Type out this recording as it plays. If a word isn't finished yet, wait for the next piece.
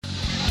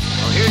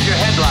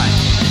fly.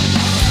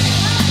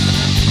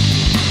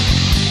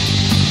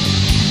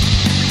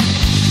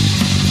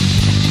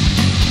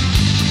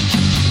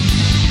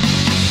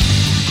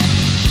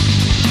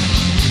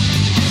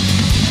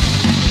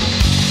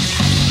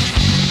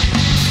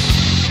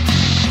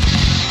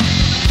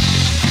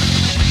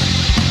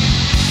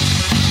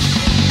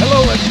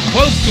 Hello and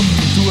welcome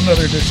to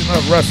another edition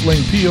of Wrestling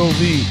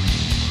POV,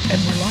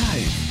 and we're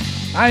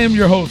live. I am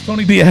your host,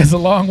 Tony Diaz,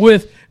 along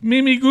with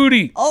Mimi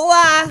Goody.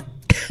 Hola.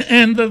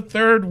 And the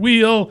third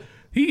wheel,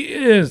 he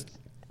is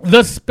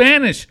the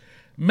Spanish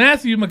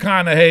Matthew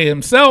McConaughey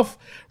himself,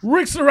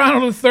 Rick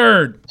Serrano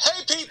III.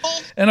 Hey, people.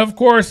 And of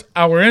course,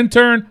 our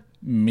intern,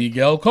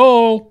 Miguel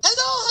Cole.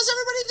 Hello, how's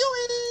everybody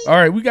doing?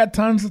 All right, we got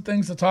tons of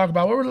things to talk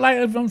about. We're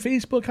live on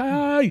Facebook.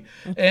 Hi.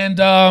 And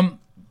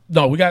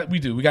no, we got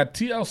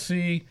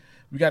TLC.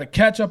 We got to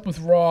catch up with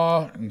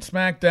Raw and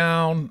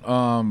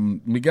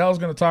SmackDown. Miguel's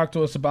going to talk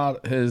to us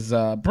about his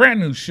brand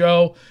new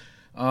show.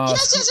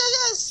 Yes.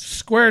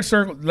 Squared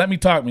Circle. Let me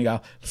talk,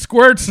 Miguel.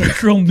 Squared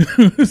Circle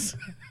News.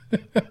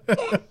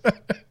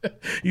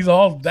 He's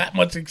all that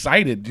much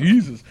excited.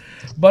 Jesus.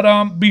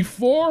 But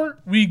before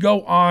we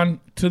go on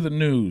to the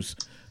news,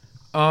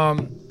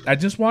 I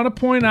just want to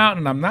point out,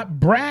 and I'm not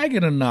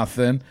bragging or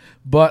nothing,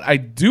 but I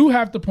do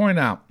have to point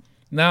out.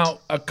 Now,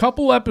 a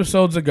couple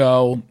episodes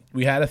ago,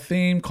 we had a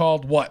theme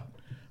called what?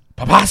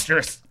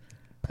 Preposterous.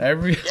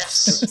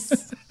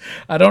 Yes.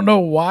 I don't know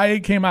why it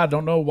came out. I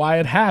don't know why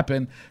it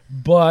happened,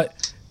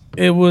 but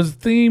it was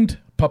themed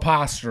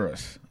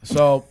preposterous.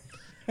 So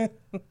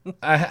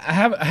I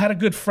had a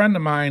good friend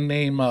of mine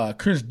named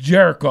Chris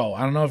Jericho.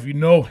 I don't know if you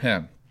know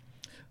him.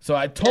 So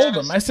I told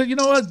him, I said, you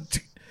know what?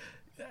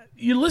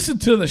 You listen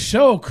to the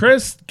show,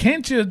 Chris.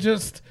 Can't you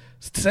just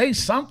say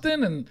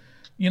something? And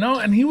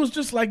he was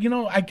just like,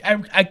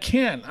 I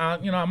can't.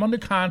 I'm under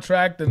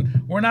contract,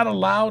 and we're not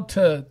allowed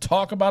to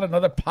talk about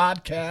another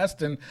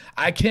podcast, and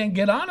I can't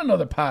get on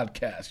another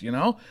podcast,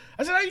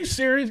 I said, are you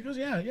serious? He goes,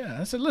 yeah.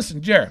 I said,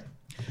 listen, Jer,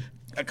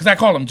 because I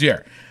call him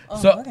Jer.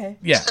 Oh, so, okay.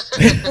 Yeah,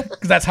 because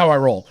that's how I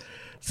roll.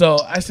 So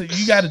I said,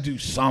 you got to do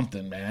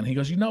something, man. He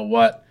goes, you know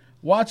what?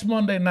 Watch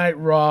Monday Night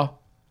Raw.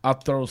 I'll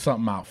throw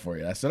something out for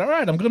you. I said, all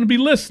right, I'm going to be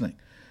listening.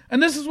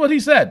 And this is what he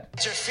said.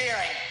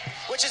 Interfering,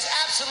 which is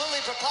absolutely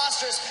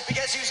preposterous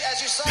because,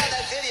 as you saw in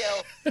that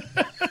video.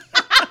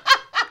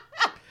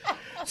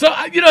 So,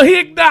 he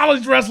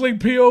acknowledged Wrestling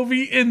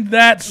POV in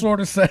that sort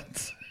of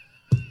sense.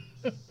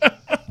 I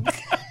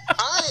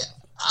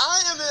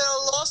am at a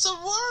loss of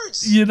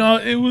words.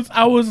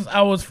 I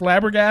was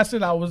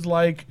flabbergasted. I was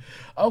like,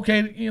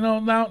 okay,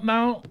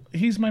 now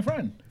he's my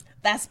friend.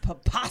 That's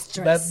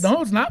preposterous.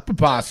 No, it's not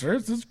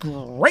preposterous. It's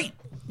great.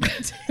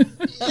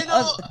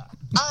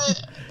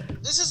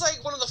 This is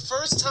like one of the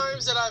first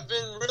times that I've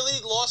been really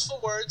lost for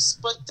words,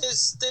 but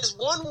there's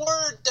one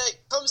word that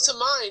comes to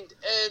mind,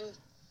 and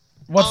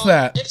what's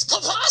that? It's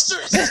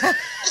preposterous. It's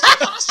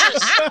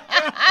preposterous.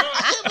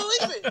 I can't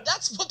believe it.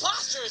 That's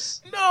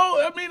preposterous. No,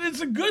 I mean it's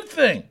a good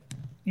thing,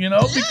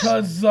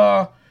 because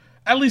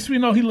at least we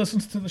know he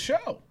listens to the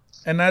show,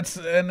 and I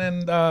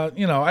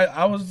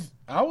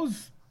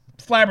was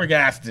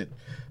flabbergasted.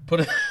 Put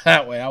it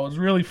that way. I was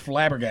really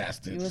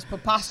flabbergasted. He was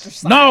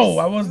preposterous. No,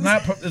 I was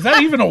not. Is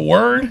that even a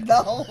word?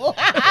 No.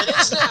 It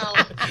is now.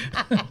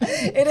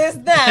 It is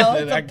now.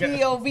 It's a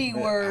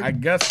POV word. I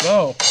guess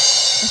so.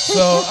 So,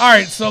 all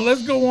right. So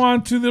let's go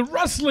on to the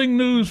wrestling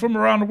news from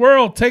around the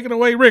world. Take it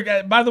away,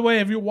 Rick. By the way,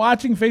 if you're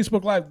watching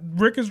Facebook Live,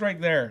 Rick is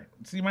right there.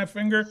 See my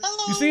finger?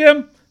 Hello. You see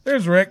him?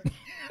 There's Rick.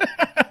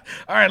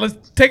 All right.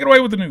 Let's take it away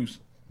with the news.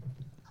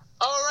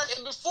 All right,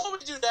 and before we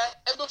do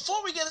that, and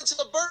before we get into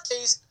the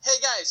birthdays, hey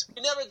guys,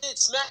 we never did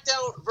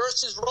SmackDown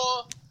versus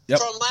Raw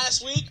from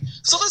last week,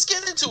 so let's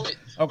get into it.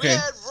 Okay. We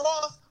had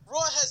Raw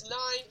has 9,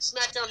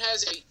 SmackDown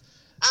has 8.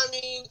 I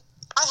mean,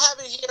 I have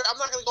it here. I'm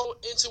not going to go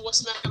into what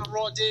SmackDown and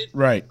Raw did.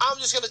 Right. I'm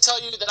just going to tell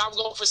you that I'm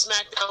going for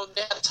SmackDown.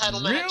 They had a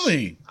title match.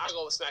 Really? I'll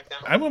go with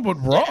SmackDown. I went with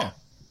Raw. Yeah.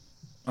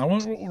 I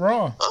went with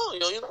Raw.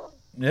 Oh,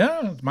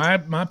 Yeah, it's my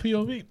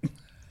POV.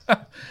 All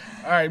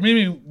right,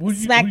 Mimi.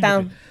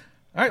 SmackDown.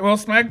 All right, well,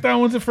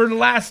 SmackDown was it for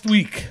last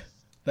week.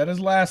 That is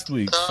last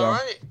week. All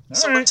right.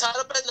 So we're tied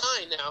up at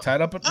 9 now.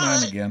 Tied up at All 9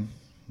 right. again.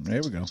 There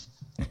we go.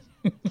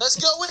 Let's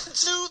go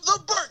into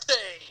the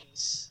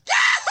birthdays.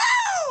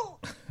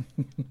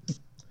 Yahoo!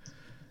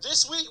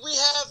 This week we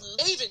have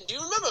Maven. Do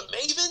you remember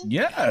Maven?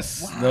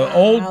 Yes.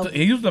 Wow.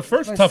 He was the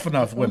first Tough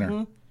Enough winner.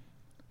 Mm-hmm.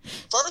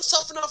 First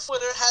Tough Enough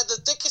winner, had the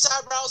thickest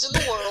eyebrows in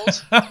the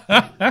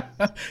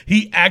world.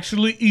 He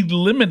actually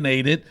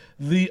eliminated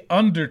The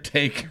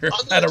Undertaker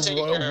at a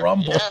Royal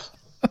Rumble. Yeah.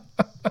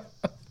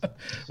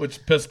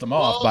 Which pissed him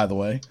off, by the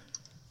way.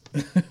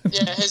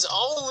 Yeah, his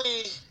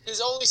only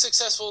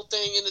successful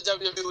thing in the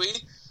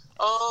WWE.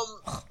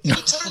 He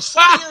turns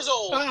 40 years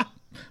old.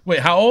 Wait,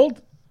 how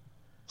old?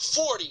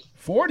 40.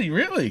 40,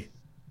 really?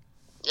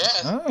 Yeah.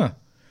 Ah.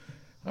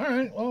 All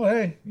right. Well,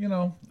 hey,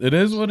 it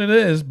is what it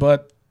is.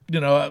 But,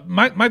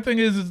 my thing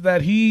is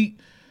that he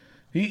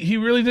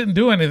really didn't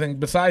do anything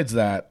besides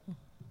that.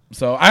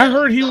 So I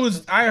heard he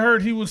was.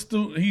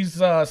 He's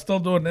still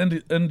doing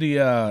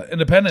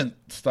independent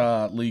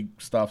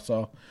league stuff.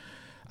 So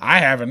I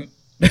haven't.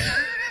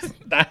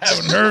 I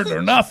haven't heard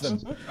or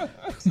nothing.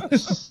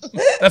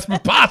 That's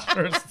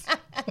preposterous.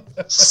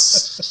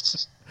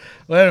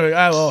 Well, anyway,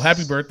 well,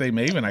 happy birthday,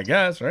 Maven, I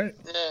guess, right?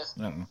 Yeah.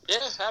 I don't know.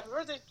 Yeah, happy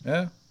birthday.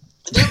 Yeah.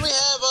 And then we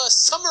have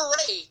Summer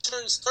Rae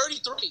turns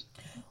 33.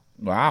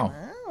 Wow.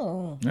 Oh,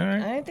 All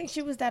right. I didn't think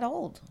she was that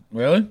old.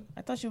 Really?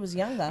 I thought she was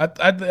younger.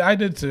 I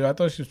did too. I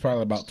thought she was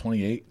probably about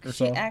 28 or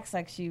so. She acts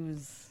like she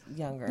was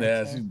younger.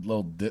 Yeah, she's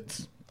little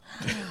dits.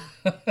 Dits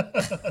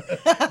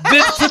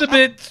to the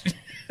bitch.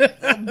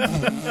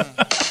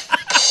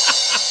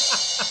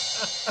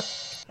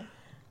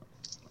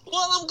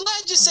 Well, I'm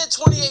glad you said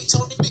 28,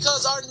 Tony,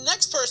 because our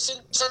next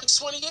person turns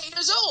 28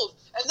 years old,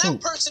 and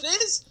that person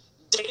is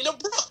Dana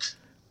Brooke.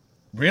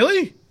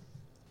 Really?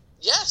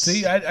 Yes.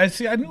 See,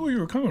 I knew where you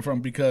were coming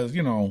from because,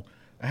 you know,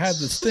 I had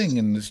this thing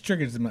and this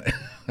triggers in my...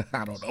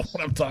 I don't know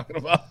what I'm talking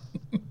about.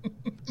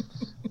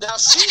 Now,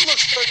 she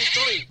looks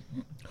 33.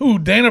 Who,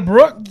 Dana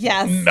Brooke?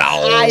 Yes. No.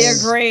 I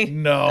agree.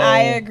 No. I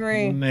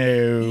agree.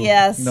 No.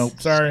 Yes. Nope.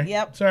 Sorry.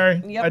 Yep.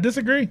 Sorry. Yep. I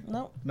disagree.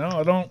 Nope. No,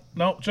 I don't.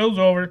 Nope. Show's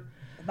over.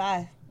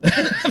 Bye.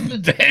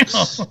 Damn.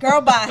 Girl,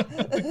 bye.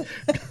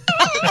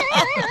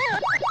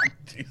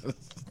 Jesus.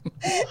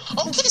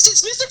 Okay,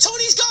 since Mr.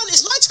 Tony's gone,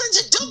 it's my turn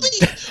to dump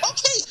it.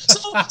 Okay, so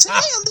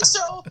today on the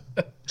show,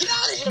 get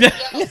out of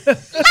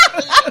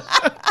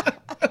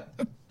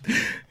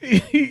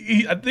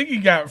here. I think he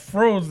got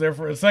froze there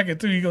for a second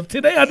too. He goes,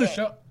 today on the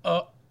show.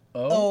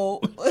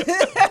 Oh.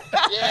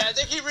 Yeah, I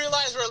think he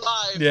realized we're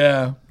live.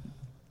 Yeah.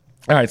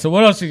 All right. So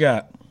what else you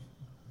got?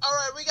 All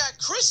right, we got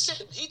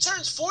Christian. He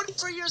turns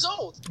 43 years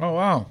old. Oh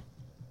wow,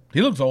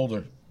 he looks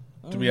older.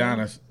 To be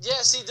honest,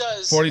 Yes, he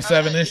does.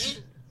 47-ish,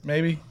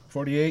 maybe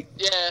 48.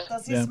 Yeah.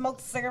 Does he smoke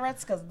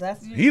cigarettes? Because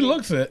that's usually, He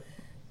looks it.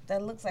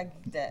 That looks like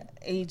that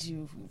age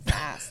you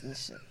fast and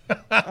shit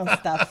and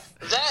stuff.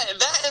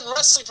 That and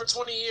wrestling for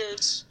 20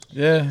 years.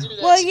 Yeah. Do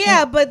that. Well,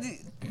 yeah, but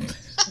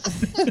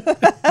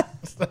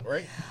That's not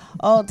right.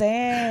 oh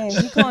dang,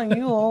 he calling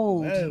you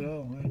old. I don't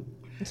know, man.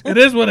 It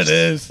is what it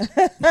is.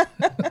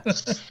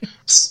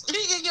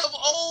 Speaking of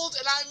old,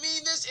 and I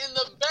mean this in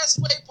the best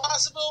way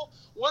possible,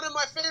 one of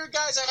my favorite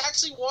guys, I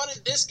actually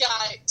wanted this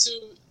guy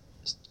to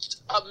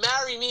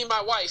marry me and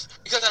my wife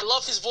because I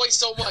love his voice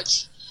so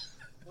much.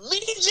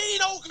 Mean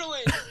Gene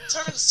Okerlund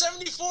turned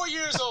 74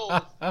 years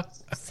old.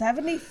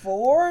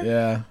 74?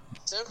 Yeah.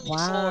 74.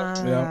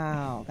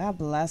 Wow. God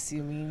bless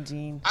you, Mean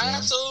Gene. I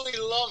absolutely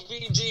love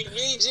Mean Gene.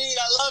 Mean Gene,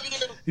 I love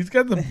you. He's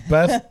got the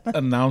best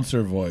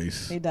announcer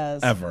voice He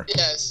does. ever.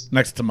 Yes.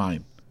 Next to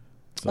mine.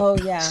 Oh,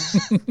 yeah.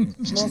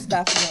 Most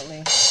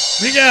definitely.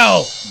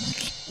 Miguel!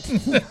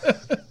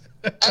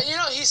 And you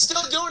know, he's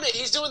still doing it.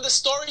 He's doing the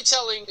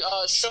storytelling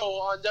show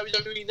on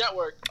WWE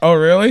Network. Oh,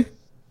 really?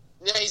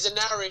 Yeah, he's a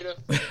narrator.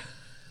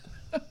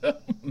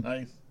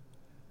 Nice.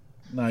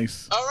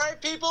 Nice. All right,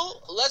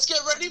 people, let's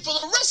get ready for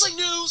the wrestling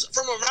news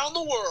from around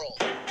the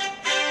world.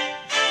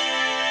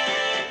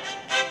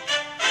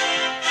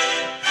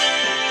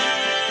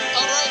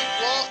 All right,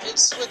 well,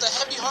 it's with a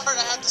heavy heart,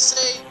 I have to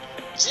say,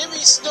 Jimmy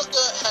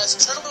Snuka has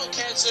terminal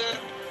cancer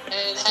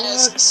and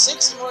has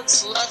 6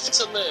 months left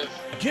to live.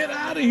 Get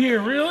out of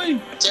here,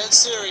 really? Dead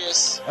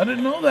serious. I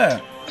didn't know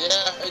that.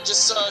 Yeah, it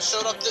just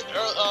showed up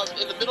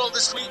in the middle of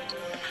this week.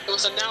 It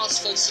was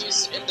announced because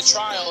he's in the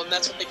trial, and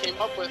that's what they came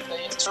up with.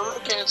 He has terminal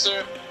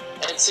cancer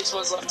and 6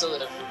 months left to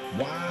live.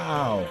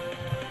 Wow.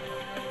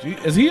 Gee,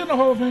 is he in the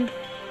Hall of Fame?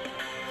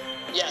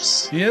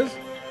 Yes. He is?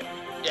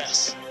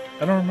 Yes.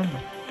 I don't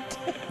remember.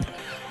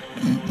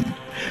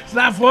 It's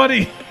not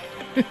funny.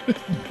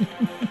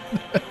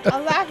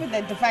 I'm laughing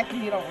at the fact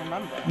that you don't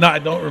remember. No, I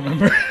don't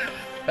remember.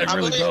 I I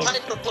really believe don't.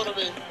 Piper put him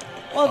in.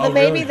 Well, Oh, then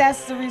maybe really?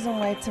 that's the reason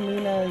why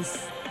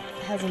Tamina's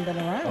hasn't been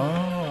around.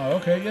 Oh,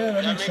 okay. Yeah,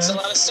 that makes makes sense.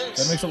 a lot of sense.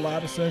 That makes a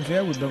lot of sense.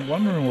 Yeah, we've been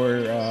wondering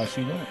where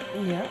she went.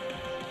 Yeah.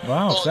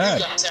 Wow, Well, sad.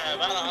 you guys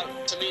have. I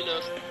don't,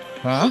 Tamina.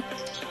 Huh?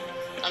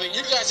 I mean,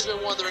 you guys have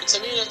been wondering.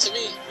 Tamina to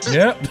me.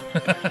 Yep.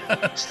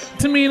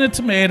 Tamina,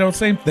 tomato,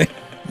 same thing.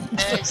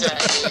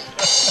 Exactly.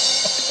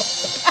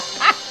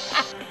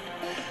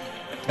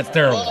 That's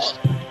terrible. Well,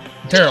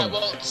 Terrible. Yeah,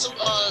 well, so,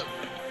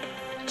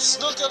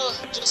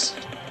 Snuka just,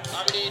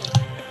 I mean,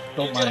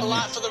 Don't you mind did a me.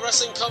 lot for the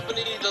wrestling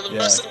company, the Yeah.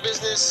 wrestling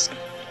business.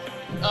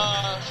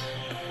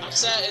 I'm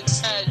sad. It's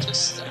sad.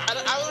 Just,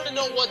 I don't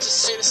know what to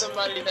say to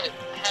somebody that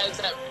has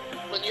that.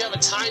 When you have a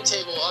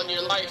timetable on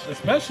your life.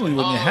 Especially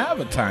when you have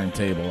a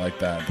timetable like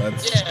that.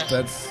 Yeah.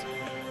 That's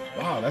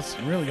wow, that's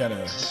really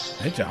gotta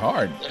hit you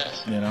hard. Yeah.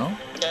 You know?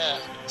 Yeah.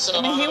 So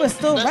I mean, he was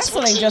still best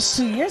wrestling wishes. just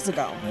 2 years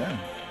ago. Yeah.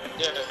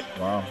 Yeah.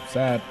 Wow.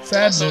 Sad.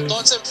 Sad So news.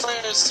 thoughts and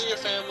prayers to your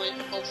family.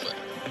 Hopefully.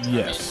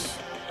 Yes.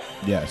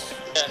 Yes.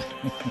 Yeah.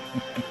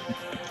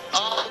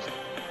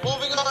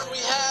 Moving on, we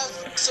have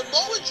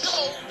Samoa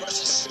Joe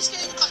versus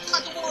Shinsuke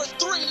Nakamura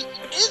 3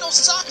 in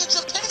Osaka,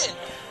 Japan.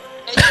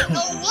 And you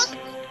know what?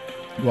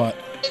 What?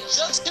 It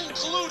just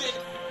concluded.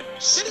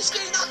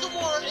 Shinsuke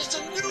Nakamura is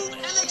the new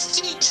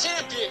NXT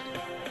champion.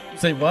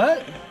 Say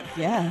what?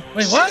 Yeah.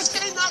 Wait, what?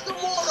 Shinsuke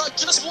Nakamura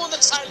just won the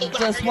title back.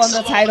 Just won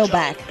the title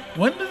back.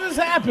 When did this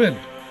happen?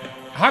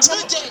 How come?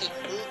 Today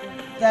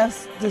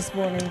That's this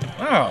morning.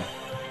 Oh,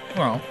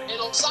 well, in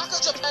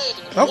Osaka, Japan.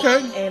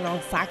 okay. In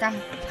Osaka,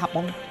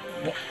 Japón.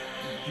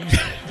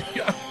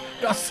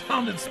 Y'all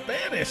sounded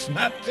Spanish,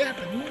 not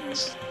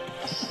Japanese.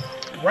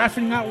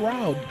 Laughing out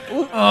loud.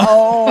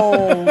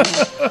 Oh.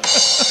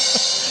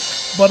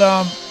 But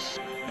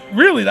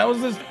really, that was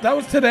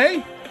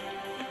today.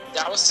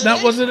 That was today.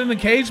 Now, was it in a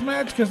cage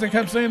match? Because they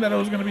kept saying that it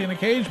was going to be in a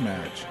cage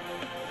match.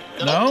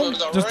 No, it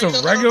was just a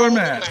regular normal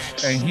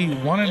match, and he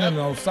won it in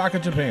Osaka,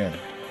 Japan.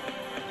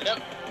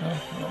 Yep.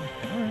 Oh, well,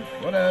 all right,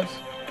 whatever.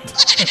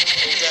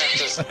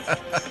 Exactly.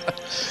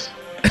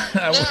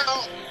 Now,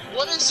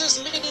 what does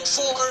this mean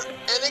for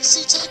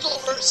NXT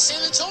TakeOver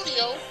San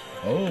Antonio?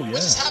 Oh, Which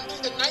is yeah.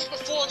 happening the night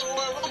before the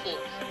Royal Rumble.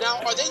 Now,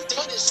 are they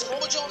done? Is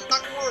Samoa Joe and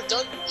Nakamura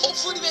done?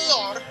 Hopefully they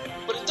are,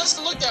 but it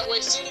doesn't look that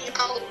way, seeing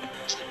how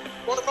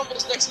Royal Rumble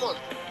is next month.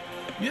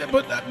 Yeah,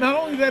 but not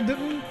only that,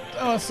 didn't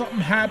something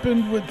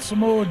happen with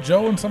Samoa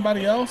Joe and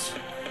somebody else?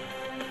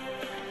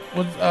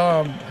 With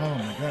oh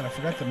my god, I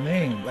forgot the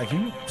name. Like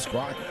he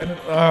squat.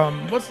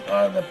 And what's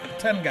the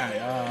 10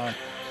 guy?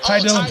 Ty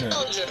Dillinger.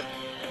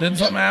 Didn't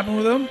something happen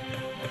with him?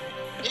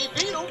 He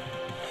beat him.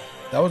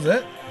 That was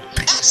it.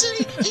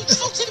 Actually, he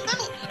choked him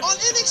out on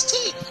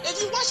NXT.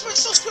 If you watch my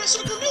show Square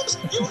Circle News,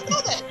 you would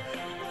know that.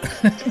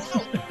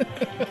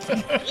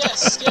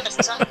 Yes.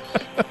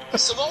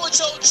 Samoa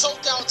Joe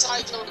choked out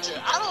Ty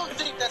Dillinger. I don't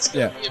think that's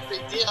going to be a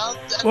big deal. I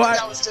think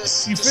that was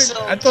just to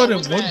show I thought Joe it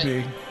was would mad. be.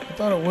 I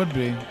thought it would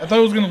be. I thought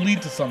it was going to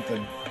lead to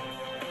something.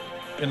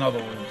 In other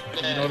words,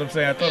 you know what I'm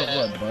saying? I thought it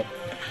would, but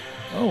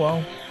oh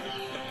well.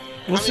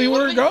 We'll see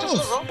where it What are they goes.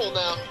 doing for the Rumble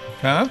now?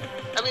 Huh?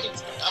 I mean,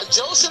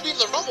 Joe should be in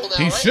the Rumble now.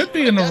 He right? should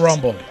be in the That's-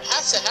 Rumble. It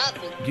has to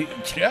happen.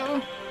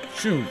 Yeah.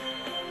 Shoot.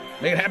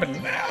 Make it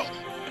happen now.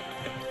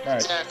 All right.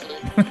 Exactly.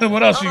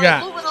 What else you All right,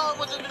 got? moving on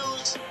with the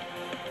news.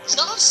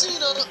 John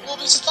Cena will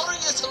be starring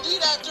as the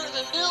lead actor in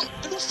a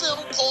new film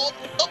called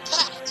The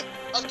Pact.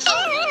 A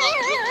comedy of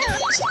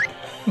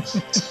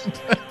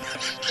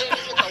can't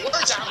even get the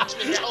words out,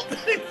 you know.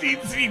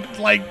 he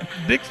like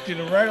dixed you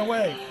right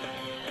away.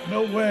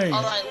 No way.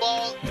 All right,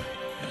 well,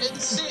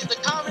 the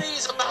comedy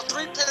is about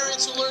three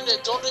parents who learn their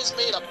daughters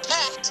made a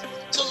pact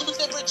to lose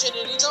their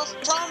virginities on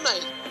prom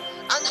night.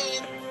 I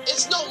mean,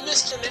 it's no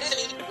Mr.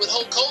 Nanny with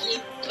Hulk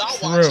Hogan, but I'll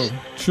watch it.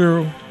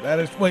 True. That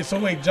is.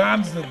 Wait,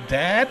 John's the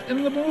dad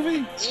in the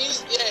movie?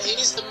 He's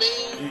the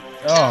main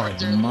Oh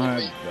character in the my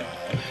movie.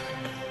 god.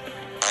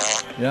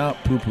 Yeah,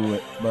 poo-poo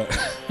it. But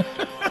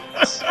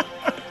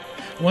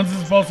when's it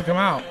supposed to come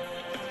out?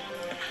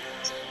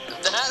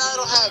 That I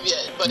don't have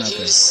yet, but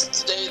Okay.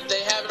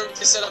 they have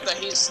everything set up that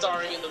he's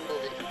starring in the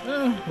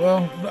movie.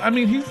 Well, I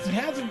mean, you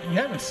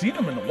haven't seen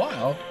him in a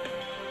while.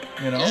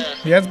 You know, Yeah.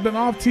 he hasn't been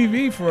off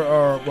TV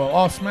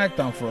off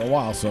SmackDown for a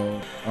while. So,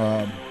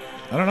 I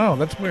don't know.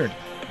 That's weird.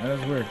 That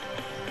is weird.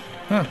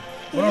 Huh.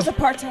 He was a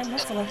part-time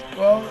wrestler.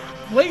 Well,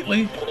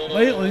 lately,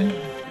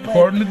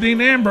 according to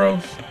Dean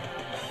Ambrose.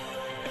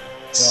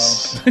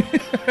 So,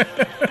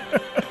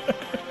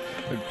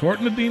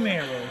 according to Dean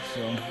Ambrose.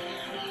 So,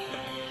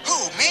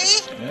 Who,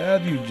 me? yeah,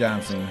 you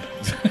Johnson.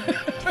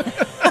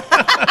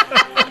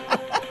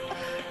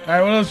 All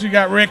right, what else you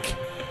got, Rick?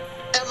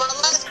 And my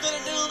last bit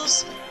of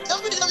news,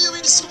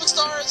 WWE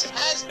Superstars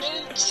has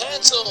been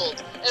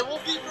canceled and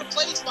will be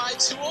replaced by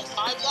 205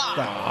 Live.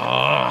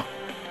 Ah,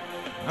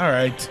 all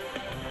right,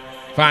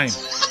 fine.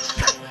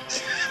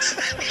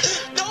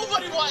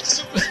 Nobody watched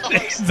Superstars.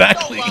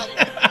 Exactly.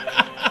 Nobody.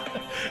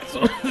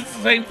 So it's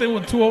the same thing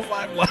with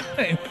 205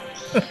 Live.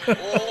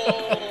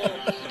 Oh.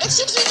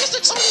 Excuse me, Mr.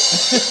 Tony.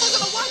 People are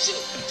going to watch it.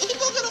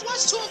 People are going to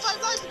watch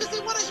 205 Live because they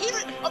want to hear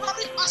it about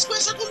it on Square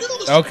Circle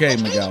News. Okay,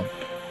 Miguel,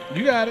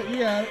 you got it. You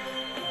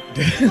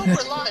know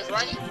we're live,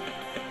 right?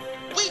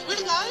 Wait,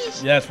 we're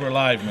live? Yes, we're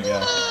live,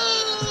 Miguel.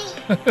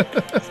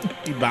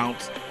 He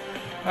bounced.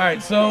 All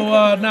right,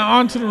 so now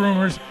on to the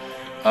rumors.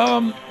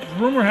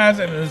 Rumor has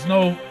it, and there's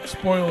no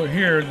spoiler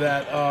here,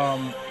 that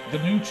the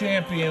new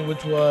champion,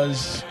 which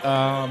was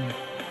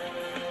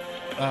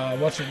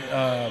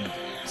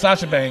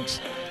Sasha Banks,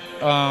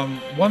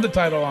 won the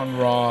title on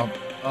Raw.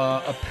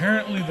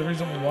 Apparently, the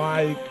reason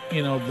why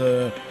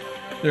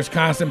there's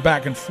constant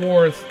back and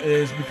forth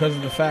is because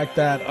of the fact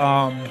that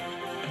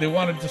they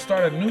wanted to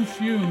start a new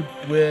feud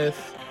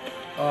with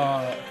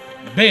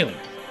Bayley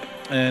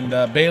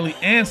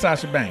and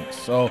Sasha Banks.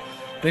 So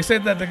they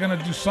said that they're going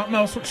to do something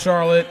else with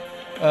Charlotte,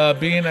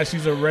 being that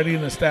she's already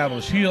an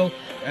established heel,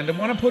 and they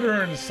want to put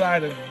her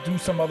aside and do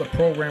some other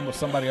program with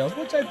somebody else,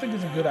 which I think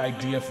is a good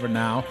idea for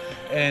now.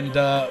 And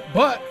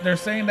but they're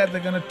saying that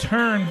they're going to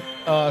turn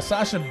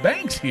Sasha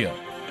Banks heel,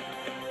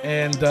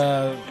 and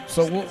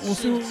so we'll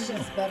see. She's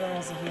better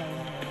as a heel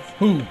anyways.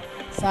 Who?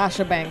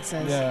 Sasha Banks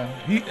is.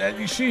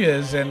 Yeah, she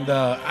is, and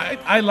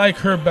I like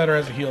her better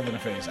as a heel than a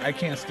face. I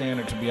can't stand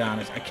her, to be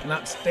honest. I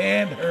cannot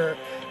stand her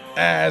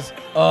as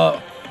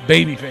a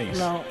baby face.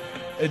 No.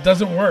 It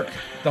doesn't work.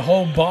 The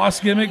whole boss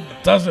gimmick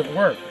doesn't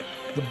work.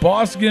 the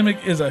boss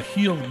gimmick is a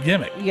heel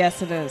gimmick.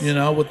 Yes, it is. You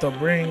know, with the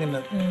ring and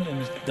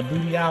the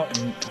booty out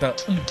and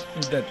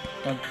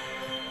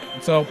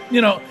so,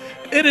 you know,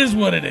 it is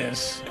what it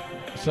is.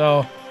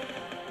 So,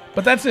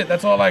 but that's it.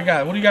 That's all I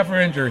got. What do you got for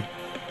injury?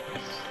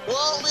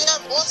 Well, we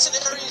have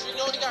Austin Aries. We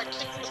know he got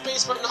kicked in the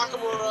face by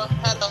Nakamura,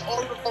 had an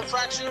orbital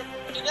fracture.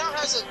 He now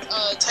has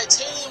a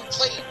titanium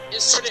plate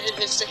inserted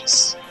in his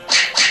face.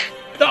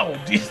 No,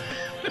 geez.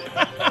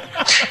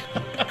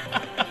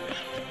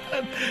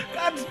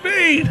 That's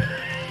mean.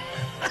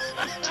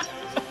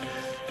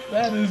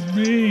 That is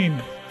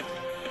mean.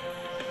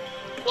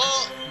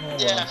 Well,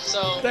 yeah,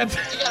 so That's-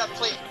 he got a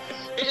plate.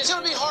 It's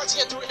going to be hard to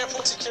get through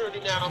airport security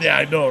now. Yeah,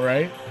 I know,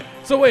 right?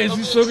 So wait, is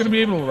he still going to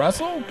be able to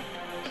wrestle?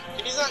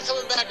 He's not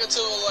coming back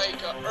until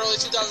early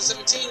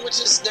 2017, which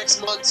is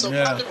next month, so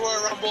Yeah. probably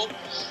Royal Rumble.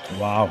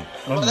 Wow.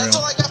 But that's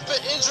all Unreal. I got for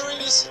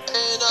injuries,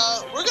 and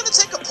we're going to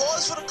take a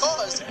pause for the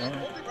cause, and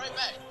we'll be right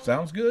back.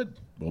 Sounds good.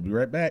 We'll be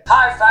right back.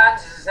 Hi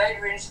fans, this is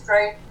Adrian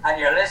Strait and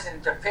you're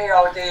listening to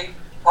POD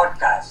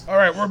Podcast. All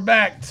right, we're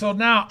back. So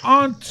now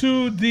on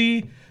to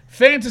the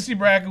fantasy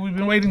bracket. We've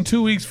been waiting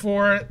 2 weeks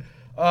for it.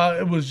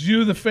 It was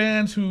you, the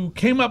fans, who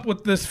came up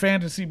with this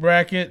fantasy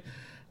bracket.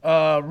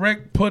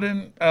 Rick put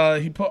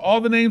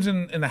all the names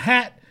in a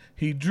hat.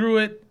 He drew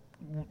it,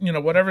 you know,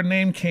 whatever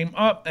name came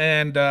up,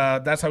 and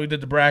that's how he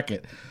did the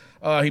bracket.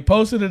 He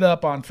posted it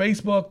up on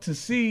Facebook to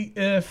see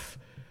if,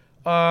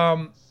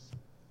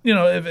 you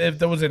know, if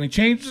there was any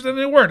changes, and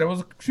there were. There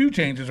was a few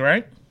changes,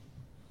 right?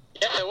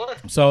 Yeah, they were.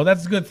 So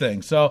that's a good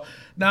thing. So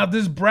now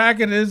this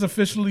bracket is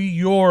officially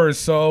yours.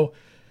 So,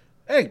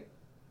 hey,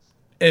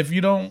 if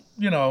you don't,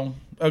 you know,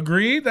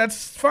 agree,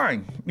 that's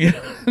fine.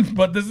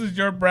 But this is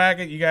your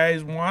bracket. You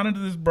guys wanted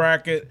this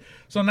bracket.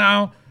 So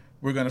now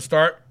we're going to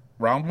start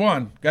round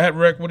one. Go ahead,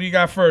 Rick. What do you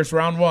got first?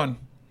 Round one.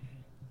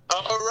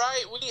 All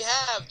right, we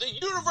have the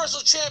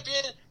Universal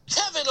Champion,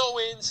 Kevin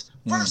Owens,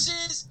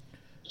 versus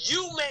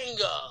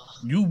Umanga.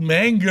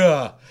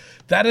 Umanga.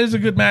 That is a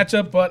good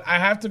matchup, but I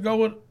have to go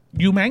with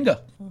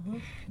Umanga.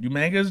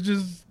 Umanga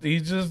is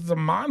he's just a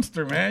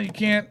monster, man.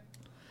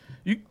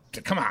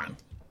 Come on.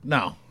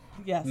 No.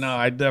 Yes. No,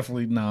 I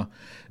definitely, no.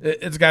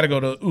 It's got to go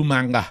to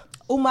Umanga.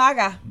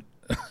 Umaga.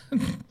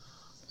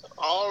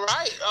 All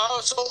right,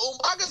 so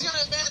Umaga's going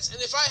to advance,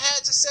 and if I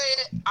had to say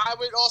it, I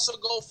would also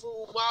go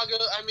for Umaga.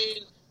 I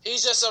mean,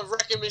 he's just a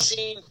wrecking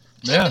machine.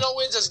 Yeah. Kevin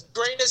Owens, as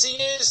great as he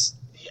is,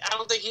 I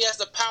don't think he has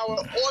the power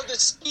or the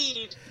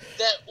speed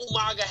that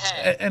Umaga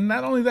had. And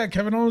not only that,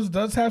 Kevin Owens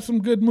does have some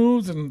good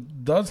moves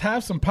and does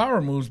have some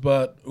power moves,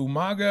 but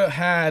Umaga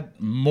had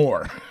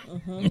more.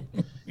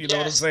 You know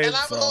what I'm saying? And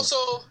I would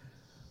So-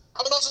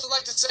 also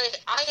like to say,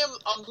 I am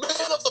a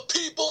man of the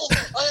people.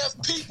 I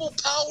have people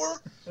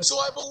power, so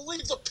I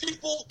believe the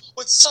people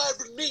would side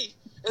with me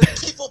and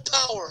people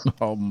power.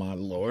 Oh, my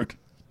Lord.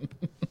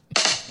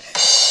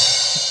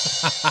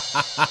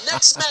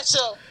 Next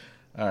matchup,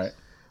 All right.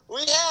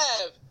 we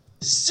have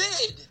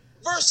Sid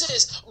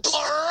versus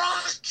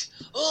Brock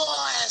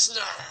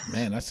Lesnar.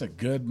 Man, that's a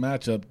good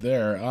matchup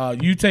there.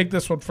 You take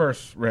this one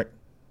first, Rick.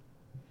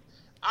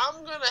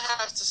 I'm gonna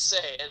have to say,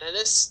 and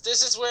this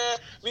is where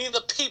me and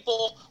the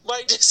people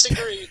might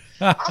disagree.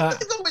 I'm gonna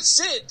go with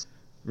Sid.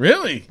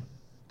 Really?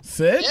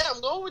 Sid? Yeah,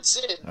 I'm going with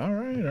Sid. All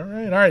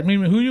right.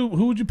 Mimi, who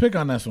would you pick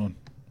on this one?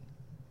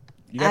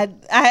 You got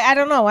I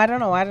don't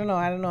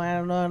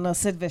know.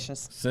 Sid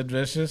Vicious. Sid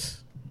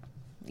Vicious?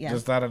 Yeah.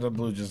 Just out of the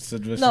blue, just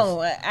Sid Vicious?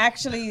 No,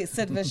 actually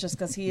Sid Vicious,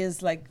 because he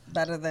is like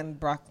better than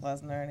Brock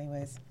Lesnar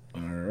anyways.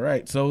 All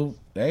right. So,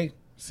 hey,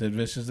 Sid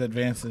Vicious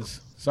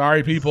advances.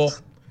 Sorry, people.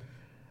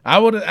 I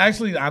would have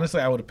actually,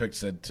 honestly, I would have picked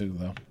Sid too,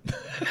 though.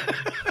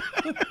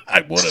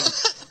 I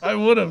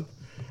would have.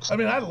 I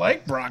mean, I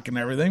like Brock and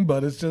everything,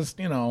 but it's just,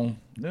 you know,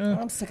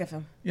 I'm sick of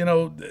him. you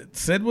know,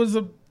 Sid was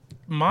a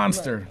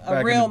monster A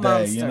back real in the day.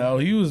 monster. You know,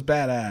 he was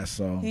badass.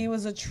 So, He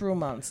was a true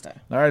monster.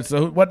 all right.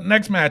 So, what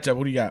next matchup?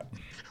 What do you got?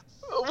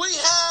 We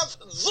have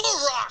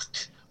The Rock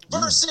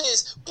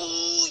versus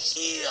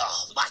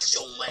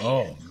Macho Man.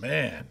 Oh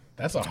man,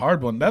 that's a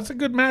hard one. That's a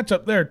good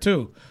matchup there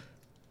too.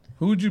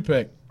 Who would you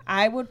pick?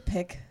 I would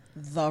pick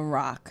The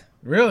Rock.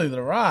 Really,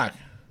 The Rock?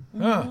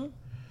 Huh.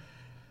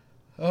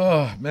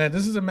 Oh, man,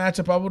 this is a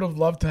matchup I would have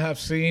loved to have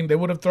seen. They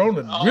would have thrown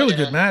a really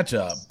good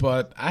matchup,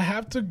 but I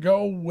have to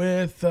go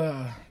with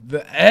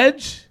The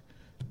Edge,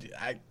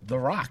 The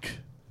Rock.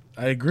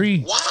 I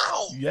agree.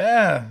 Wow.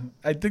 Yeah,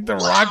 I think The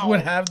Rock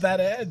would have that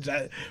edge.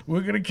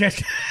 We're gonna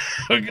get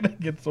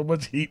so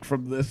much heat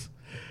from this.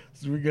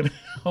 So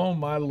oh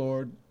my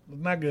Lord,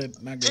 not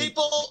good, not good.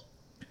 People,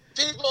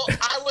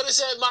 I would have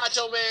said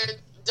Macho Man.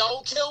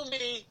 Don't kill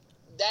me.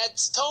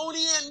 That's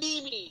Tony and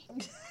Mimi.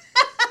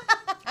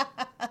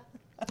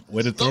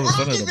 Way to throw The us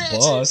Rock under the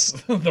advances.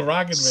 bus. The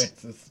Rock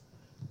advances.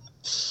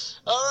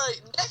 All right,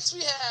 next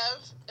we have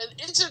an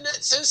internet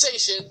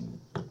sensation,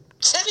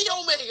 Kenny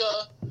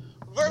Omega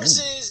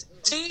versus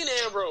Dean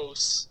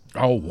Ambrose.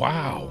 Oh,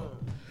 wow.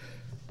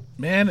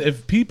 Man,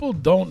 if people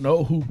don't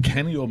know who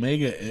Kenny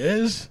Omega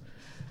is,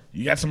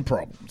 you got some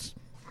problems.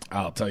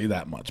 I'll tell you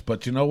that much.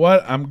 But you know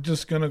what? I'm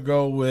just going to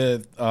go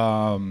with,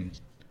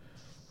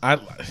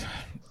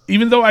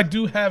 Even though I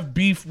do have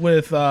beef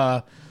with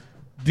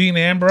Dean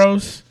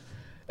Ambrose,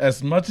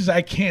 as much as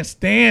I can't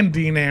stand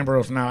Dean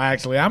Ambrose now,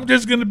 actually, I'm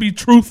just going to be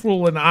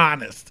truthful and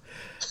honest.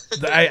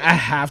 I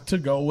have to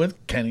go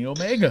with Kenny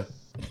Omega.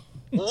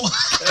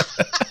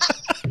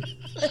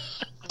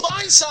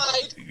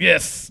 Blindside.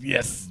 Yes,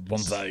 one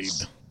side,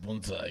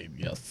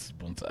 yes,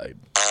 one side.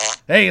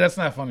 Hey, that's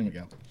not funny,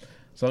 Miguel.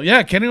 So,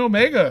 yeah, Kenny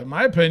Omega, in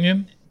my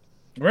opinion.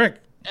 Rick.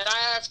 And I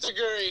have to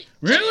agree.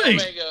 Really?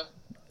 Kenny Omega.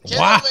 Kenny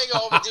Wow.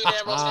 Omega over Dean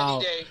Ambrose any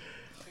day.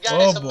 The guy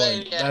Oh, is a boy.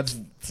 maniac. That's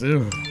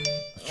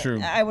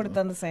true. I would have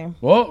done the same.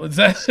 Well, is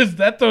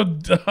that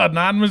the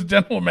anonymous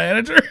general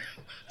manager?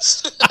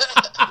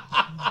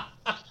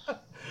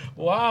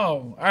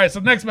 Wow. All right, so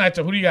next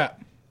matchup, who do you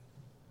got?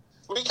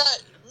 We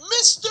got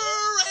Mr.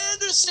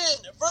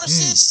 Anderson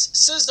versus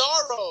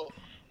Cesaro.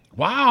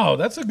 Wow,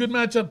 that's a good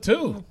matchup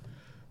too.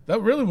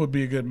 That really would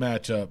be a good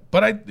matchup.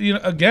 But I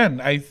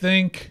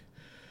think,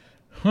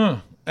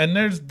 and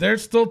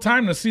there's still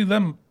time to see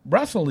them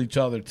wrestle each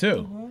other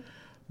too. Mm-hmm.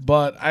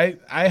 But I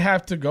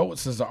have to go with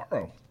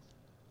Cesaro.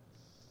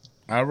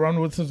 I run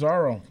with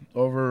Cesaro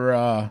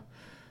over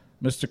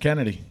Mr.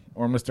 Kennedy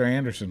or Mr.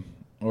 Anderson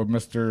or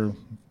Mr.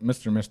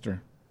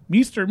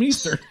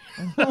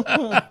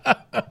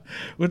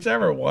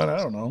 Whichever one, I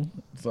don't know.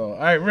 So, all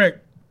right, Rick,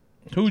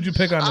 who would you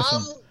pick on this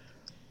one?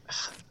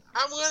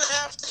 I'm going to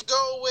have to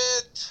go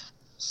with...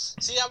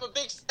 See, I'm a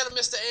big fan of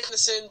Mr.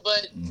 Anderson,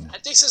 but I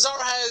think Cesaro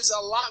has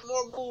a lot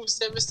more moves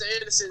than Mr.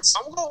 Anderson, so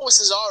I'm going with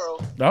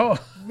Cesaro. Oh.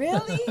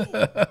 Really?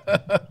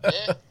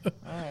 Yeah.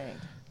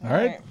 All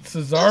right.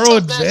 Cesaro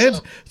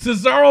advanced.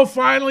 Cesaro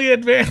finally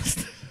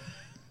advanced.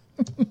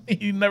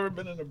 He's never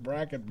been in a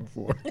bracket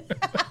before.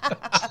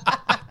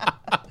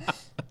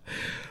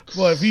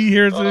 Well, if he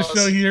hears this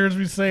show, he hears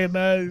me saying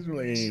that, he's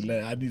like,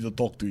 hey, I need to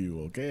talk to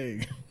you,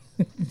 okay?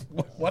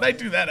 What'd I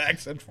do that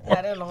accent for?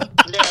 I don't know. I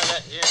don't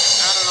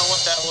know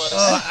what that was.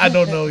 I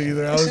don't know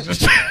either. I was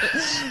just...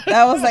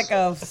 That was like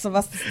a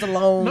Sylvester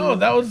Stallone. No,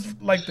 that was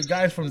like the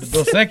guys from the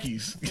Dos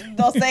Equis.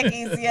 Dos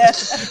Equis, yeah.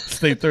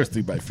 Stay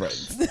thirsty, my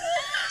friends.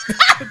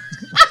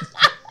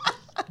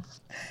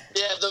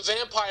 Yeah, the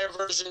vampire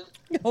version.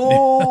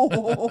 Oh,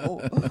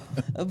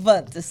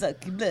 but to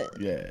suck your blood.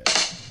 Yeah.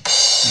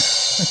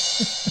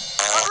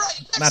 All right,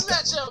 next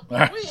matchup. All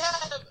right. We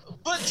have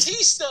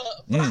Batista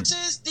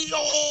versus the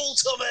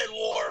Ultimate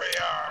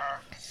Warrior.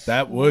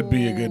 That would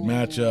be a good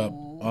matchup.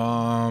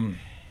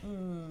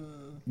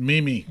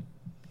 Mimi,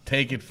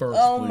 take it first,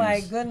 Oh please.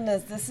 my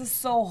goodness, this is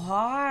so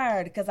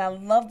hard because I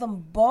love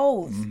them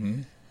both.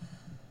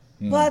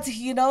 But,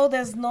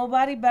 there's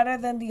nobody better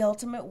than the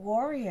Ultimate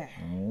Warrior.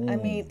 I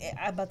mean,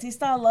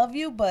 Batista, I love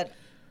you, but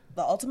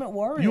the Ultimate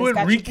Warrior. You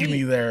Enrique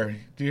me there.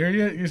 Do you hear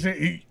you? You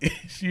say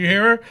you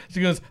hear her?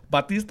 She goes,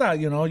 Batista,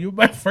 you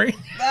my friend.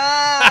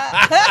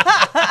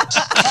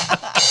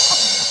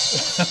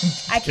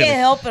 I can't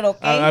help it,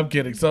 okay? I'm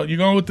kidding. So you're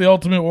going with the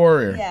Ultimate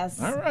Warrior? Yes.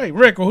 All right,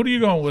 Rick. Well, who are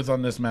you going with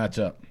on this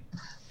matchup?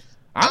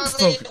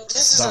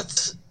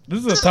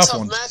 This is a tough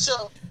one.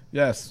 Matchup.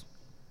 Yes.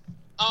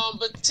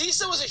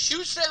 Batista was a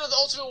huge fan of the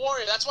Ultimate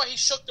Warrior. That's why he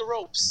shook the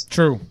ropes.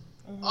 True.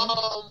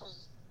 Wow.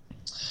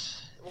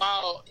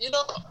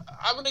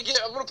 I'm gonna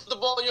put the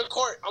ball in your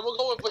court. I'm gonna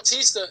go with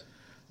Batista.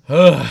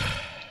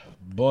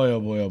 Boy, oh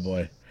boy, oh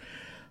boy.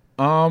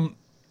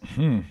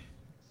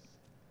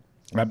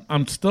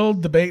 I'm still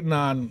debating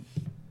on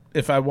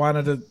if I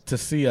wanted to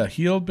see a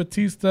heel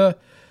Batista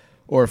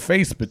or a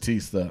face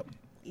Batista.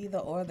 Either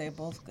or, they're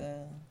both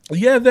good.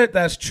 Yeah,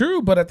 that's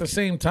true, but at the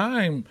same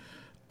time,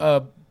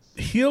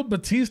 heel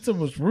Batista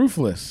was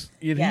ruthless.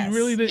 Yes. He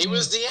really didn't. He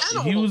was the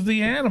animal. He was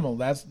the animal.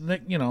 That's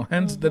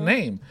hence the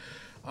name.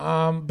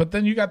 But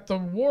then you got the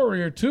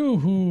Warrior too,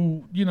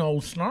 who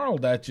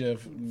snarled at you.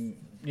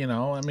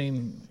 I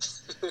mean,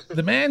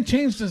 the man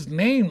changed his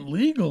name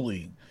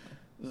legally.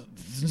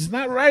 It's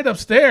not right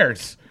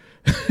upstairs.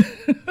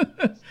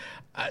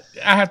 I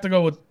have to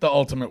go with the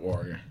Ultimate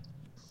Warrior.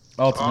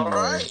 Ultimate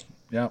Warrior. Right.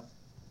 Yep.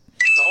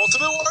 The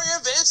Ultimate Warrior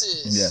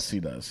advances. Yes, he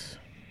does.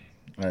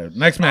 All right,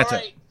 next matchup. All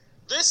right.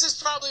 This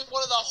is probably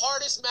one of the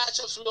hardest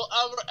matchups we'll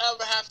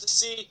ever have to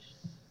see.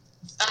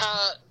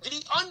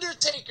 The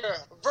Undertaker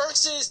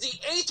versus the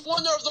 8th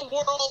wonder of the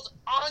world,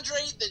 Andre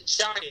the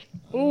Giant.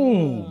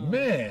 Oh,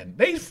 man.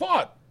 They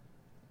fought.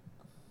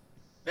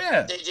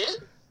 Yeah. They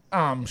did?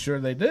 I'm sure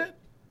they did.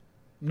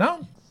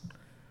 No?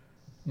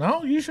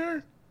 No? You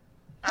sure?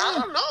 I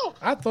don't know.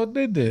 I thought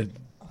they did.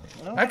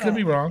 I could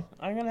be wrong.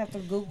 I'm going to have to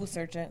Google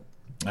search it.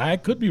 I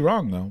could be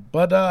wrong, though.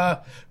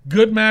 But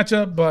good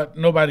matchup, but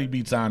nobody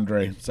beats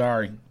Andre.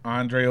 Sorry.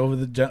 Andre over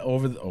the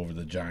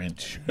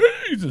Giant.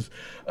 Jesus.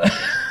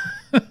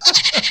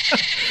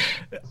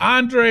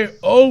 Andre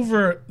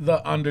over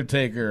the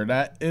Undertaker.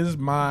 That is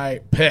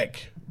my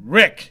pick.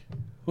 Rick,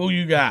 who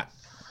you got?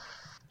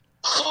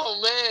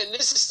 Oh, man,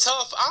 this is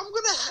tough. I'm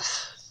going to...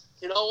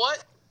 You know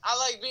what? I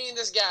like being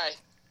this guy.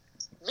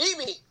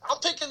 Mimi, I'm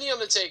picking the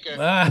Undertaker.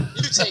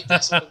 You take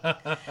this one.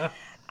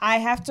 I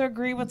have to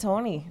agree with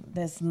Tony.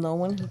 There's no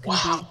one who can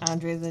beat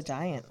Andre the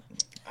Giant.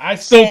 I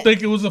still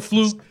think it was a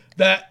fluke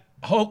that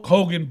Hulk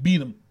Hogan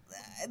beat him.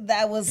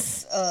 That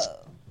was,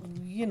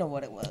 you know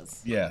what it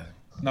was. Yeah.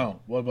 No,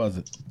 what was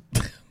it?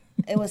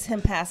 It was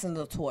him passing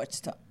the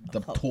torch to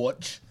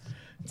Torch.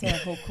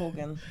 Hulk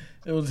Hogan.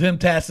 It was him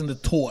passing the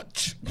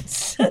torch.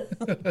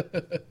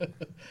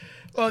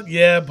 Well,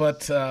 yeah,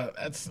 but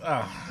that's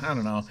I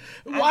don't know.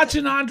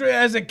 Watching Andre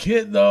as a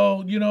kid,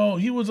 though,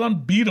 he was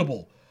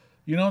unbeatable.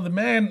 The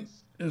man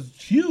is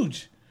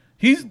huge.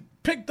 He's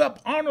picked up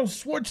Arnold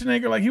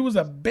Schwarzenegger like he was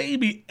a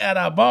baby at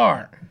a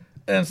bar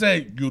and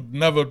say, "You'd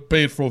never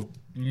pay for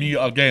me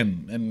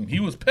again," and he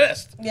was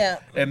pissed. Yeah,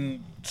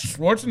 and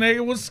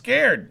Schwarzenegger was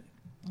scared.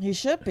 He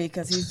should be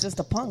because he's just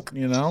a punk.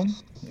 All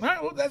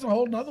right, well, that's a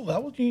whole nother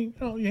level. You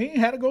ain't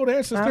had to go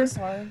there, sister. I'm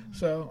sorry.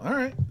 So, all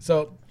right.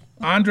 So,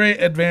 Andre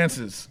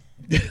advances.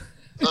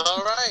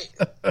 All right.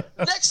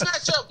 Next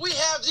matchup, we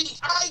have the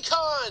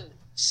Icon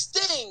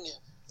Sting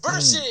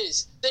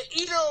versus the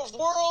Eater of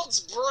Worlds,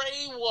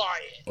 Bray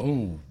Wyatt.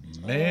 Oh,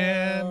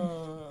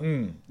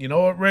 man. You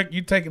know what, Rick?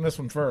 You taking this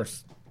one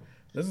first.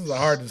 This is a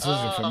hard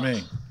decision for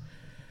me.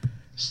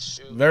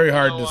 Shoot, Very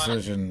hard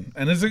decision.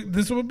 And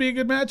this would be a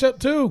good matchup,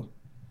 too.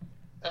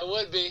 It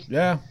would be.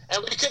 Yeah.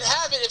 And we could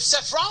have it if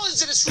Seth Rollins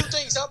didn't screw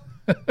things up.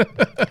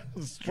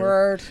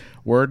 Word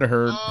to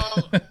her.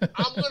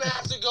 I'm going to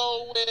have to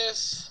go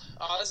with...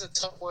 Oh, that's a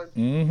tough one.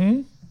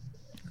 Mm-hmm.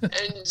 And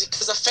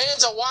because the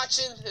fans are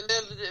watching, and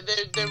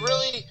they're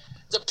really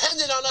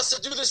dependent on us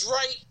to do this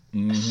right.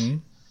 Mm-hmm.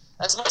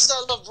 As much as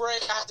I love Bray,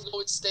 I have to go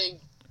with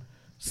Sting.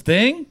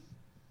 Sting?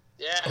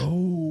 Yeah.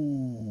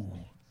 Oh.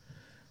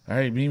 All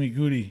right, Mimi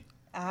Goody.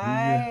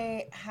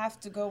 I have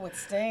to go with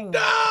Sting.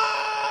 No!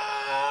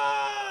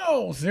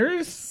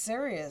 Serious?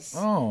 Serious.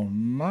 Oh,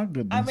 my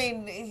goodness. I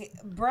mean,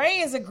 Bray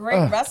is a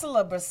great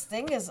wrestler, but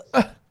Sting is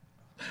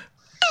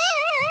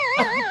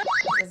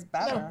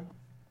better.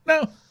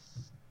 No.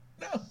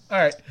 All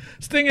right.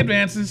 Sting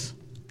advances.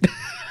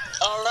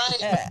 All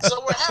right.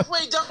 So we're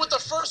halfway done with the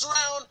first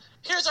round.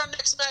 Here's our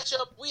next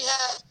matchup. We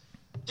have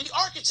the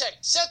Architect,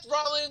 Seth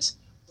Rollins,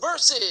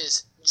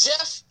 versus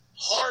Jeff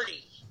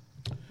Hardy.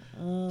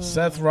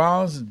 Seth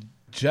Rollins and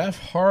Jeff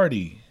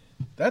Hardy.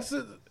 That's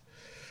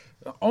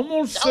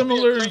almost That would be a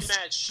similar. great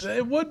match.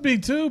 It would be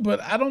too, but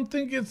I don't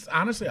think it's a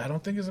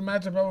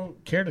matchup I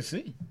would care to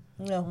see.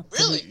 No.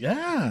 Really?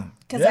 Yeah.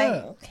 Because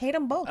yeah. I hate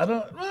them both. I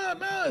don't. Well,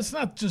 no, it's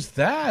not just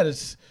that.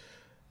 It's,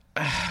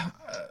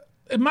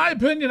 in my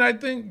opinion, I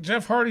think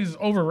Jeff Hardy's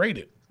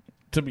overrated.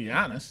 To be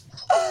honest.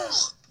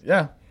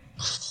 Yeah.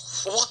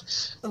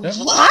 What?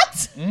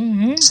 What?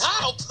 Mm-hmm.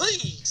 How,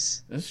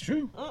 please? It's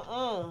true.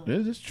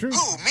 It is true.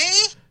 Who, me?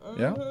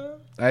 Yeah.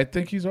 I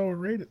think he's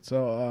overrated.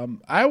 So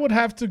I would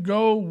have to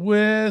go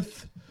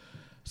with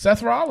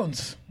Seth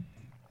Rollins.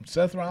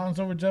 Seth Rollins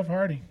over Jeff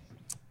Hardy.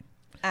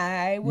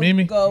 I would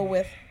Mimi? go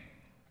with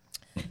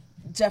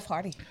Jeff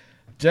Hardy.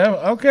 Jeff,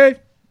 okay.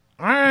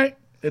 All right.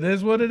 It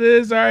is what it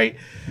is. All right.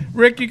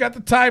 Rick, you got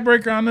the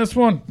tiebreaker on this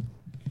one.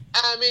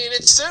 I mean,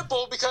 it's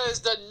simple because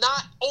the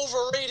not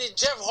overrated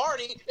Jeff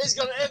Hardy is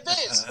going to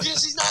advance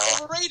because he's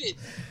not overrated.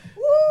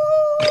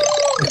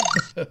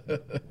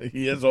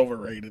 He is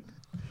overrated.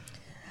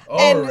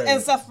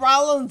 And Seth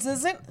Rollins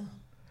isn't?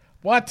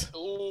 What?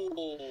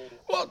 Ooh.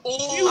 Well,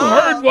 you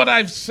heard what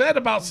I've said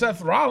about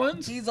Seth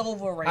Rollins. He's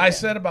overrated. I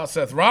said about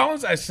Seth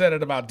Rollins. I said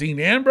it about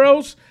Dean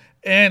Ambrose.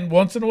 And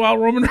once in a while,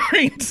 Roman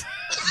Reigns.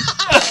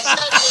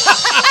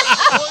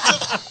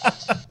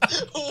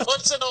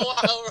 Once in a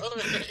while,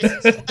 Roman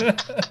Reigns.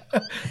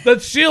 The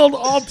Shield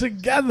all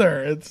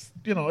together. It's,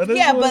 it is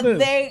Yeah, what but it is.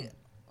 they...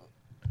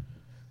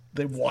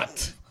 They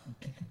what?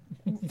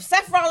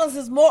 Seth Rollins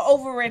is more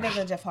overrated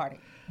than Jeff Hardy.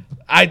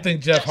 I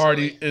think Jeff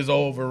Hardy is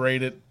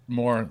overrated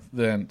more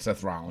than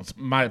Seth Rollins.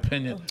 My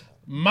opinion.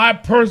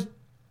 What's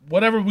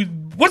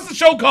the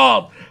show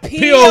called?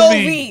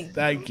 POV.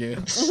 Thank you.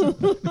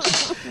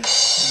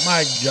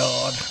 My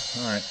God.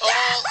 All right.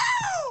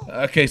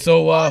 Okay,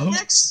 so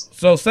Next,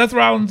 so Seth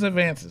Rollins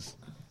advances.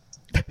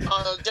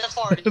 Jeff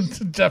Hardy.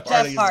 Jeff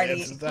Hardy Hardy.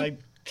 advances. I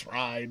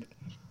tried.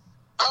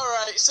 All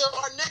right, so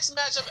our next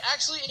matchup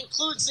actually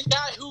includes the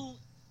guy who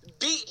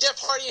beat Jeff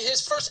Hardy in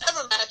his first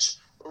ever match,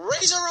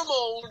 Razor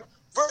Ramon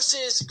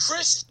versus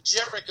Chris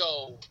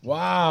Jericho.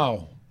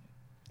 Wow.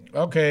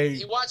 Okay.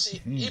 He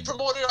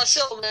promoted our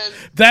show, man.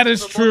 That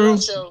is true.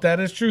 Our show. That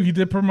is true. He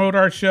did promote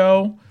our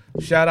show.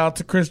 Shout out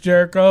to Chris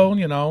Jericho.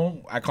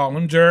 I call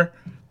him Jer.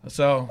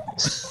 So.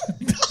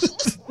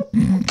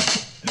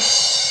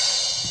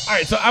 All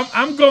right. So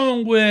I'm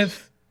going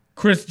with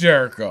Chris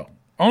Jericho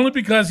only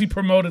because he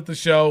promoted the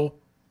show.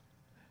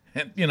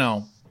 And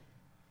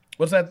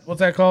what's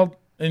that called?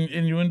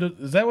 Innuendo?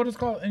 Is that what it's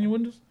called?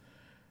 Innuendos?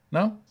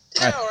 No.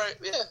 Yeah. All right.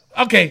 Yeah.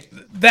 Okay,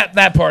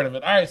 that part of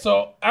it. All right,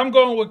 so I'm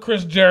going with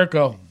Chris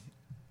Jericho.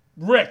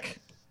 Rick,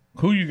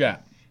 who you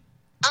got?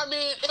 I mean,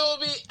 it will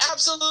be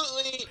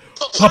absolutely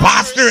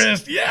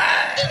Preposterous,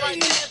 yeah. if I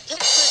didn't pick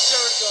Chris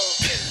Jericho.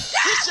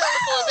 Chris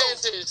Jericho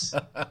advances.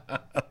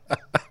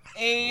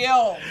 Hey,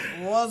 yo.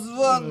 What's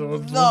what?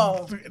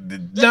 No.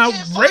 Now,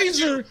 can't find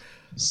Razor, you.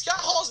 Scott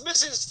Hall's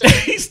missing still.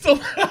 he's still.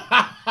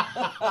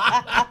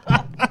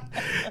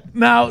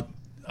 Now,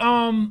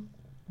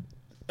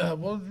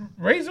 Well,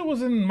 Razor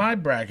was in my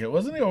bracket,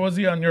 wasn't he? Or was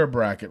he on your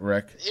bracket,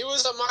 Rick? He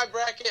was on my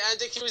bracket. I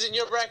think he was in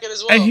your bracket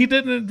as well. And he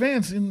didn't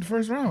advance in the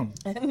first round.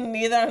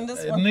 Neither in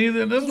this one.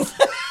 Neither in this one.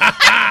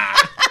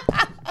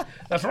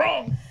 That's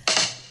wrong.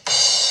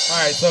 All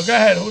right, so go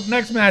ahead.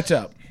 Next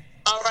matchup.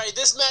 All right,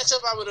 this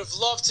matchup I would have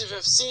loved to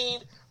have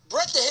seen.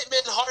 Bret the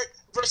Hitman Hart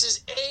versus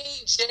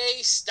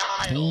AJ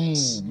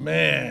Styles. Ooh,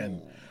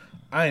 man.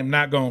 I am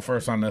not going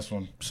first on this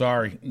one.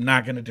 Sorry,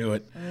 not going to do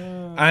it.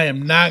 I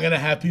am not going to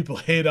have people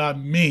hate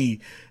on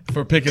me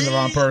for picking the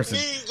wrong person.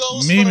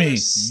 Mimi,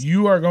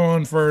 you are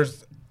going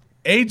first.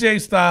 AJ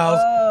Styles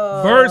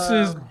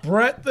versus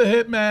Bret the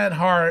Hitman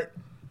Hart.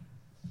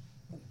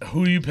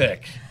 Who you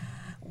pick?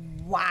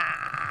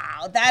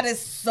 Wow, that is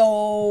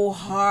so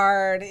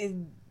hard.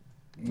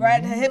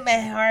 Bret the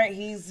Hitman Hart,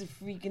 he's a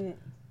freaking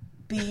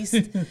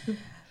beast.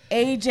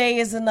 AJ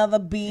is another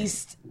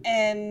beast,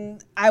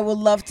 and I would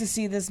love to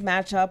see this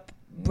matchup.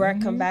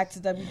 Bret come back to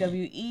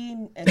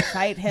WWE and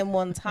fight him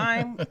one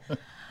time.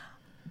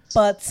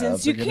 But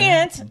since you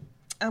can't,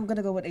 I'm going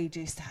to go with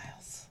AJ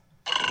Styles.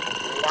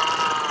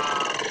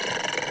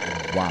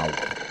 Wow.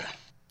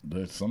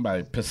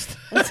 Somebody pissed.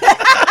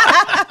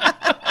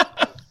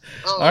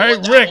 All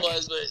right, Rick.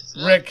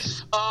 Rick,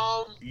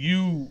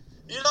 you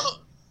know,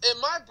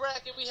 in my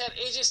bracket, we had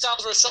AJ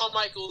Styles versus Shawn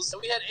Michaels,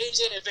 and we had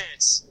AJ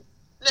advance.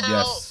 Now,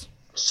 yes.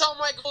 Shawn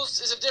Michaels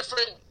is a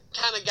different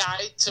kind of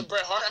guy to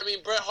Bret Hart. I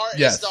mean, Bret Hart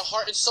yes. is the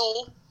heart and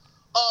soul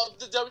of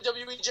the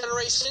WWE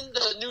generation,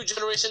 the new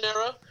generation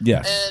era.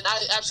 Yes. And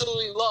I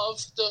absolutely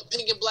love the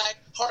pink and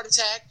black heart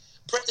attack,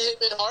 Bret the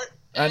Hitman Hart.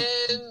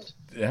 And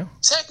yeah.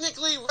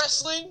 Technically,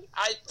 wrestling,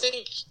 I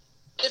think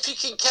if he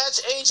can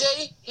catch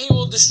AJ, he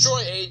will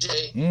destroy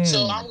AJ.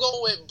 So I'm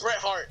going with Bret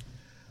Hart.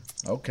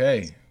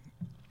 Okay.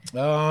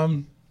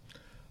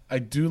 I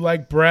do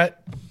like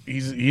Bret.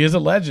 He is a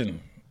legend,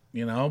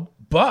 you know,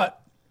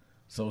 but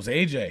so is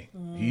AJ.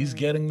 He's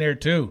getting there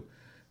too.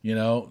 You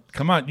know,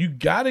 come on, you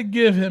got to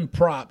give him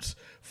props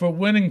for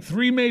winning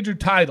 3 major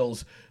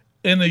titles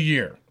in a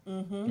year.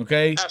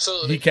 Okay?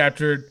 Absolutely. He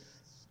captured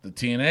the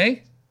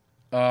TNA,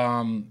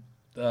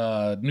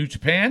 New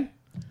Japan,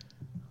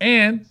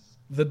 and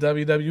the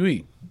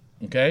WWE.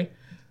 Okay?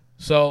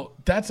 So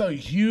that's a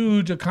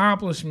huge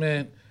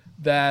accomplishment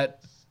that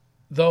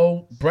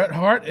though Bret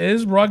Hart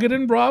is rugged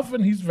and rough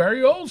and he's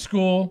very old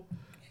school,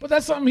 but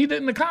that's something he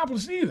didn't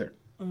accomplish either.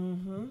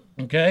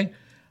 Okay?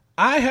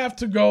 I have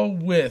to go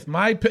with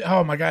my pick.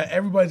 Oh, my God.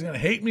 Everybody's going to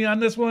hate me on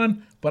this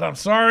one, but I'm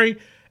sorry.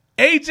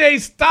 AJ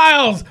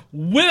Styles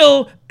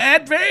will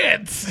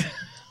advance.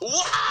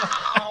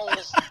 Wow.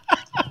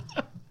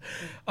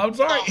 I'm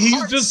sorry.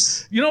 He's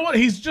just, you know what?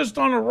 He's just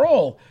on a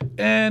roll.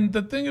 And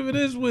the thing of it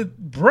is with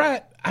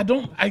Bret, I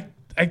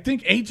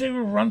think AJ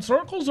will run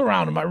circles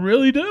around him. I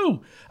really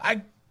do.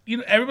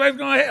 Everybody's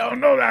going, hey, oh,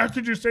 no, how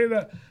could you say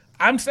that?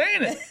 I'm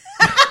saying it.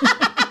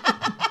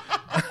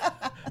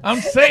 I'm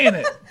saying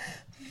it.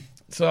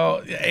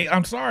 So, hey,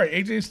 I'm sorry.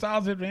 AJ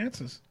Styles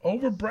advances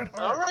over Bret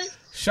Hart. All right.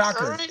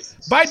 Shocker. All right.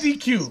 By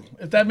DQ,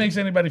 if that makes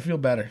anybody feel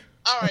better.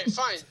 All right,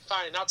 fine.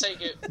 I'll take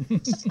it.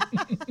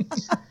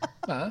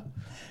 All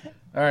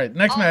right,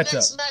 next matchup.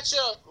 Next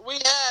matchup, we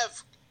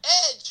have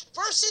Edge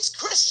versus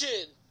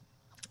Christian.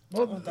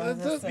 Well,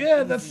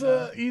 that's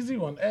an easy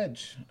one.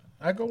 Edge.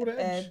 I go with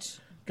Edge.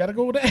 Gotta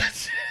go with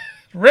Edge.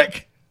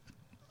 Rick.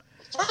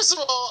 First of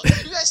all,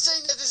 you guys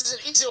saying that this is an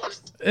easy one.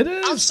 It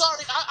is. I'm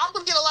sorry. I'm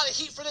going to get a lot of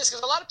heat for this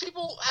because a lot of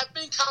people have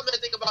been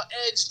commenting about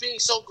Edge being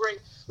so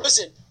great.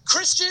 Listen,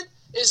 Christian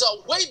is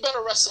a way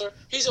better wrestler.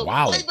 He's a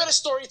way better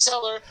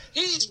storyteller.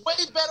 He's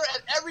way better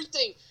at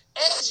everything.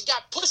 Edge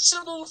got pushed to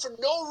the moon for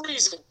no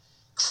reason.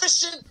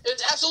 Christian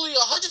is absolutely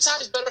 100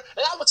 times better,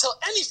 and I will tell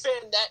any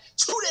fan that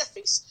to their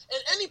face,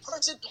 and any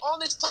person on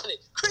this planet.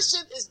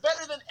 Christian is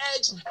better than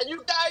Edge, and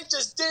you guys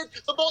just did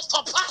the most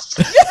preposterous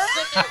thing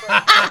ever.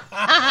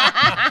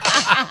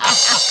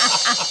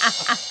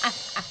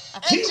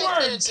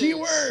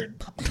 Keyword.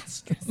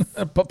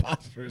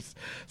 Preposterous.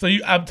 So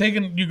I'm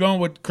taking you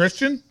going with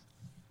Christian?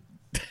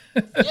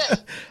 Yeah.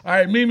 All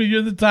right, Mimi,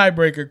 you're the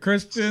tiebreaker.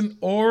 Christian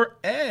or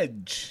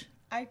Edge?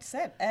 I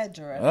said Edge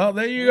already. Oh,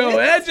 there you go.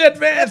 Edge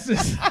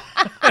advances.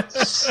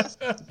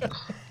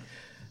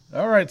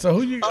 All right, so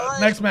who you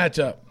next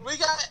matchup? We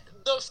got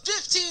the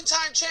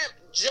 15-time champ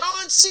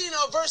John Cena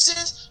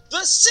versus the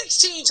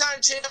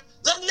 16-time champ,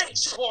 the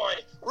Nature Boy,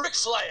 Ric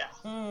Flair.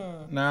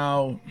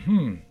 Now,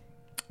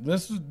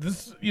 this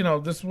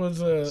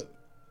was a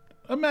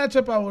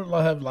matchup I would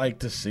have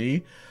liked to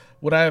see.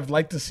 Would I have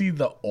liked to see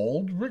the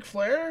old Ric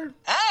Flair?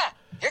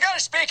 You gotta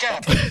speak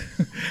up.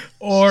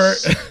 Or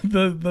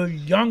the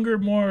younger,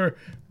 more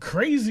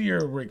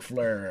crazier Ric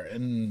Flair?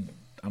 And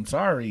I'm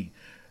sorry,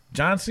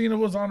 John Cena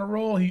was on a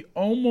roll. He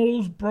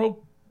almost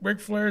broke Ric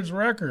Flair's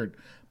record.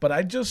 But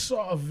I just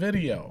saw a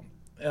video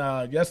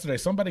yesterday.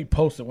 Somebody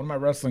posted, one of my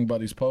wrestling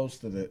buddies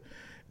posted it.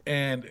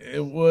 And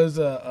it was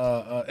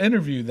a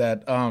interview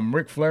that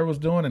Ric Flair was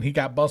doing, and he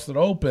got busted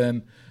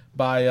open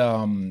by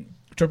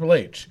Triple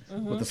H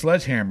with the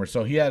sledgehammer.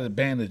 So he had it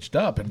bandaged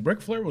up. And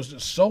Ric Flair was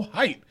just so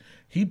hyped.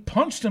 He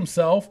punched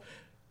himself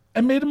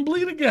and made him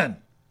bleed again.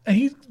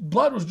 and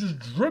blood was just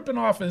dripping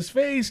off his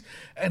face,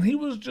 and he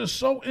was just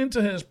so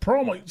into his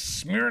promo,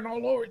 smearing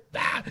all over.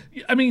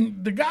 I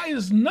mean, the guy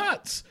is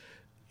nuts.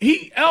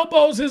 He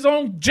elbows his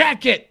own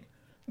jacket.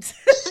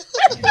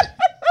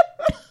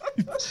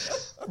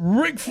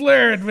 Ric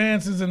Flair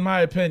advances, in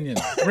my opinion.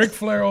 Ric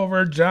Flair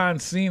over John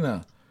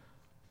Cena.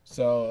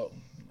 So,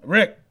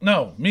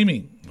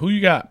 Mimi, who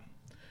you got?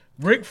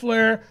 Ric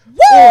Flair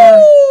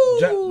or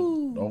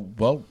oh,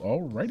 well,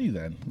 alrighty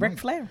then. Ric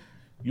Flair.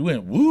 You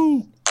went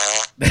woo.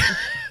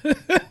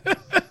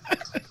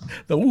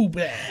 The woo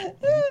bag.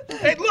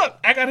 Hey, look,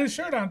 I got his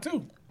shirt on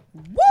too.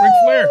 Woo! Ric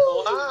Flair.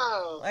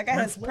 Wow. I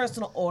got his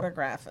personal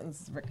autograph, and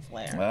it's Ric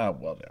Flair. Ah,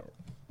 whatever.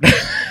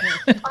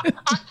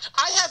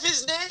 I have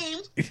his name.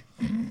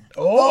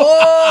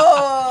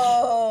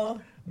 Oh!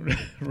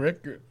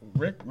 Richard.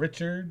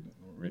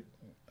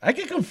 I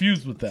get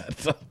confused with that.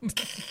 So.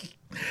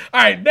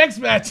 All right, next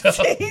matchup.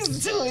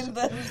 He's doing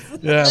this.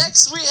 Yeah.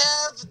 Next, we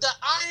have the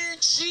Iron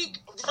Sheik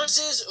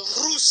versus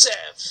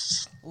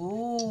Rusev.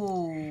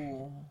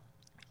 Ooh.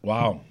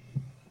 Wow.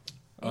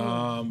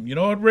 You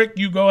know what, Rick?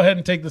 You go ahead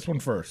and take this one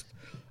first.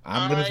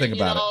 I'm going to think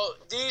about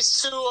it.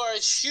 These two are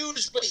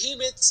huge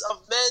behemoths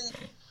of men.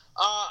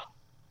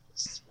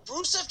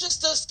 Rusev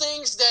just does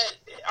things that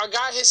a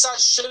guy his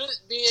size shouldn't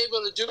be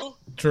able to do.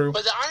 True.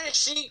 But the Iron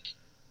Sheik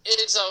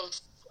is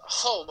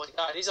oh my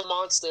God, he's a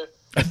monster.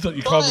 I thought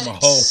you called him a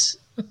hoe.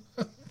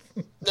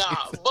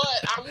 Nah,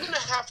 but I'm going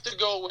to have to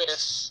go with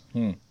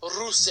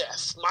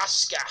Rusev,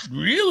 Mashka.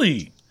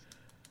 Really?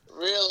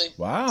 Really?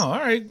 Wow. All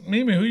right.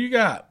 Mimi, who you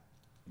got?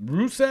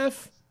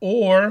 Rusev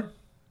or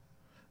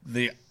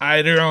the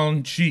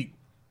Iron Sheik?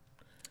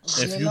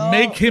 If you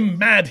make him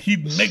mad, he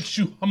makes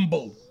you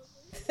humble.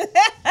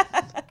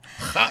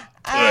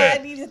 I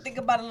need to think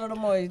about it a little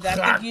more. I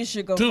think you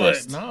should go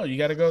first. No, you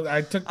got to go.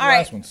 I took the All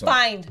last right, one. So.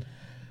 fine.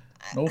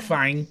 No,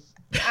 fine.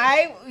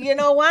 You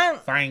know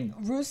what? Fine.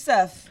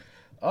 Rusev.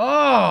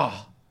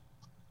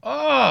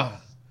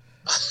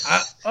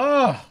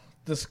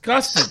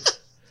 Disgusted.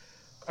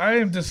 I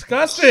am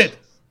disgusted.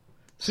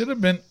 Should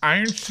have been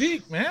Iron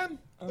Sheik, man.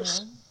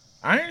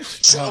 Iron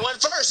Sheik. I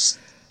went first.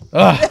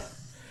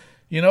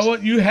 You know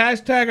what? You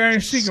hashtag Iron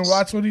Sheik and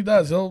watch what he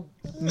does. He'll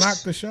knock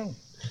the show.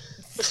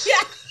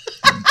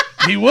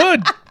 He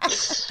would.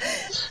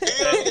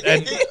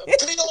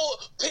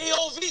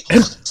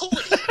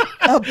 POV.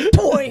 Oh,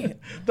 boy.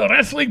 The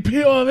wrestling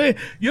POV.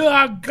 You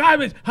are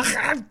garbage.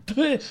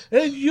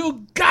 And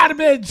you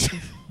garbage.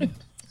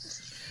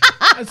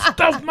 I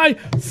stuff my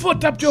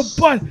foot up your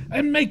butt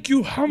and make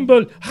you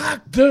humble. All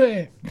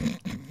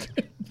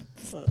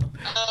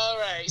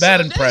right. Bad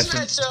so impression.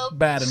 Matchup,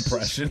 Bad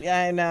impression.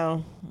 Yeah, I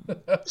know.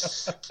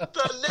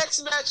 the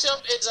next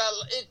matchup is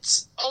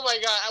it's oh my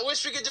God! I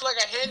wish we could do like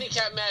a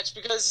handicap match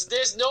because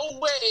there's no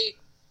way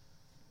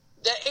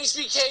that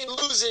HBK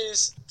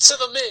loses to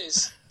the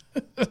Miz.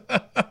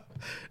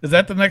 Is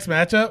that the next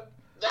matchup?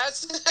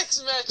 That's the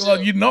next matchup.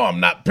 Well, you know I'm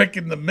not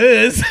picking the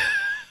Miz.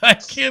 I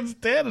can't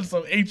stand it.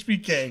 So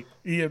HBK,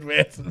 he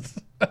advances.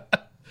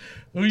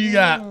 Who you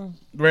got,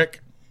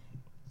 Rick?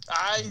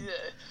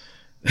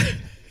 The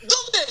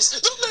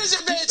Miz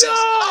advances.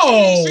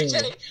 No!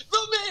 HBK.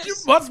 The Miz. You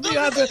must be the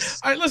out there. Miz.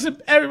 All right,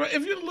 listen, everybody.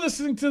 If you're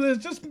listening to this,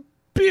 just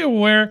be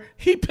aware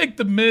he picked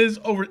the Miz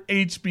over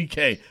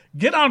HBK.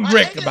 Get on I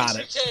Rick hate about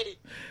HBK. it.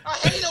 I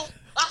hate him.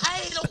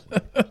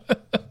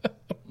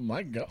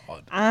 My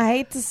God. I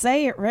hate to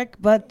say it, Rick,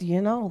 but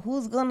you know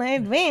who's gonna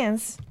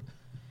advance?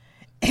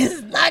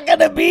 It's not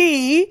gonna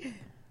be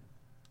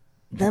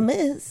the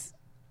Miz.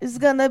 It's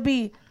gonna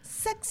be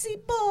Sexy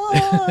Boy.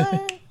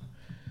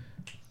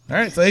 All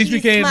right, so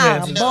HBK He's my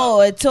advances.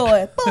 boy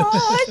toy.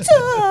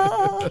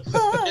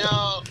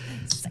 Yo,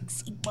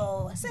 Sexy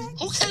boy. Sexy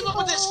who came up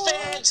with this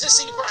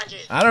fantasy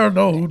bracket? I don't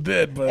know who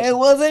did, but It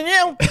wasn't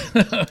you.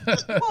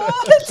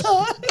 Boy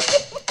toy.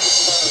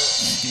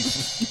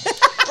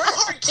 Bret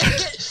Hart can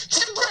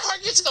Bret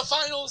Hart get to the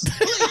finals,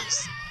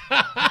 please?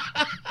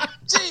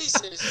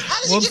 Jesus,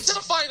 how does he get to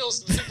the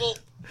finals, people?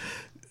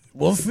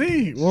 we'll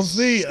see. We'll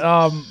see.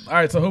 All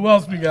right, so who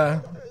else we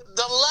got?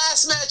 The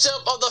last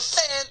matchup of the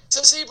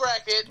fantasy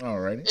bracket All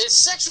righty. is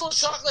Sexual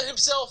Chocolate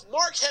himself,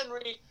 Mark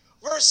Henry,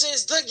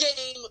 versus the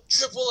Game,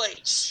 Triple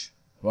H.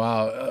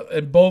 Wow.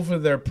 In both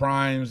of their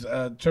primes,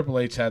 Triple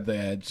H had the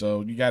edge,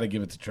 so you got to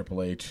give it to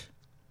Triple H.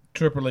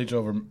 Triple H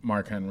over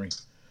Mark Henry.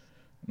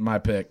 My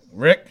pick.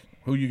 Rick,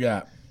 who you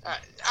got? Come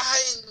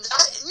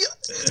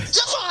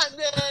on,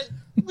 man.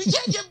 We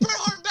can't get Bret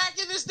Hart back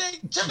in this thing.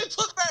 Can we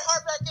put Bret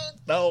Hart back in?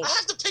 No. I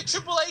have to pick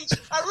Triple H.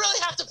 I really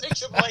have to pick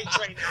Triple H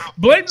right now.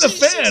 Blame the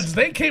Jesus. fans.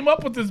 They came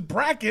up with this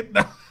bracket.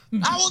 I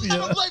will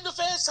never blame the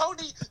fans,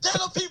 Tony. They're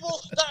the people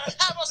that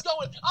have us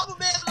going. I'm a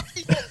man of the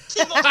people.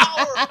 People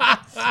power.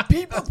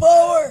 People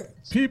forward.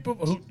 People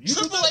who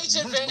Triple H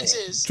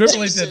advances.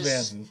 Triple H Jesus.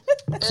 advances.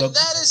 And So-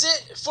 that is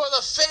it for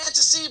the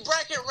fantasy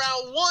bracket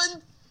round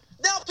one.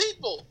 Now,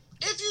 people,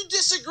 if you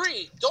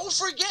disagree, don't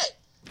forget,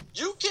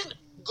 you can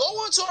go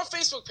onto our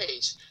Facebook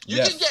page. You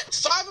Yes. can get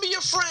 5 of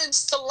your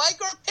friends to like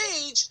our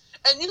page,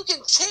 and you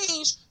can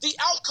change the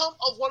outcome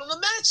of one of the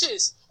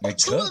matches. Or It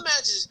two could. of the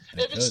matches.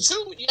 If it's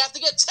two, you have to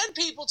get 10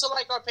 people to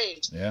like our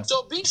page. Yeah.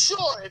 So be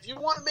sure, if you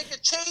want to make a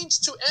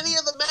change to any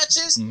of the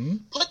matches,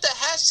 put the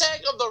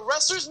hashtag of the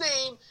wrestler's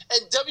name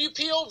and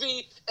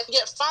WPOV and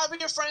get 5 of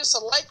your friends to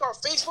like our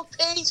Facebook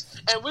page,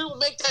 and we will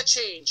make that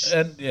change.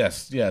 And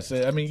yes.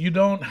 I mean, you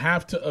don't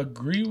have to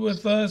agree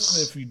with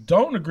us. If you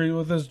don't agree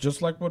with us,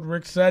 just like what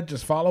Rick said,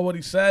 just follow what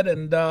he said,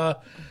 and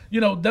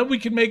then we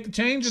can make the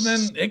change, and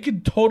then it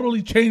could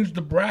totally change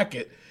the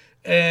bracket.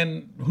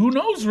 And who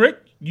knows, Rick?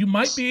 You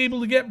might be able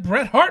to get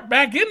Bret Hart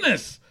back in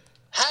this.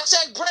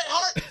 Hashtag Bret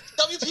Hart,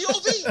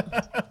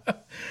 WPOV.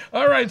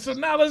 All right, so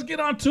now let's get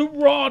on to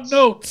Raw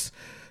notes.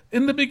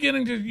 In the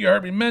beginning, you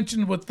heard me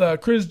mention with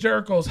Chris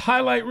Jericho's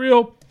highlight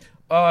reel,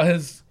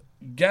 his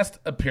guest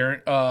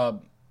appearance,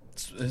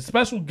 his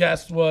special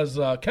guest was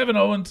Kevin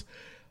Owens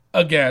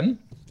again.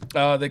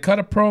 They cut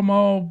a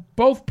promo,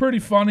 both pretty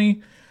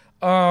funny.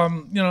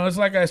 It's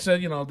like I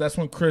said, that's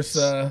when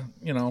Chris,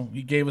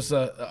 he gave us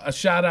a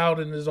shout out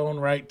in his own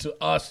right to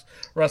us,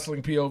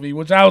 Wrestling POV,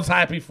 which I was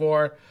happy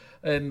for.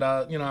 And,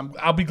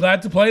 I'll be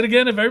glad to play it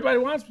again if everybody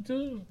wants me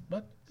to,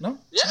 but no?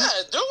 Yeah,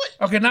 do it.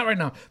 Okay, not right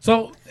now.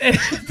 So,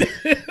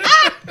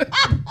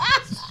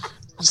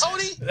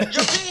 Tony, you're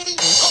being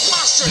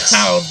preposterous.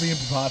 I was being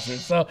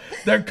preposterous. So,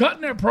 they're cutting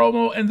their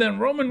promo, and then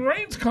Roman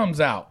Reigns comes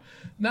out.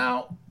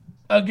 Now,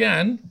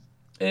 again,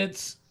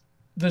 it's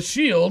the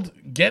Shield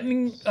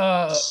getting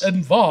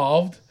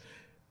involved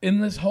in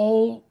this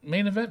whole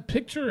main event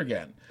picture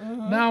again.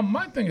 Now,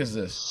 my thing is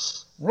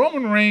this.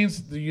 Roman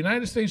Reigns, the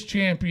United States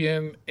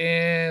champion,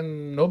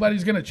 and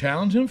nobody's going to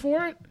challenge him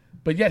for it,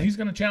 but yet he's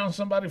going to challenge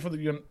somebody for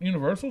the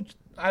Universal?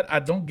 I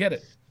don't get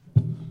it.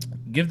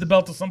 Give the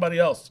belt to somebody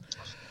else.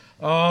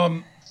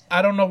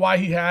 I don't know why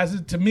he has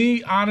it. To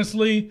me,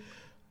 honestly,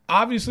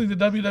 obviously the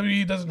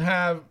WWE doesn't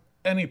have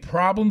any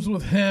problems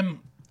with him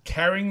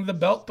carrying the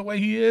belt the way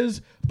he is,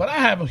 but I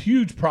have a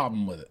huge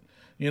problem with it.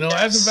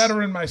 As a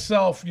veteran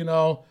myself,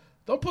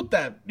 don't put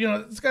that,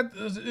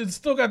 it's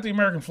still got the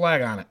American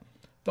flag on it.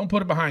 Don't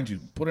put it behind you.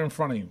 Put it in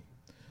front of you.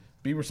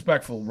 Be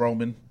respectful,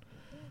 Roman.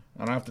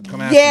 I don't have to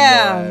come after you.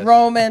 Yeah,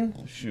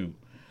 Roman. Shoot.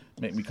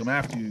 Make me come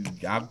after you.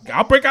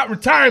 I'll break out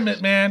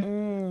retirement,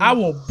 man. I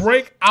will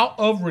break out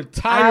of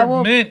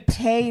retirement. I will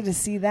pay to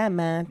see that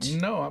match.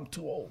 No, I'm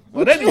too old.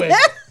 But anyway.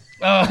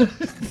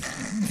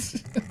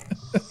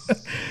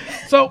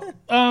 So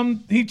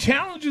he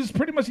challenges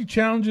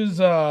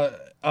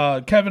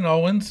Kevin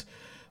Owens.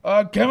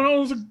 Kevin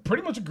Owens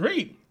pretty much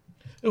agreed.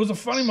 It was a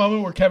funny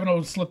moment where Kevin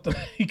Owens slipped.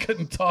 He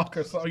couldn't talk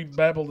or so. He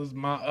babbled his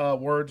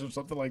words or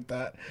something like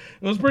that.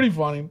 It was pretty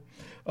funny.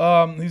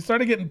 He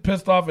started getting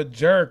pissed off at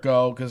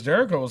Jericho because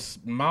Jericho was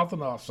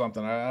mouthing off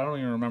something. I don't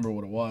even remember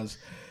what it was.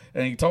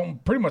 And he told him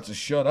pretty much to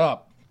shut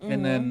up.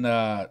 And then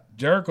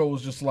Jericho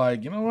was just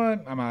like, you know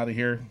what? I'm out of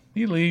here.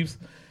 He leaves.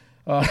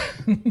 And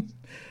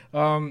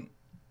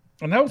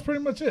that was pretty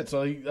much it.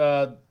 So,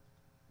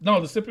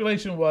 the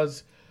stipulation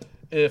was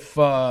if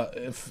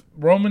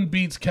Roman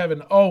beats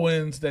Kevin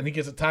Owens, then he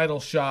gets a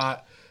title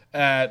shot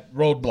at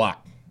Roadblock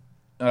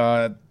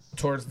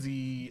towards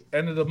the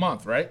end of the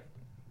month, right?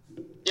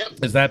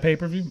 Yep. Is that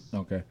pay-per-view?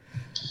 Okay.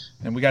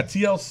 And we got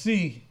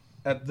TLC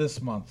at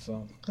this month,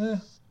 so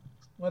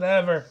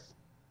whatever.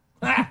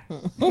 All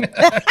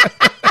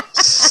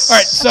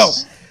right, so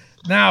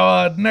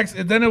now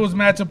then it was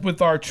matchup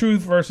with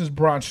R-Truth versus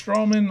Braun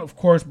Strowman. Of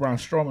course, Braun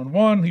Strowman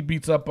won. He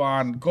beats up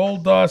on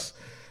Goldust.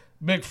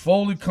 Mick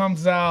Foley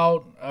comes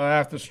out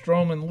after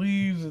Strowman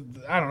leaves.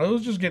 I don't know. It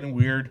was just getting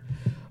weird.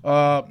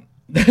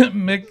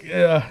 Mick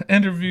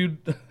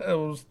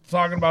was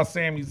talking about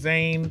Sami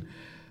Zayn,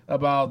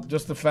 about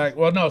just the fact.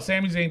 Well, no,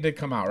 Sami Zayn did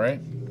come out,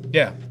 right?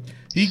 Yeah,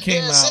 he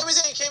came out. Sami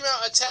Zayn came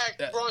out,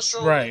 attacked Braun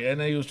Strowman. Right,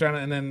 and then he was trying to,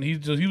 and then he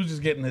was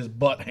just getting his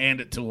butt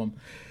handed to him,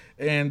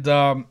 and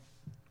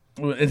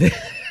in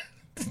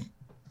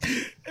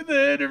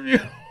the interview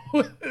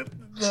with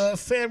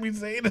Sami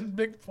Zayn and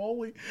Mick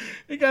Foley,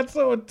 he got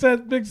so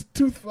intense, Mick's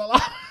tooth fell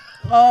out.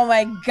 Oh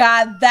my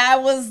God,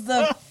 that was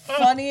the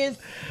funniest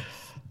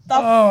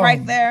stuff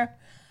right there.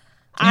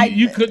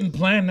 You couldn't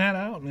plan that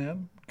out,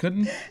 man.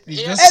 Couldn't. And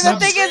the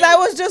thing is, I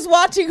was just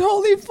watching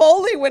Holy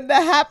Foley when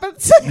that happened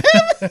to him.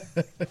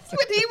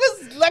 When he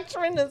was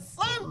lecturing his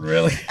son.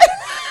 Really?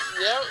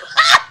 Yep.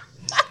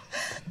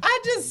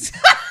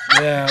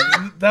 Yeah,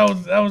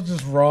 that was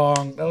just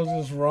wrong. That was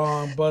just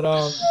wrong. But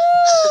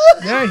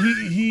yeah,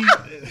 he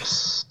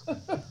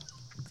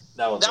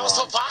That was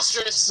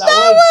preposterous.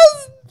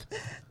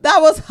 That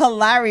was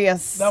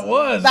hilarious. That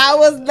was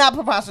not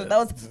preposterous. That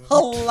was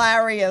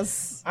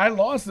hilarious. I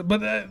lost it,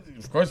 but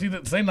of course he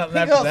didn't say nothing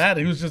after that.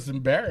 He was just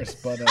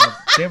embarrassed, but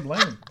can't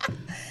blame him.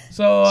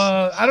 So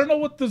I don't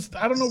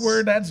know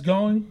where that's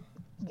going.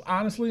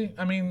 Honestly,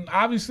 I mean,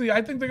 obviously,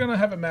 I think they're gonna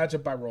have a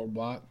matchup by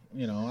Roadblock.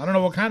 I don't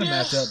know what kind of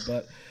matchup,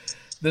 but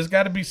there's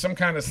got to be some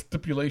kind of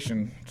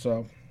stipulation.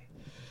 So,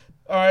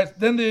 all right,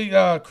 then the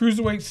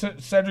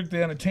cruiserweight Cedric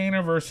the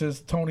Entertainer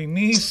versus Tony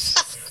Nese.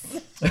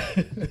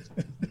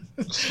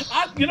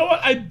 You know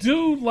what? I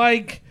do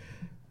like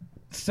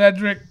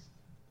Cedric.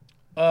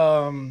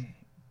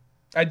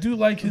 I do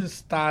like his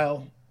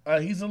style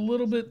He's a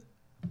little bit.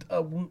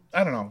 I don't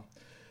know.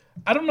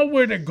 I don't know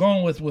where they're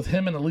going with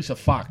him and Alicia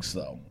Fox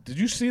though. Did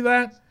you see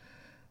that?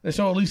 They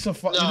showed Alicia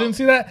Fox. No. You didn't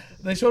see that?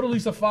 They showed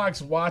Alicia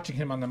Fox watching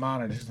him on the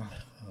monitor. She's like,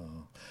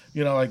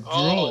 like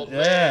Oh,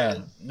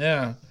 drooling.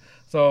 Yeah.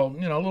 So a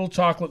little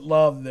chocolate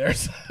love there.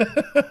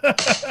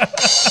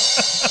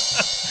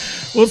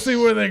 We'll see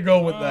where they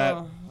go with that.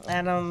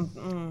 I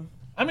don't.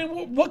 I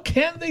mean, what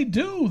can they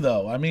do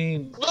though? I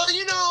mean, Well, I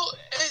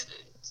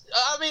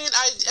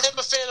am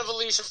a fan of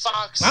Alicia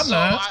Fox. I'm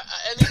not.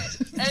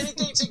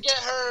 Anything to get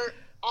her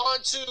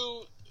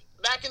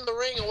back in the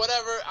ring or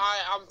whatever,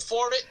 I'm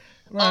for it.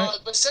 Right.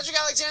 But Cedric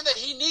Alexander,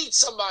 he needs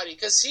somebody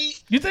because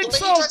You think the way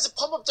so? he tries to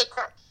pump up the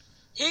crowd.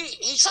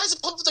 He tries to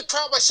pump up the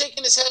crowd by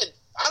shaking his head.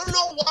 I don't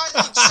know why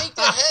they shake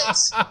their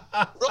heads.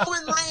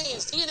 Roman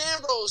Reigns, Dean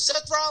Ambrose,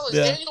 Seth Rollins,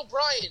 Yeah. Daniel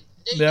Bryan.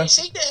 They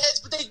shake their heads,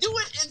 but they do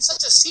it in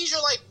such a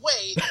seizure-like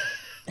way.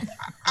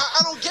 I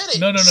don't get it.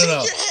 No. Shake your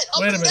head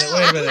up Wait a and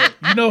minute.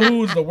 down. You know who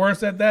was the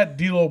worst at that?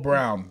 D'Lo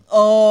Brown.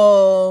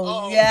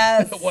 Oh,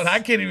 yes. Well, I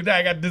can't even die.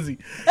 I got dizzy.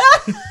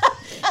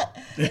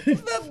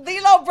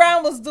 D'Lo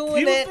Brown was doing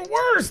He was it, the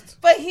worst.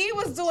 but he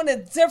was doing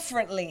it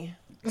differently.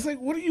 It's like,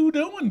 what are you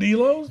doing,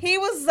 D'Lo? He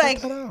was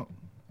like Cut out.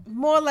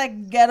 more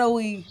like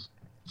ghetto-y,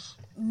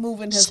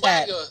 moving his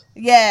head. Swagger.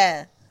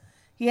 Yeah,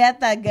 he had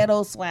that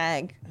ghetto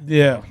swag.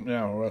 Yeah.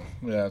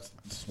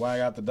 Swag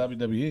out the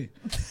WWE.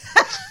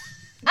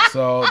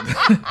 So,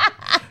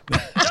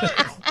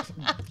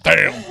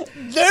 damn.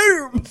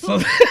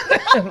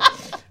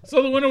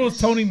 So the winner was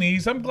Tony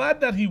Nese. I'm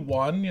glad that he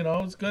won.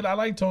 It's good. I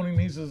like Tony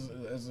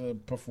Nese as a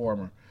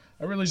performer.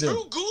 I really do.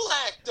 Drew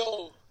Gulak,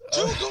 though.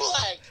 Drew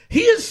Gulak.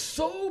 He is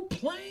so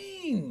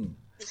plain.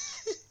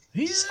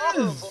 He is.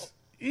 horrible.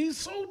 He's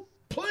so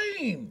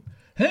plain.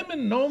 Him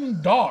and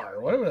Noam Dar,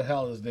 whatever the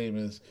hell his name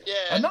is. Yeah,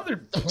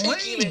 Another the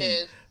Pinky plain.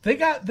 Man. They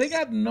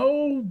got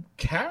no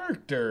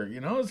character.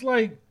 It's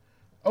like,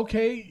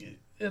 okay,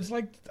 it's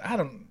like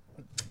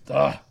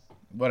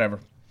whatever.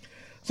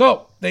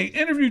 So they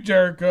interviewed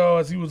Jericho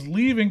as he was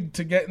leaving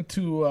to get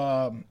into,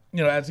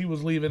 as he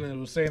was leaving, and it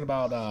was saying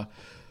about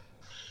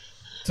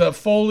to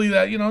Foley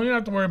that you don't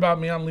have to worry about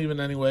me. I'm leaving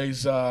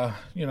anyways.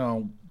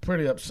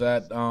 Pretty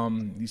upset.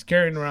 He's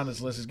carrying around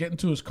this list. He's getting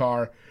to his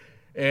car,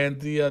 and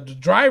the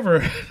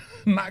driver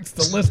knocks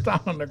the list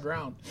down on the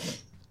ground.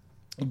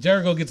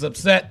 Jericho gets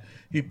upset.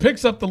 He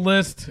picks up the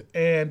list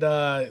and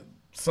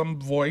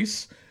some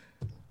voice.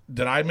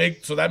 Did I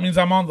make? So that means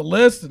I'm on the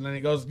list. And then he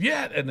goes,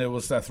 yeah. And it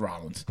was Seth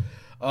Rollins.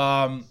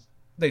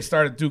 They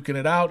started duking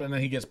it out, and then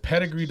he gets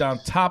pedigreed on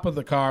top of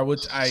the car,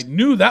 which I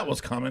knew that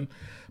was coming.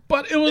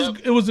 But it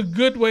was a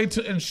good way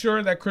to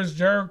ensure that Chris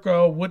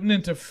Jericho wouldn't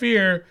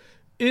interfere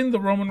in the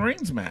Roman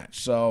Reigns match.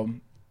 So,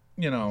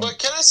 But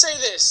can I say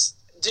this?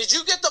 Did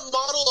you get the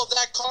model of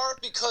that car?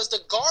 Because the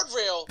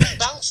guardrail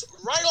bounced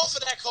right off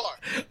of that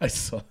car. I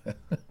saw that.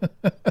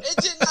 It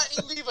did not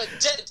leave a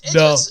dent. It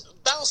No.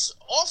 just bounced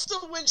off the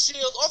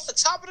windshield, off the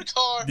top of the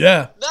car.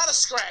 Yeah. Not a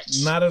scratch.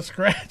 Not a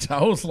scratch.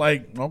 I was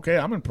like, okay,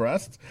 I'm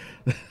impressed.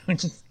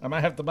 I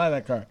might have to buy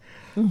that car.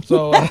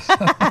 So,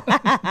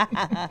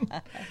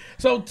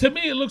 so to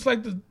me, it looks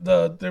like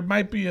there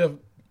might be a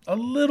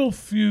little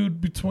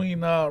feud between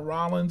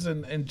Rollins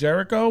and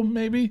Jericho,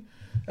 maybe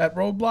at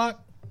Roadblock.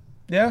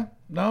 Yeah,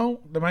 no,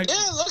 they might.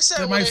 Yeah, it looks that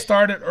They way. might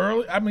start it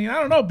early. I mean, I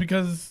don't know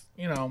because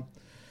of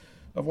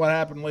what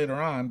happened later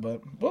on,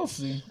 but we'll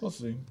see. We'll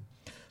see.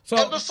 So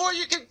And before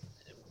you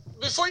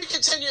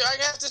continue, I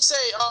have to say,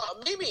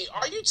 Mimi,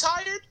 are you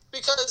tired?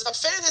 Because a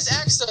fan has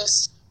asked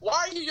us,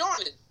 why are you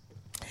yawning?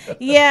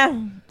 Yeah,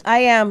 I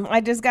am. I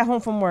just got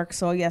home from work,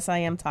 so yes, I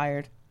am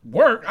tired.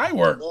 work. I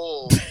work.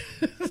 Whoa.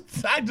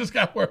 I just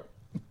got work.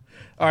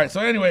 All right.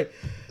 So anyway,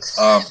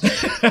 Was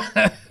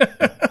that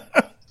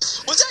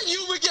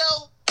you,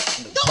 Miguel? No,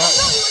 it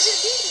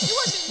wasn't me. It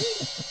wasn't me.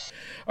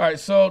 all right.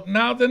 So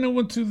now then it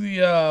went to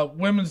the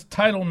women's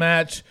title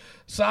match,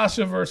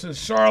 Sasha versus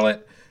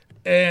Charlotte,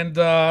 and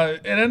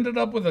it ended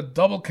up with a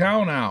double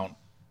count out.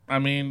 I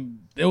mean,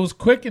 it was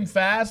quick and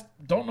fast.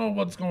 Don't know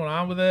what's going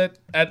on with it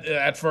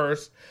at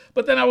first,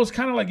 but then I was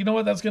kind of like, you know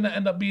what, that's going to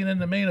end up being in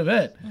the main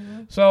event.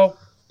 So.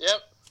 Yep.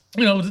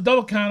 It was a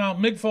double count out.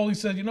 Mick Foley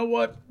said, you know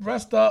what?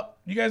 Rest up.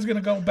 You guys are going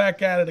to go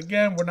back at it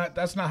again.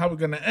 That's not how we're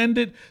going to end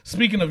it.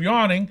 Speaking of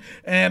yawning.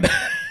 And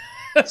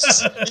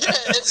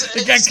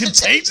it got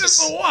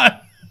contagious or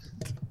what?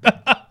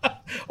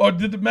 Or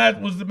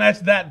was the match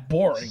that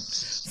boring?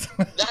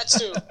 That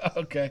too.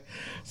 Okay.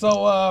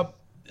 So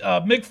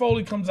Mick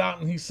Foley comes out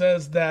and he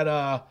says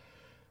that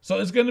so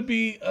it's going to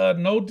be a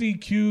no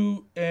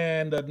DQ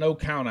and a no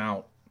count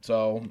out.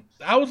 So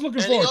I was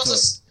looking forward to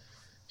it.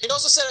 He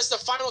also said it's the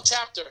final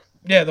chapter.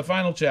 Yeah, the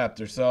final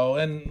chapter. So,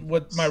 and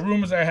what my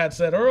rumors I had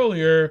said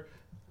earlier,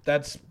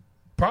 that's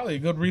probably a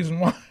good reason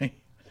why.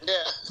 Yeah.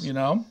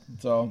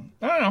 So,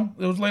 I don't know.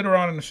 It was later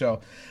on in the show.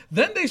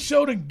 Then they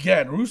showed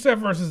again, Rusev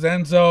versus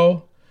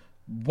Enzo.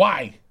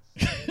 Why?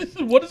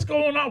 What is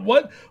going on?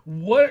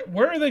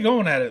 Where are they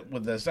going at it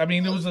with this? I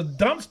mean, it was a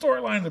dumb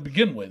storyline to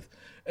begin with.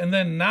 And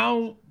then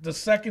now, the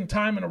second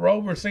time in a row,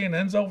 we're saying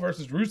Enzo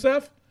versus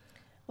Rusev?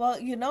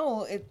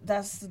 Well,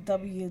 that's the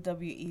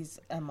WWE's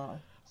MO.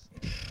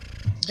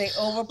 They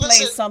overplay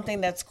Listen. something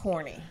that's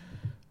corny.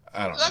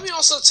 I don't know. Let me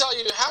also tell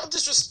you how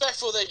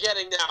disrespectful they're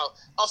getting now.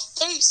 A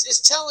face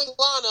is telling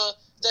Lana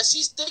that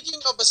she's thinking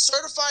of a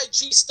certified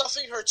G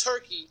stuffing her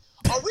turkey.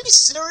 Are we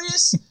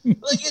serious?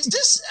 Like, is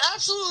this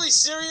absolutely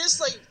serious?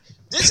 Like,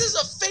 this is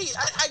a fate.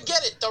 I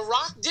get it. The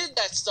Rock did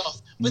that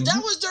stuff. But that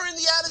was during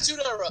the Attitude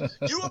Era.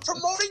 You were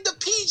promoting the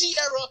PG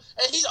era,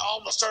 and he's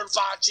almost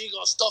certified G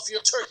gonna stuff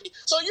your turkey.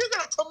 So you're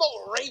gonna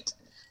promote rape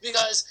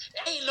because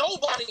ain't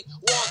nobody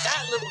want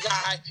that little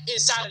guy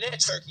inside of their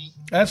turkey.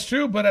 That's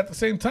true, but at the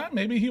same time,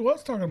 maybe he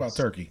was talking about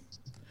turkey.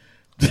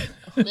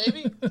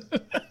 Maybe.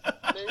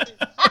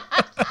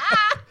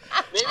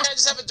 Maybe I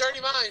just have a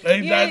dirty mind.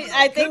 Hey, Yeah,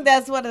 I think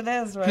that's what it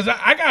is, right? because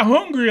I got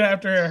hungry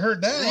after I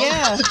heard that.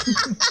 Yeah.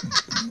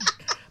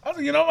 I was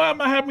like, you know what? I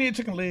might have me a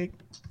chicken leg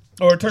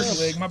or a turkey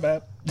leg. My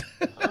bad.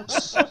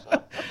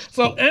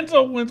 So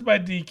Enzo wins by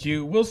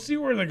DQ. We'll see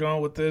where they're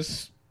going with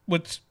this,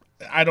 which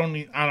I don't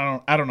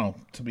know,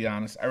 to be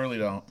honest. I really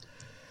don't.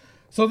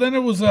 So then it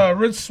was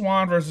Rich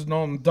Swann versus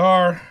Noam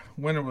Dar.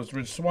 Winner was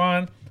Rich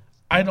Swann.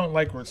 I don't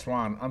like Rich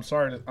Swann. I'm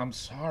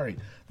sorry.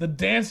 The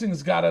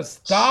dancing's got to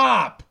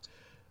stop.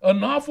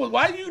 Enough with.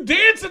 Why are you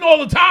dancing all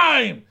the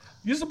time?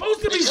 You're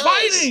supposed to be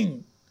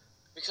fighting.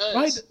 Because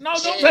Right? No,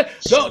 can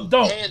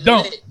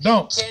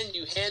don't. Can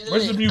you handle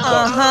Where's it? the mute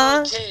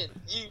button? Can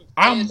you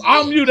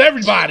I'll mute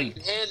everybody.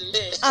 Can you handle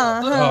it?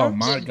 Oh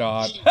my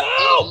God! You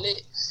Help! handle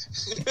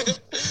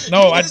it?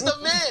 No, He's the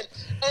man.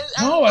 And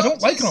No, I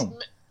don't like him.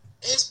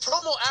 His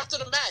promo after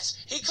the match,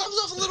 he comes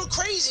off a little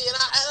crazy, and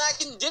I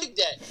can dig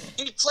that.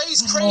 He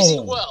plays crazy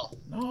No. well.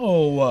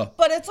 No,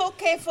 But it's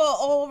okay for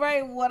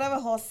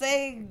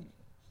Jose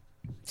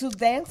to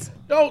dance.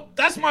 no,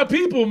 that's my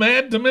people,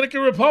 man.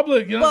 Dominican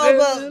Republic, you know.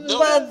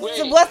 But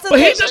wait. what's the But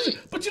he difference? does.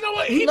 But you know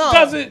what? He No.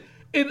 does it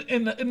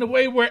in the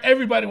way where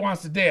everybody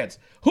wants to dance.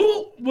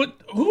 Who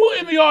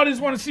in the audience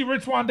want to see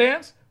Rich Swann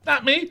dance?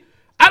 Not me.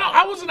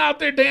 I wasn't out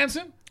there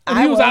dancing when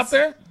I he was was. out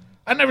there.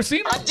 I never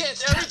seen I him.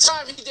 dance every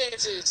time he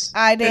dances.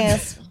 I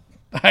dance.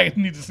 I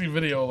need to see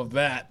video of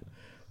that.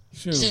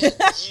 Shoot,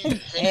 You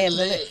handle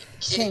it.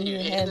 Can you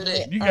handle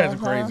it? you guys are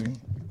crazy.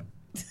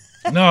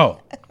 No,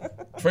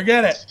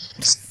 forget it.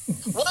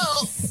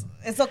 Well,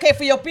 It's okay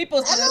for your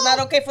peoples, but it's not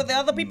okay for the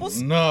other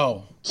peoples.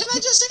 No. can I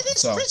just say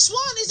this? So. Rich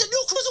Swann is the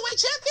new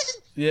cruiserweight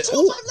champion. Yeah.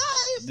 205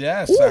 Live.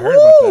 Yes, I heard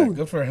about that.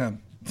 Good for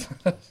him.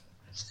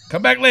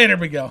 Come back later,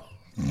 Miguel.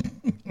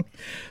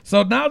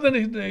 So now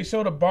that they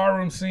showed a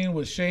barroom scene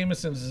with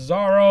Sheamus and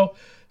Cesaro,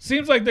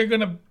 seems like they're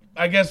gonna,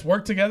 I guess,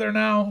 work together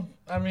now.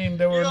 I mean,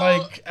 they were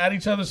like at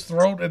each other's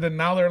throat, and then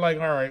now they're like,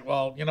 all right,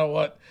 well, you know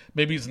what?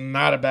 Maybe it's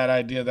not a bad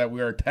idea that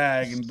we are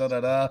tagged and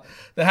da-da-da.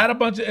 They had a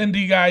bunch of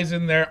indie guys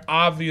in there,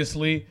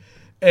 obviously,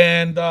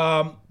 and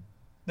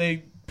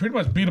they pretty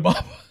much beat them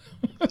up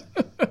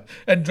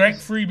and drank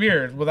free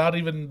beers without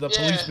even the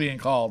police being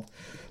called.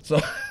 So,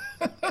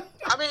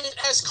 I mean,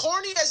 as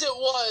corny as it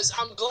was,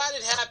 I'm glad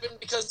it happened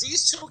because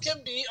these two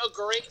can be a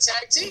great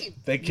tag team.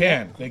 they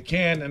can,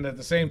 and at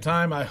the same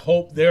time, I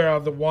hope they are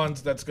the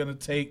ones that's going to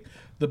take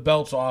the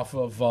belts off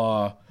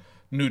of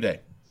New Day.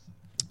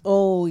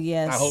 Oh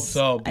yes, I hope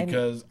so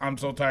because I'm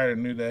so tired of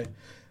New Day.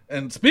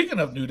 And speaking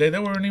of New Day, they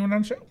weren't even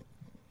on the show.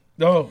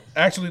 No,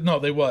 actually, no,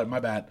 they were. My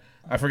bad.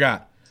 I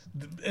forgot.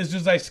 It's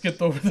just I skipped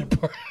over the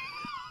part.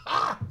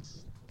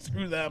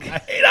 Screw them. I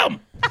hate them.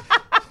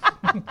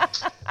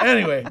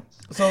 Anyway,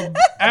 so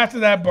after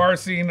that bar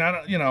scene,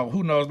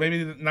 who knows?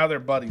 Maybe now they're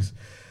buddies.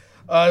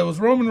 It was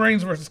Roman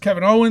Reigns versus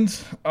Kevin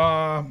Owens.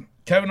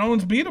 Kevin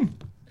Owens beat him.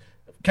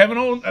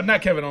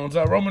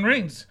 Roman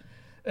Reigns.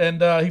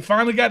 And he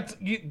finally gets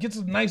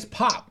a nice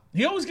pop.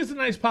 He always gets a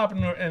nice pop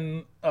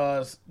in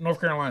North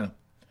Carolina.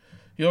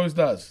 He always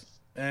does.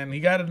 And he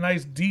got a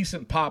nice,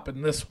 decent pop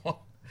in this one.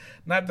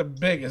 Not the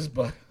biggest,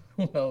 but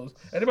who knows?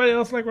 Anybody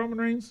else like Roman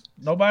Reigns?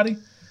 Nobody?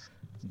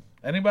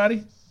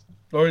 Anybody?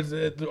 Or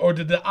did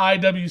the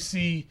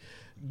IWC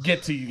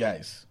get to you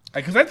guys?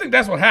 Because I think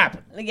that's what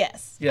happened.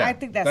 Yes, Yeah, I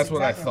think that's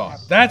what I exactly thought.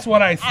 happened. That's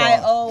what I thought. I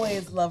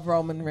always love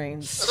Roman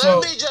Reigns. So-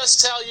 Let me just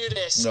tell you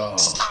this. No.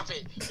 Stop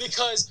it.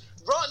 Because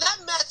that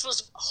match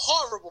was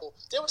horrible.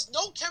 There was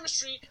no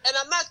chemistry, and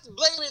I'm not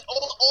blaming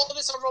all of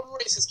this on Roman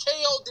Reigns because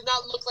KO did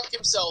not look like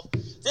himself.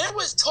 There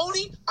was,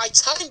 Tony, I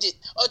timed it,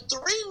 a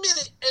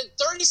 3-minute and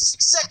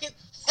 36-second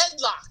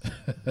headlock.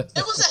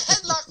 There was a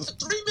headlock for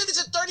 3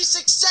 minutes and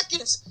 36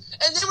 seconds,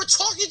 and they were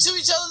talking to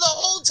each other the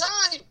whole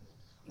time.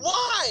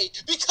 Why?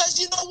 Because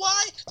you know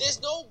why? There's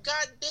no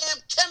goddamn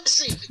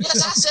chemistry.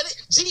 Yes, I said it.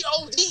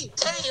 G-O-D,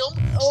 damn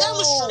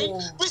chemistry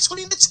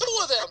between the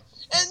two of them.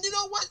 And you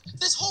know what?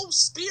 This whole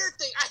spear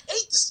thing, I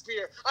hate the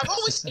spear. I've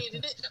always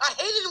hated it. I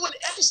hated it when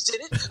Edge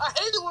did it. I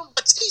hated it when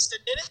Batista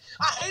did it.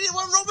 I hated it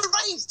when Roman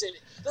Reigns did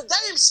it. The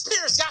damn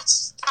spear's got to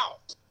stop.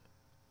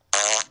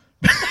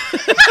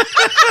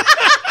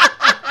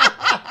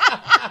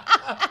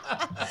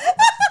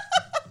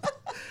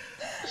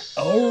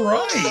 All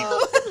right.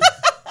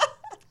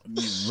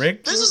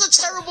 Rick. This was a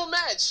terrible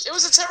match. It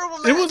was a terrible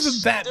match. It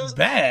wasn't that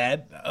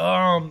bad. 3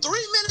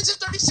 minutes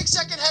and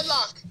 36-second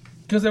headlock.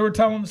 Because they were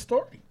telling the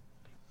story.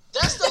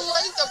 That's the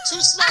length of 2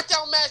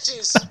 SmackDown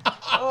matches.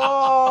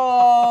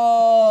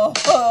 Oh.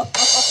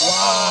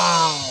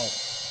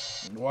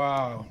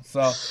 Wow.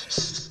 So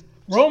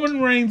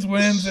Roman Reigns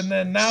wins, and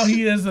then now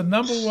he is the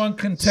number 1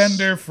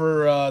 contender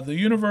for the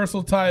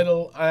Universal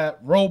title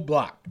at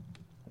Roadblock.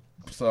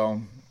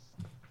 So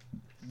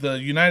the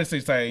United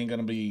States title ain't going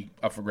to be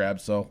up for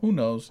grabs, so who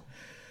knows?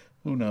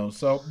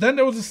 So then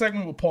there was a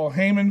segment with Paul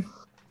Heyman.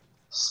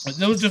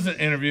 It was just an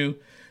interview.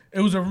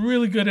 It was a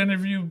really good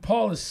interview.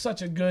 Paul is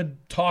such a good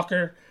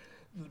talker.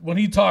 When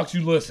he talks,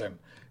 you listen,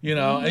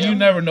 and you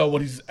never know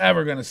what he's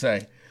ever going to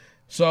say.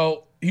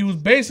 So he was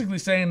basically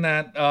saying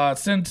that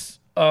since,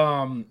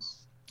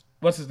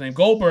 what's his name,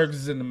 Goldberg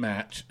is in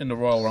the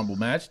Royal Rumble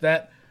match,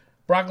 that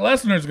Brock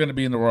Lesnar is going to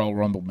be in the Royal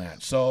Rumble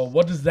match. So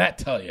what does that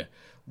tell you?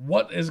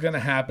 What is going to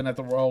happen at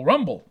the Royal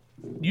Rumble?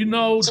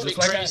 Just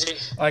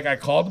like I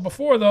called it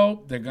before,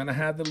 though, they're going to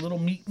have the little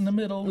meet in the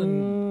middle,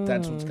 and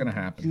that's what's going to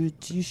happen.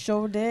 You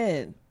sure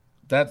did.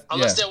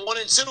 Unless they're 1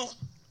 and 2.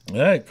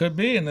 Yeah, it could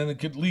be, and then it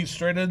could lead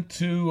straight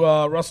into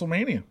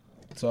WrestleMania.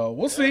 So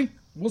we'll see.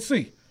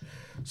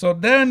 So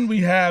then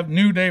we have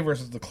New Day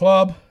versus the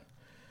Club.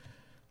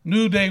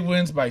 New Day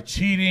wins by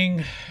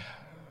cheating.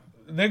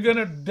 They're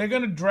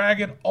gonna drag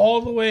it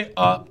all the way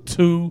up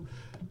to,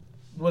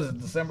 what is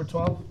it, December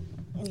 12th?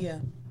 Yeah.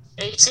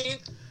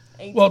 18th?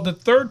 Well, the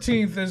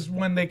 13th is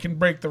when they can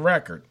break the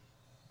record.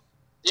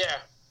 Yeah.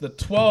 The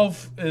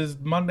 12th is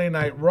Monday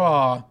Night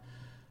Raw,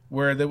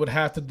 where they would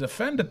have to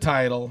defend the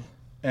title,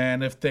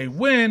 and if they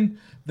win,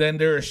 then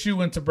they're a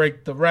shoo-in to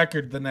break the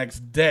record the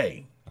next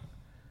day.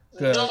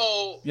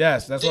 No.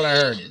 Yes, that's what I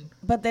heard.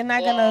 But they're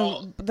not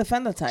going to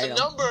defend the title.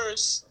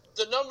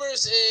 The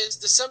numbers is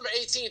December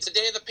 18th, the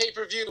day of the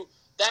pay-per-view.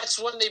 That's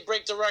when they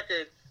break the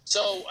record.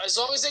 So as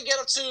long as they get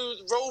up to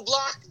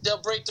Roadblock,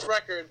 they'll break the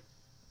record.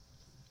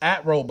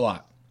 At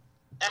Roadblock.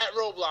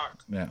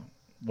 Yeah.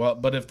 Well,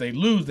 but if they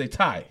lose, they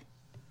tie.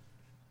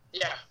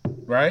 Yeah.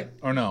 Right?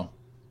 Or no?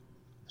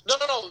 No.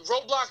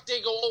 Roadblock,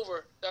 they go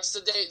over. That's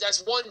the day.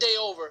 That's 1 day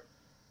over.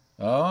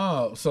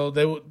 Oh, so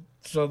they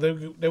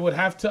would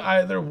have to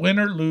either win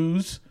or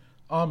lose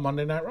on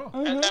Monday Night Raw.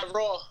 Mm-hmm. And that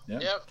Raw. Yeah.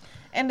 Yep.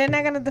 And they're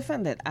not going to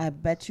defend it. I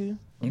bet you.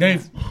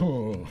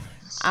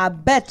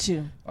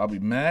 I'll be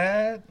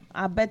mad.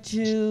 I bet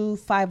you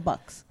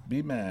 $5.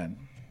 Be mad.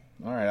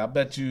 All right, I'll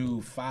bet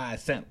you 5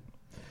 cents.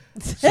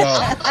 So,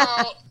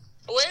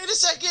 wait a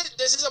second.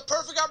 This is a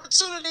perfect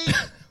opportunity.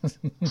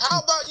 How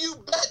about you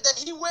bet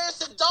that he wears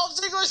the Dolph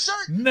Ziggler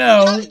shirt? No.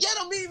 You gotta get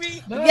him,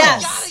 Mimi. No.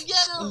 Yes. You gotta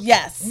get him.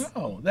 Yes.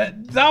 No,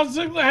 that Dolph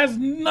Ziggler has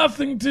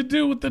nothing to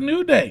do with the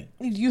New Day.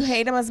 You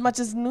hate him as much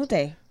as New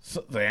Day.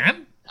 So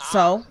then?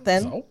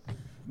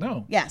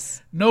 No.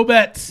 Yes. No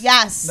bets.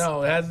 Yes.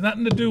 No, it has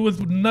nothing to do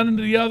with none of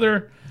the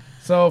other.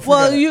 So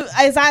well,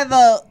 it's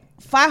either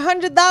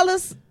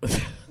 $500.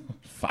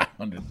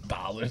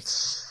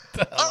 $500.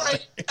 All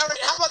right.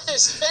 How about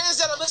this? Fans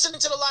that are listening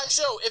to the live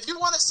show, if you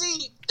want to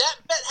see that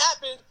bet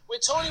happen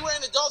with Tony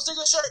wearing the Dolph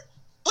Ziggler shirt,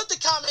 put the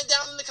comment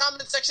down in the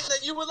comment section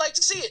that you would like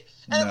to see it.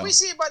 And if we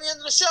see it by the end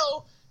of the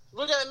show,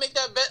 we're going to make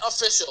that bet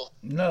official.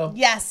 No.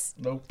 Yes.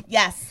 Nope.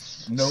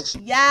 Yes. Nope.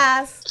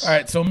 Yes. All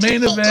right, so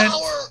main event,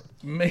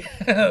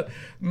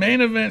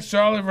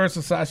 Charlotte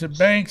versus Sasha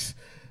Banks.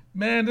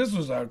 Man, this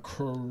was a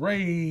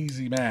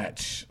crazy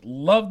match.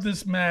 Love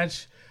this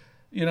match.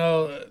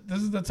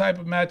 This is the type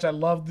of match I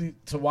love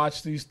to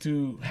watch these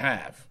two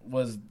have.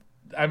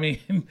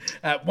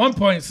 At one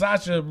point,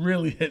 Sasha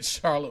really hit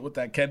Charlotte with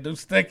that kendo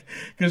stick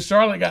because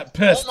Charlotte got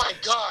pissed. Oh, my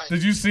God.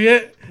 Did you see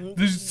it?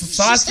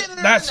 Charlotte,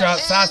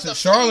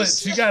 face.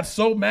 she got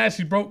so mad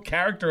she broke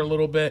character a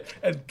little bit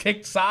and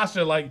kicked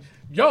Sasha like,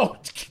 yo,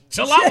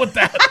 chill out with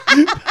that.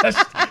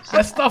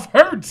 that stuff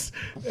hurts.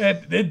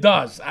 And it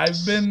does.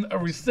 I've been a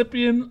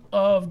recipient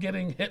of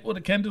getting hit with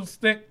a kendo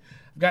stick.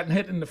 I've gotten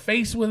hit in the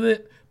face with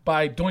it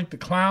by Doink the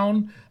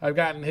Clown. I've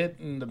gotten hit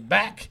in the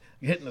back,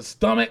 hit in the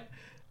stomach.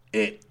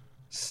 It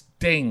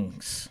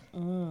stings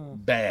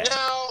bad.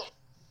 Now,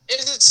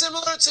 is it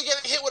similar to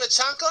getting hit with a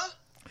chancla?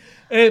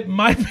 It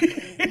might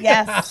be.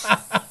 Yes.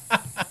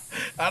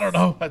 I don't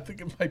know. I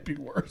think it might be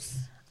worse.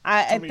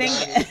 I think.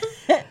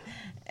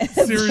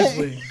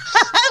 Seriously.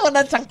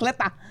 Una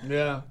chancleta.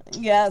 Yeah.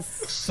 Yes.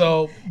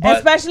 So,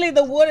 especially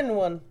the wooden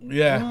one.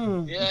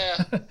 Yeah.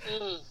 Yeah.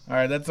 All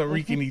right, that's a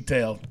Rikini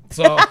tale.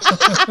 So,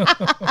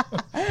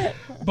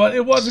 but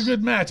it was a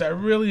good match. I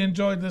really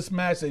enjoyed this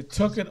match. They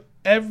took it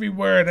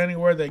everywhere and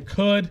anywhere they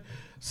could.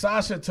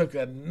 Sasha took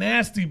a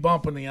nasty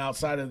bump on the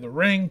outside of the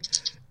ring.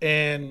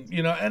 And,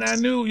 and I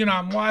knew,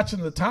 I'm watching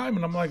the time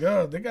and I'm like,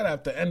 oh, they got to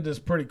have to end this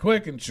pretty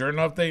quick. And sure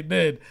enough, they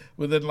did.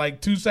 Within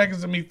like 2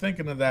 seconds of me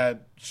thinking of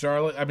that,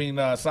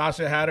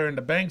 Sasha had her in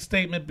the bank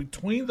statement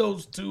between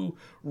those two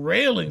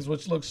railings,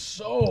 which looked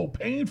so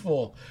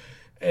painful.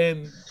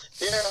 And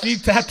she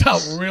tapped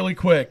out really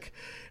quick.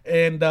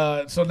 And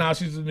so now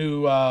she's the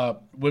new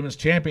women's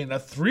champion, a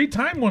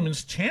 3-time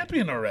women's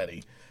champion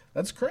already.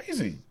 That's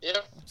crazy. Yeah.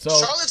 So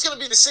Charlotte's going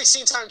to be the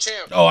 16-time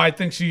champ. Oh, I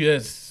think she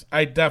is.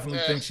 I definitely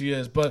think she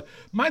is. But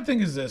my thing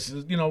is this,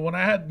 when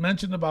I had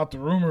mentioned about the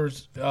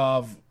rumors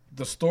of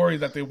the story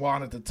that they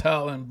wanted to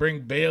tell and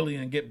bring Bayley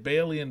and get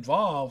Bayley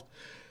involved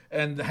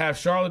and have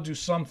Charlotte do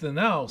something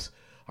else,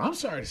 I'm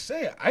sorry to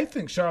say, I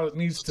think Charlotte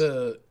needs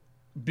to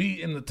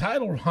be in the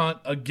title hunt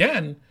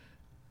again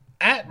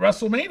at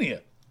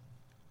WrestleMania.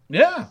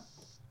 Yeah,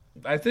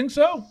 I think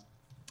so.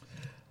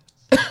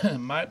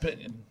 In my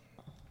opinion.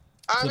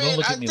 I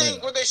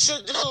think what they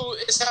should do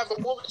is have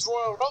a women's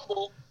Royal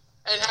Rumble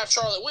and have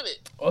Charlotte win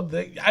it. Oh,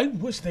 I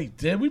wish they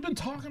did. We've been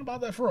talking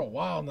about that for a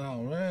while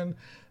now, man.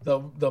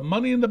 The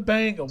Money in the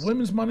Bank, a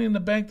women's Money in the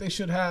Bank they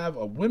should have,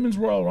 a women's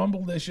Royal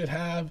Rumble they should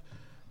have.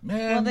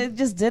 Man. Well, they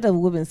just did a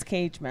women's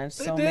cage match,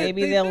 so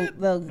maybe they'll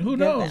Who get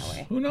knows? that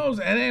way. Who knows?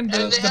 And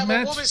they have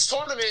match, a women's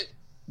tournament.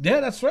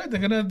 Yeah, that's right.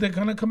 They're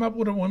gonna come up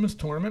with a women's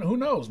tournament. Who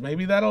knows?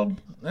 Maybe that'll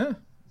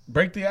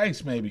break the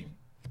ice, maybe.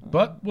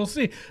 But we'll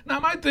see. Now,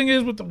 my thing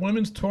is with the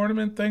women's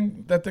tournament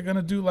thing that they're going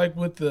to do, like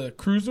with the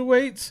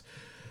cruiserweights,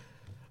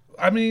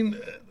 I mean,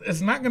 it's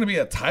not going to be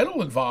a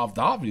title involved,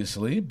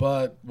 obviously,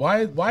 but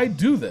why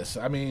do this?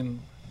 I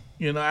mean,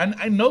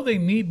 I know they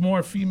need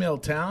more female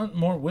talent,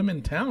 more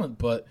women talent,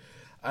 but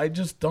I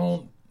just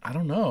don't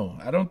know.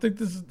 I don't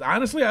think it's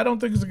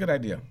a good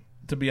idea,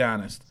 to be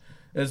honest.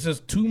 There's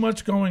just too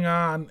much going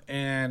on,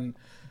 and,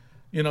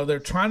 they're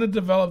trying to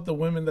develop the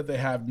women that they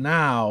have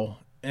now,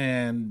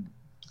 and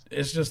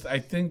it's just, I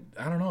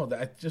don't know.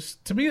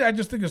 To me, I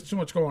just think there's too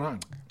much going on.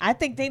 I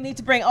think they need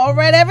to bring All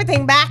Red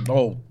Everything back.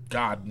 Oh,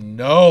 God,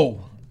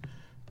 no.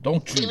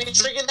 Don't you. You mean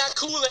drinking that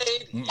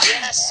Kool-Aid?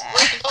 Yes,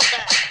 bring her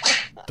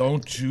back.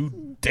 Don't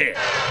you dare.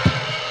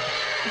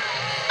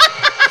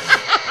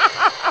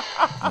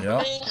 Yep.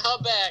 Bring her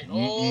back.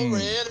 All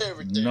Red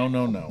Everything.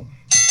 No.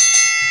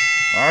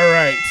 All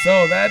right,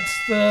 so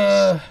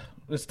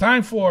it's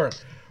time for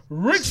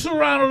Rick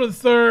Serrano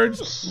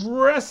III's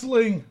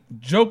Wrestling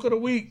Joke of the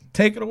Week.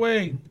 Take it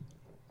away.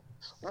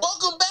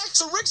 Welcome back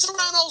to Rick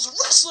Serrano's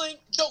Wrestling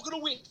Joke of the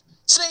Week.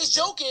 Today's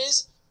joke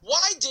is,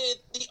 why did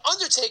The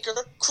Undertaker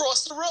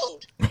cross the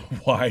road?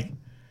 Why?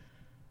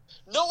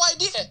 No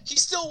idea.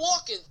 He's still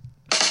walking.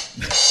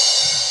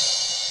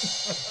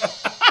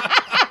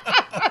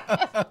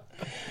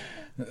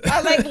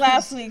 I like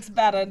last week's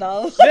better,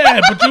 though.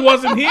 Yeah, but you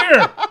wasn't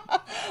here.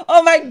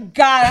 Oh, my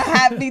God. I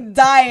had me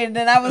dying,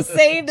 and I was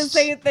saying the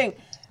same thing.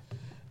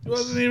 You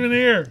wasn't even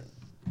here.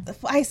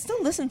 I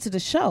still listen to the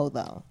show,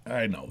 though.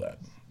 I know that,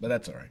 but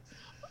that's all right.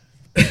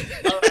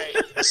 All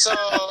right. So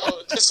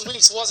this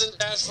week's wasn't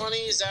that funny?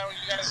 Is that what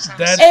you guys are trying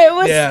to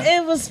say?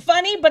 It was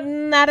funny, but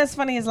not as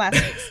funny as last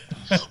week's.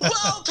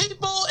 Well,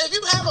 people, if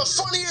you have a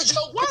funnier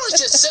joke, why don't you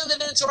just send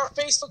it into our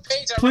Facebook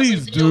page at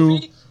Please Wrestling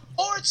do. POV,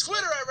 or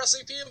Twitter at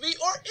Wrestling POV,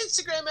 or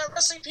Instagram at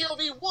Wrestling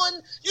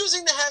POV1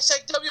 using the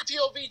hashtag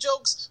WPOV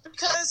jokes,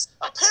 because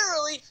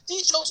apparently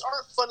these jokes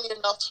aren't funny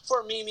enough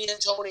for Mimi and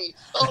Tony.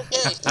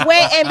 Okay.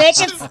 Wait, and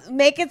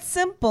make it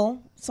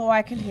simple so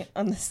I can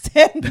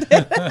understand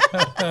it.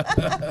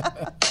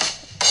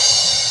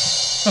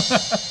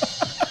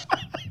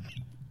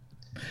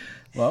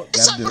 Well,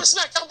 It's gotta time do for it. the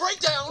SmackDown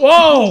breakdown.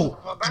 Whoa!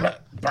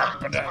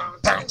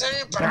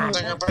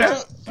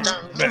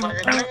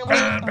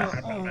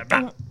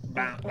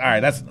 All right,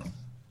 that's enough.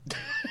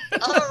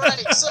 All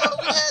right, so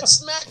we had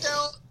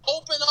SmackDown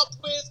open up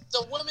with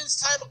the women's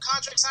title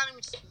contract signing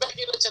between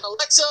Becky Lynch and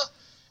Alexa.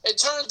 It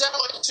turned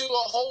out into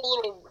a whole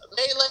little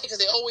melee because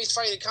they always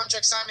fight at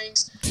contract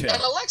signings. Yeah.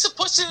 And Alexa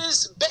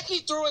pushes Becky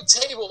through a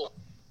table.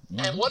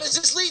 And what does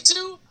this lead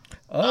to?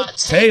 A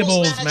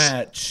tables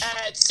match.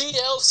 At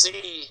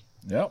TLC.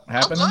 Yep, I'm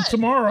happening glad.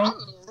 tomorrow.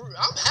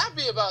 I'm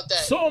happy about that.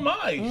 So am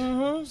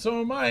I. So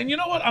am I. And you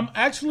know what? I'm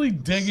actually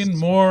digging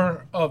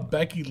more of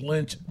Becky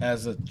Lynch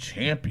as a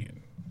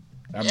champion.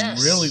 I'm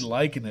really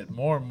liking it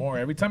more and more.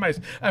 Every time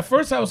at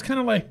first I was kind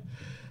of like,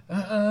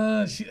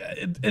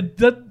 it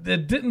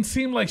didn't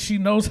seem like she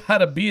knows how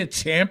to be a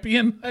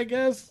champion, I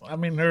guess. I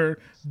mean, her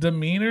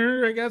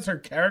demeanor, I guess, her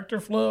character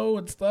flow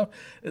and stuff.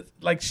 It's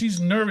like she's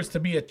nervous to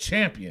be a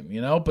champion,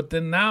 but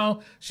then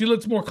now she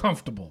looks more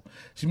comfortable.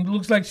 She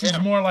looks like she's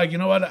more like, you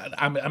know what,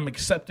 I'm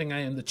accepting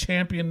I am the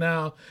champion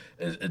now.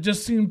 It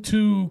just seemed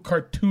too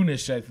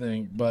cartoonish, I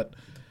think. But,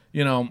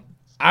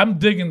 I'm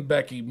digging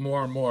Becky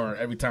more and more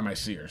every time I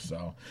see her.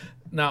 So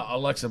now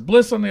Alexa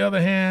Bliss, on the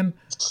other hand,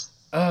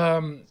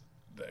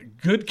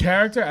 good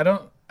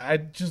character. I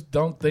just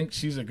don't think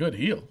she's a good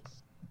heel.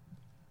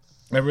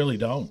 I really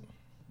don't.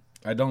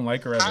 I don't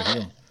like her as a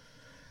heel.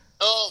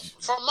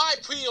 From my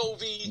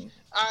POV,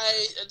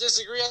 I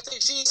disagree. I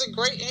think she's a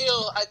great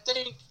heel. I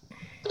think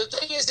the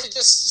thing is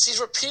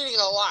she's repeating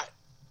a lot.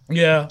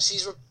 Yeah.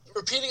 She's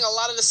repeating a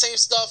lot of the same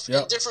stuff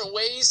in different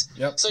ways.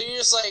 Yep. So you're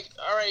just like,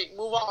 all right,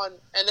 move on.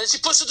 And then she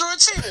pushed her through a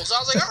table. So I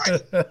was like, all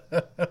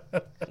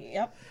right.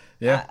 Yep.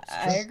 Yeah.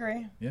 I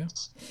agree. Yeah.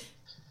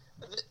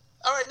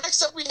 All right,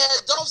 next up we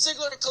had Dolph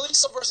Ziggler and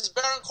Kalisto versus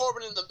Baron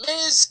Corbin and The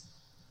Miz.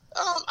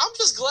 I'm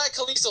just glad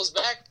Kalisto's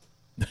back.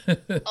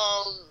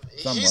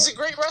 He's a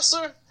great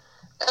wrestler,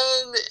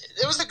 and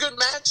it was a good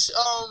match.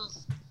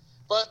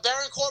 But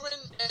Baron Corbin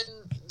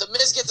and The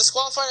Miz get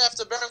disqualified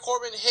after Baron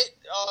Corbin hit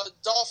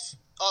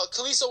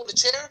Kalisto with a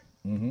chair.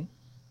 Mm-hmm.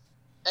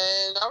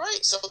 And all right,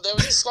 so there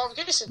was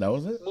disqualification. That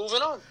was it.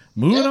 Moving on.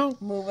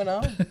 Moving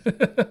on.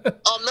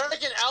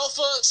 American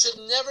Alpha should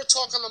never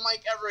talk on the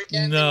mic ever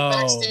again. No,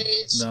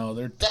 backstage. no,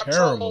 they're that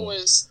terrible. promo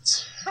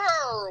was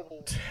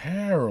terrible.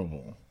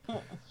 Terrible.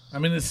 I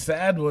mean, it's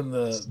sad when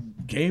the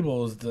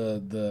Gable is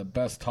the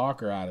best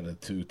talker out of the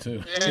two,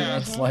 too. Yeah. You know,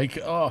 it's like,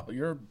 oh,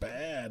 you're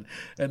bad.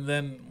 And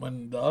then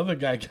when the other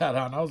guy got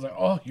on, I was like,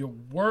 oh, you're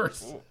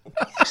worse.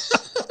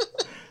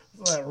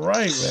 It's not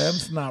right, man.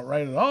 It's not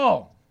right at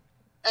all.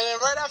 And then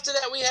right after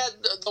that, we had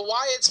the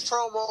Wyatt's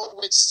promo,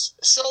 which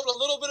showed a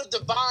little bit of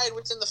divide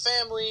within the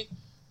family,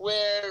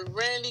 where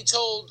Randy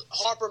told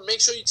Harper,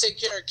 make sure you take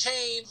care of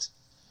Kane.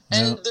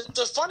 And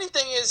the funny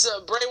thing is,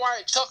 Bray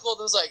Wyatt chuckled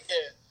and was like,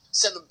 yeah,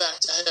 send him back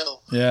to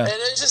hell. Yeah. And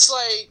it's just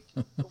like,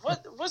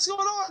 what's going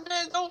on,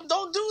 man?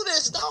 Don't do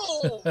this.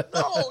 No.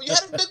 You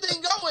had a good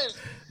thing going.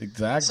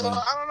 Exactly. So,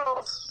 I don't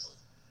know.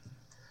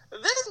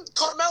 Then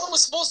Carmella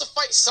was supposed to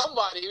fight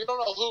somebody. We don't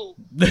know who.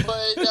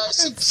 But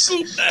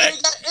she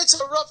got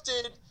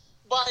interrupted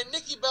by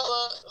Nikki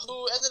Bella,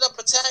 who ended up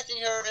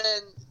attacking her.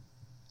 And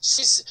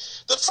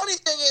the funny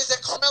thing is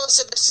that Carmella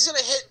said that she's going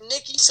to hit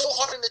Nikki so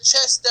hard in the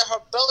chest that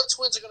her Bella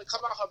twins are going to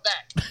come out her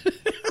back.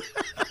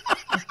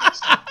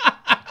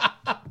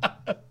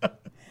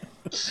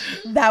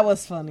 That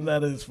was funny.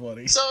 That is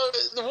funny. So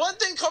the one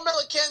thing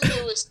Carmella can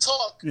do is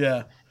talk.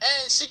 Yeah.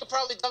 And she could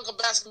probably dunk a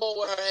basketball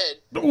with her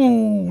head.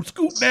 Ooh,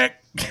 scoop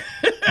neck.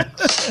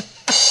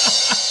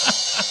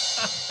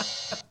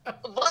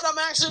 But I'm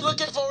actually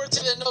looking forward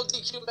to the no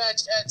DQ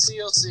match at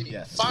CLC.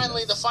 Yes,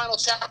 Finally, the final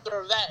chapter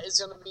of that is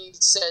going to be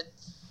said.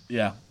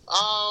 Yeah.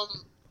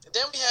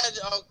 Then we had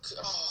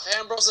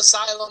Ambrose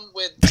Asylum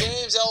with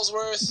James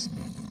Ellsworth.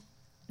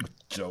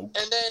 Joke.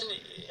 And then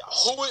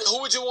who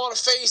would you want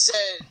to face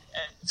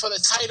for the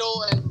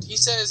title? And he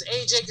says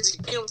AJ because he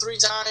beat him 3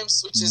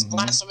 times, which is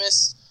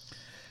blasphemous.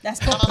 That's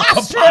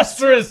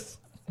preposterous.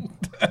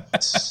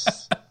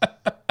 Preposterous.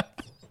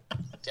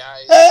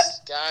 Guys.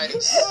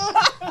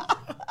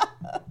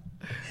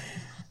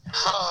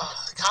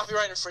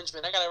 Copyright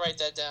infringement. I gotta write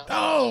that down.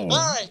 Oh.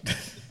 All right.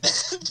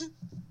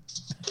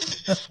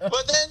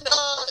 But then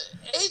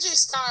AJ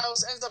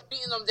Styles ends up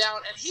beating them down,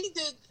 and he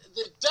did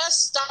the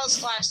best Styles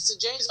Clash to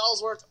James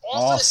Ellsworth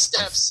off the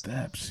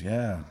steps.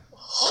 Yeah.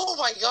 Oh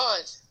my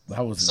god.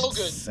 That was so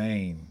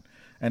insane.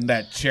 And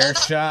that chair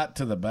shot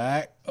to the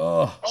back.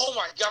 Oh. Oh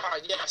my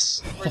god,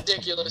 yes.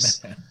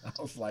 Ridiculous. Man,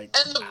 I was like,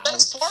 and the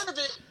best part of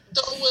it,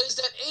 though, was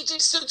that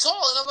AJ stood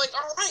tall. And I'm like,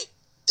 all right,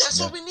 that's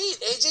what we need.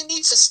 AJ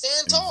needs to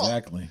stand tall.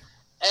 Exactly.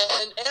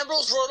 And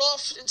Ambrose rode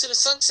off into the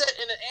sunset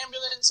in an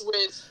ambulance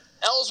with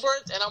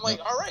Ellsworth. And I'm like,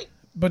 all right.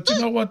 But you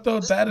know what, though?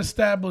 That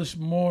established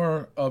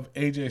more of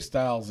AJ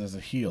Styles as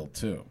a heel,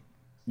 too.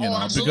 You know,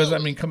 absolutely. because, I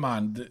mean, come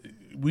on.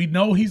 We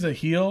know he's a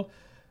heel,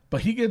 but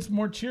he gets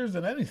more cheers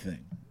than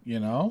anything. You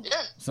know?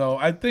 Yeah. So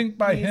I think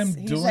by him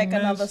doing he's like this,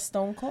 another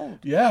Stone Cold.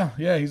 Yeah,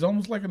 he's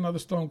almost like another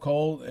Stone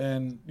Cold.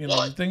 And, you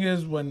know, the thing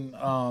is when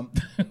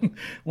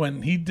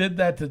when he did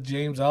that to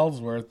James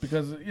Ellsworth,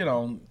 because, you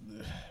know,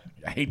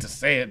 I hate to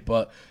say it,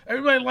 but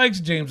everybody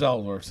likes James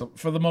Ellsworth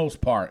for the most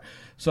part.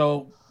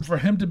 So for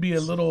him to be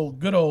a little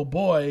good old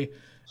boy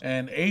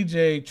and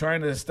AJ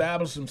trying to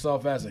establish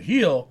himself as a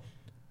heel,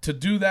 to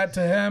do that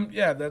to him,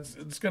 yeah,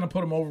 it's going to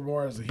put him over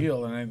more as a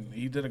heel. And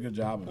he did a good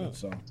job of it.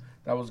 So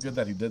that was good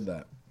that he did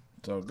that.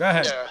 So, go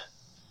ahead. Yeah.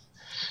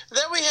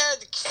 Then we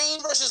had Kane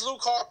versus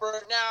Luke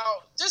Harper.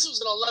 Now, this was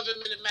an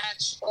 11-minute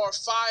match, or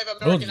 5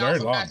 American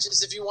Alpha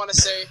matches, if you want to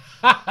say.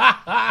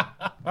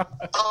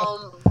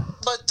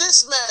 But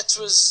this match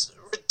was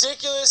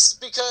ridiculous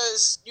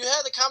because you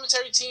had the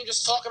commentary team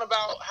just talking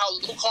about how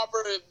Luke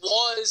Harper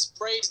was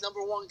Bray's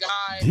number 1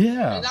 guy.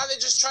 Yeah. And now they're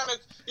just trying to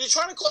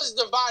cause a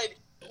divide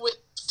with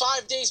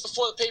 5 days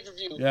before the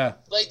pay-per-view. Yeah.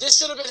 Like, this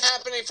should have been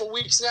happening for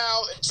weeks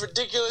now. It's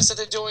ridiculous that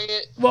they're doing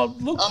it. Well,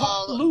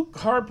 Luke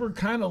Harper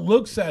kind of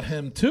looks at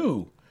him,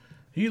 too.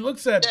 He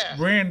looks at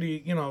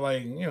Randy, you know,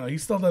 like, you know, he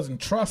still doesn't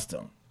trust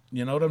him.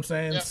 You know what I'm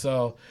saying? Yeah.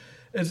 So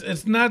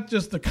it's not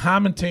just the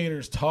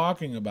commentators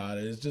talking about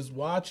it. It's just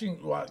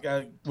watching.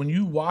 When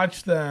you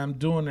watch them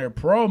doing their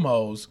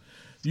promos,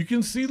 you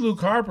can see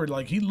Luke Harper,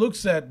 like, he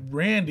looks at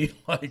Randy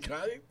like,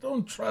 I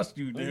don't trust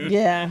you, dude.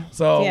 Yeah.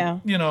 So,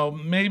 you know,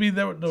 maybe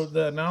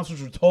the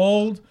announcers were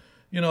told,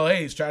 you know,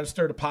 hey, he's trying to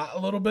stir the pot a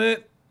little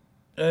bit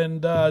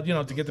and, you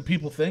know, to get the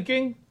people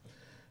thinking,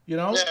 you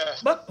know. Yeah.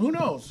 But who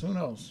knows? Who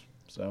knows?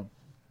 So.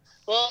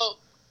 Well,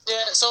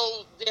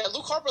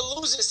 Luke Harper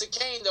loses to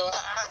Kane, though.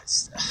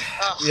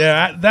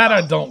 That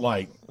I don't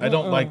like. I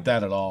don't like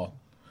that at all.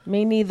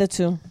 Me neither,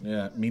 too.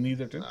 Yeah, me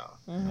neither, too. No.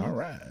 All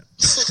right. And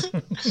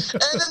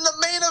then the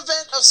main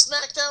event of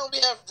SmackDown, we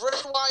have Bray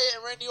Wyatt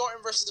and Randy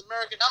Orton versus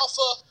American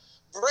Alpha.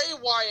 Bray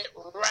Wyatt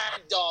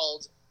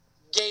ragdolled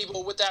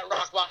Gable with that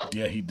rock bottom.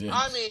 Yeah, he did.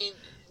 I mean,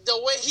 the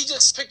way he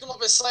just picked him up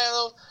and slammed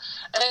him.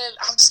 And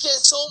I'm just getting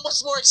so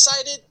much more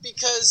excited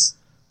because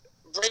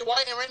Bray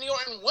Wyatt and Randy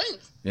Orton win.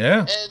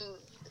 Yeah. And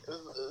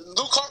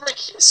Luke Harper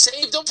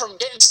saved him from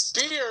getting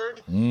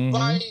speared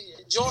by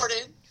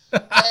Jordan,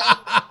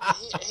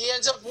 and he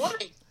ends up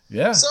winning.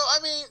 Yeah. So, I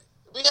mean,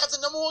 we have the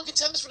number one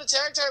contenders for the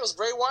tag titles,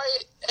 Bray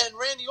Wyatt and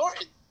Randy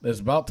Orton. It's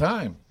about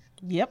time.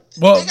 Yep.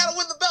 Well, They got to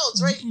win the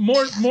belts, right?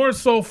 more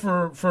so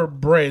for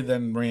Bray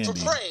than Randy. For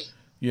Bray.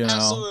 You know?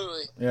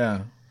 Absolutely.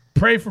 Yeah.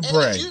 Pray for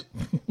Bray.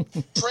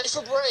 Pray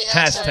for Bray.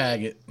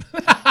 Hashtag it.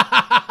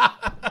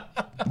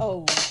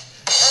 Oh.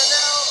 And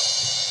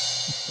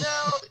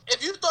now,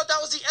 if you thought that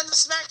was the end of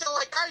SmackDown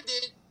like I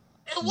did,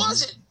 it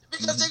wasn't.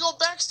 Because they go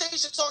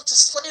backstage to talk to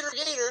Slater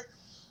Gator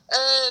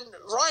and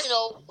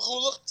Rhino, who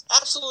looked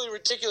absolutely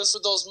ridiculous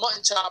with those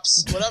mutton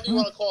chops, whatever you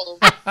want to call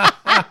them.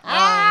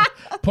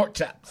 Pork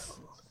chops.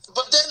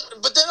 But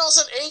then all of a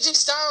sudden AJ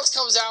Styles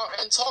comes out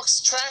and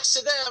talks trash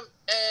to them,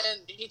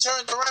 and he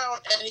turns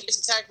around and he gets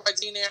attacked by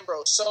Dean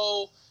Ambrose.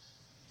 So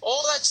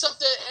all that stuff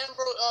that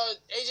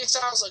AJ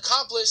Styles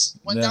accomplished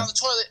went down the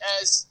toilet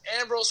as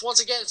Ambrose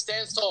once again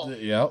stands tall.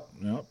 Yep.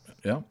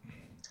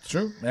 It's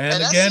true. And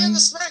that's again, the end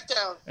of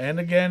SmackDown. And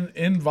again,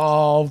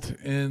 involved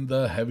in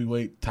the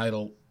heavyweight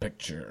title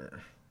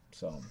picture.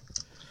 So,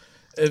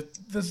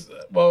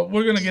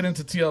 we're gonna get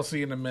into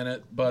TLC in a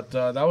minute, but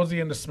that was the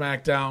end of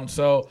SmackDown.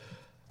 So,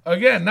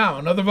 again, now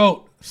another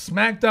vote: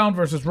 SmackDown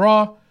versus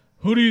Raw.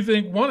 Who do you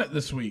think won it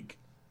this week?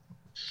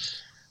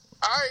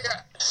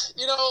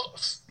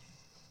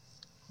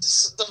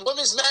 The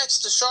women's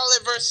match, the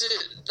Charlotte versus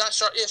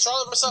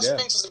Sasha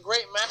Banks was a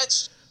great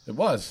match. It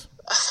was.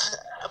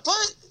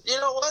 But you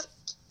know what?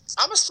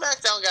 I'm a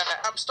SmackDown guy.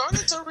 I'm starting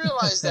to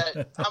realize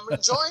that. I'm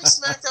enjoying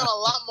SmackDown a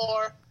lot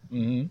more.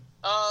 Mm-hmm.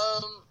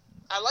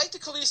 I like the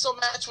Kalisto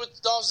match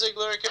with Dolph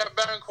Ziggler and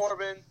Baron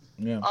Corbin.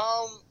 Yeah.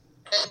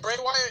 And Bray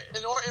Wyatt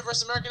and Orton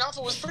versus American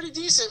Alpha was pretty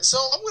decent. So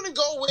I'm going to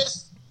go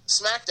with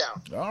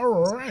SmackDown.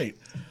 All right.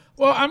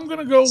 Well, I'm going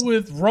to go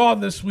with Raw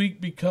this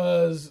week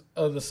because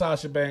of the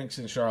Sasha Banks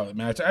and Charlotte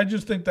match. I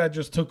just think that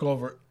just took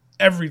over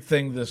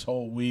everything this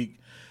whole week.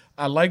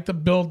 I like the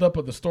build-up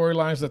of the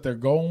storylines that they're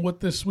going with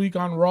this week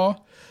on Raw.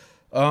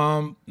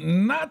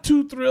 Not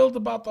too thrilled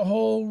about the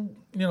whole,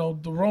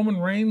 the Roman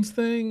Reigns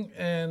thing,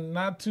 and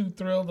not too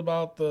thrilled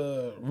about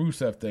the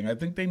Rusev thing. I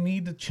think they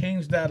need to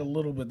change that a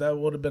little bit. That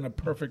would have been a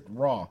perfect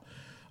Raw.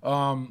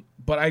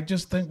 But I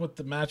just think with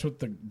the match with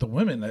the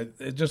women,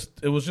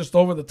 it was just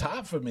over the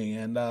top for me,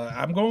 and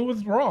I'm going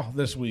with Raw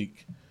this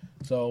week.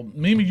 So,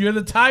 Mimi, you're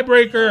the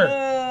tiebreaker.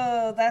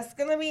 Oh, that's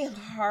gonna be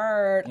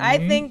hard. I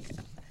think,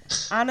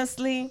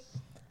 honestly,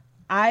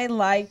 I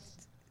liked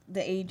the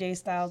AJ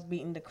Styles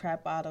beating the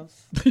crap out of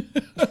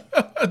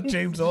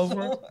James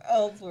Ellsworth.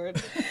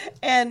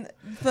 And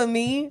for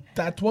me,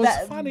 that was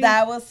funny.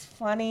 That was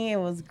funny. It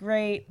was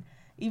great.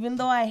 Even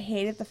though I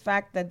hated the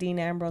fact that Dean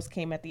Ambrose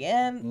came at the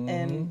end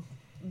and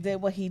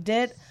did what he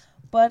did,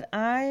 but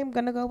I'm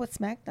gonna go with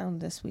SmackDown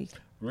this week.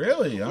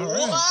 Really? All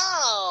right.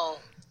 Wow.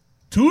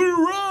 2 in a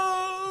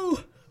row.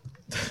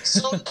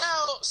 So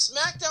now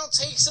SmackDown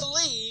takes a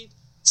lead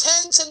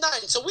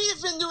 10-9. So we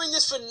have been doing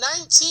this for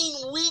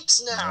 19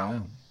 weeks now. Yeah.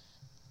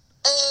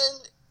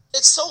 And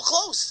it's so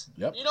close.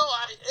 Yep.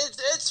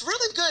 It's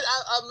really good.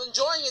 I'm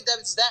enjoying it that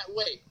it's that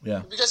way.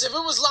 Yeah. Because if it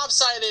was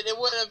lopsided, it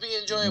wouldn't be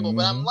enjoyable.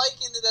 But I'm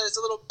liking it that it's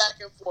a little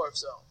back and forth.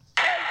 So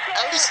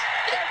at least.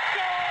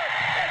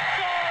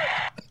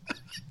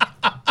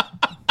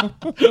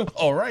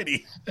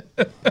 Alrighty.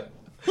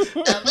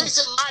 At least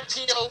in my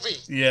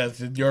POV.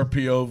 Yes, in your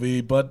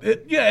POV, but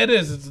it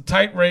is. It's a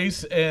tight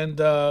race, and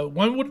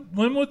when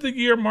would the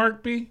year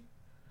mark be?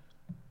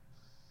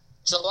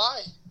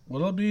 July.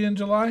 Will it be in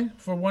July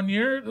for 1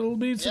 year? It'll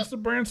be since the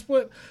brand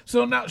split.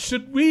 So now,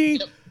 should we,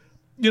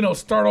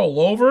 start all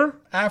over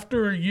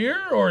after a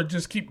year, or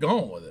just keep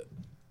going with it?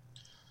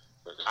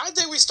 I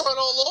think we start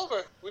all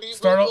over. We'll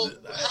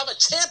have a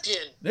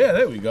champion. Yeah,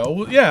 there we go.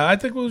 Well, yeah, I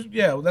think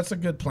that's a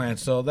good plan.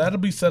 So that'll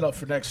be set up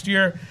for next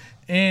year.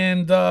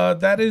 And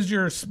that is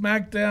your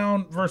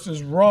SmackDown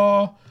versus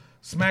Raw.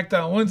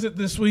 SmackDown wins it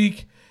this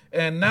week.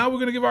 And now we're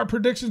going to give our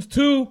predictions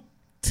to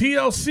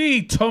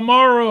TLC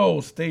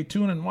tomorrow. Stay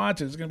tuned and watch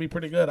it. It's going to be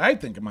pretty good, I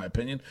think, in my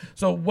opinion.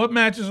 So what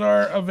matches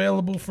are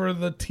available for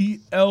the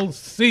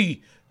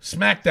TLC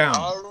SmackDown?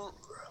 All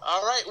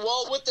right.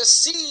 Well, with the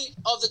C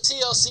of the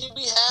TLC,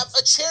 we have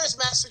a chairs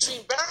match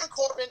between Baron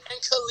Corbin and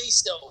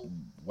Kalisto.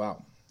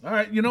 Wow. All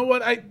right. You know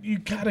what? You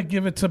got to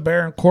give it to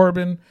Baron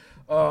Corbin.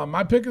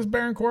 My pick is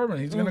Baron Corbin.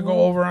 He's going to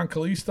go over on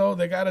Kalisto.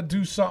 They got to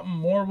do something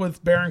more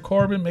with Baron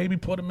Corbin. Maybe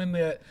put him in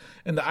the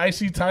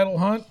IC title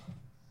hunt.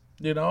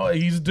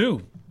 He's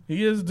due.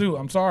 He is due.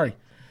 I'm sorry.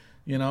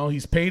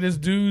 He's paid his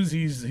dues.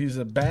 He's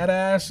a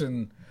badass,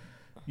 and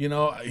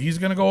he's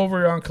going to go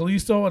over on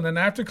Kalisto. And then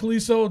after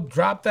Kalisto,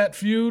 drop that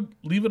feud,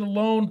 leave it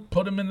alone,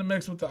 put him in the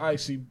mix with the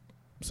IC.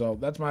 So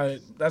that's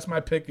my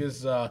pick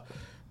is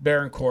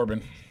Baron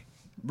Corbin.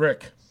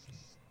 Rick.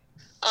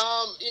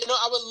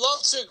 I would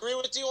love to agree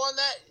with you on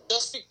that,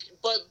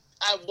 but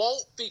I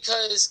won't,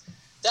 because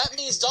that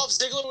means Dolph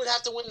Ziggler would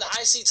have to win the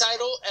IC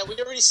title, and we've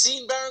already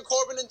seen Baron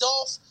Corbin and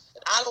Dolph,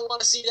 and I don't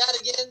want to see that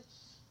again.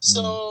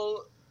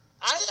 So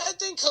I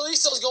think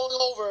Kalisto's going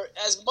over.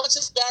 As much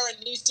as Baron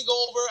needs to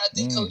go over, I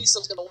think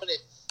Kalisto's going to win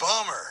it.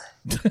 Bummer.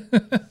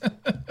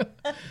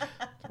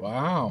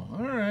 Wow.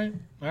 All right.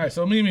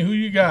 So Mimi, who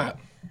you got?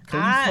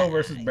 Kalisto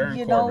versus Baron Corbin.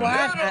 You know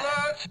what?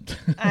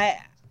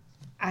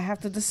 I have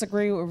to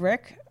disagree with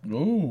Rick.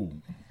 Ooh.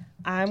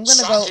 I'm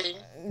gonna Shocking.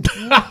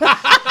 go.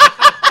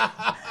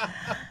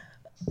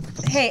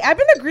 Hey, I've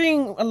been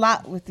agreeing a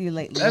lot with you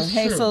lately. That's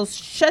okay, true. so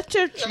shut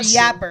your That's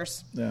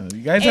yappers. Yeah,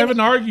 you guys haven't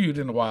argued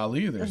in a while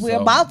either. We're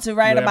so- about to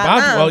right We're about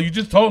now. Well, you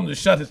just told him to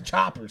shut his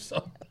chopper.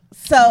 So.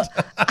 So,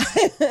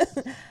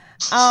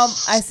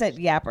 I said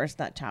yappers,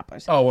 not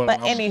choppers. Oh, well, but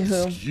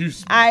anywho,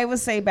 excuse me. I would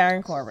say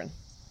Baron Corbin.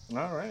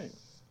 All right.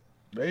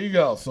 There you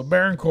go. So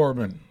Baron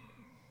Corbin.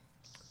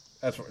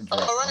 That's what. All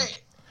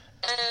right.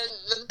 And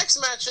the next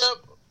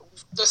matchup,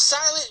 the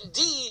silent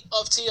D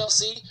of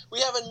TLC, we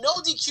have a no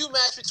DQ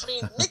match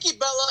between Nikki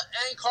Bella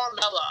and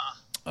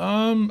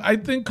Carmella. I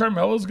think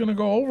Carmella's gonna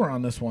go over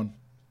on this one.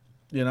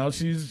 You know,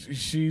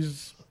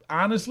 she's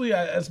honestly,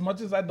 as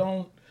much as I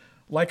don't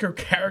like her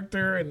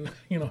character and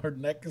her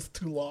neck is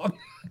too long.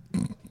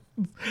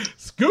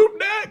 Scoop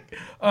neck.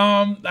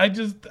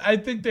 I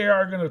think they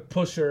are gonna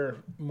push her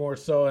more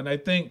so, and I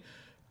think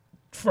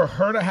for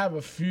her to have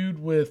a feud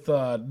with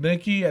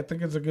Nikki, I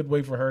think it's a good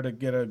way for her to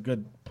get a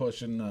good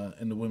push in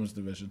the women's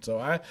division. So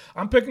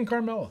I'm picking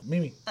Carmella.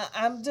 Mimi.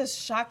 I'm just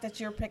shocked that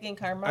you're picking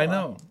Carmella. I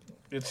know.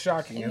 It's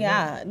shocking. Isn't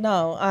Yeah,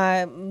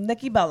 no,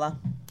 Nikki Bella.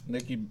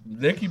 it?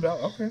 Nikki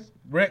Bella. Okay.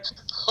 Rick.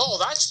 Oh,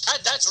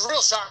 that's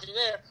real shocking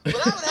there. But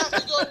I would have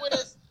to go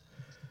with.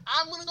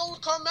 I'm going to go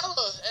with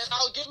Carmella, and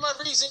I'll give my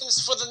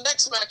reasons for the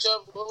next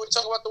matchup when we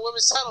talk about the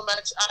women's title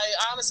match.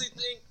 I honestly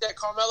think that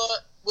Carmella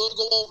will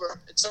go over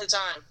at certain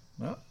time.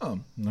 Oh, all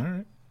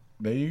right.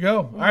 There you go.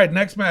 All right,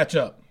 next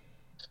matchup.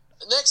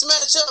 Next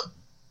matchup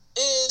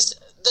is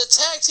the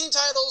tag team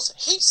titles: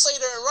 Heath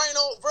Slater and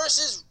Rhino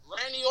versus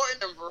Randy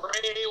Orton and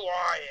Bray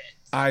Wyatt.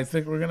 I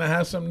think we're going to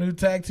have some new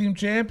tag team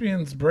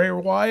champions, Bray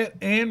Wyatt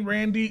and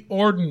Randy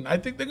Orton. I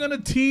think they're going to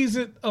tease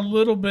it a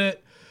little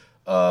bit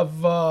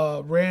of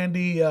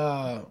Randy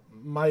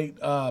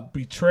might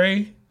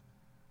betray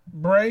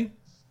Bray,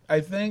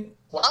 I think.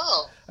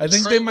 Wow. I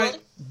think Betray they might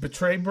Bray?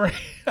 betray Bray.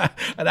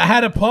 And I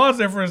had to pause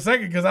there for a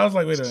second because I was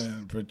like, wait a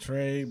minute,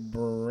 betray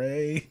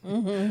Bray?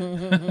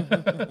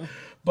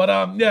 But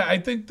yeah, I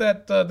think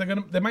that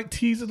they might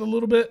tease it a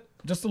little bit,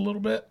 just a little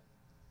bit.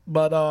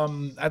 But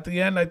at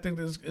the end, I think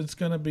it's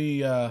going to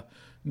be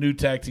new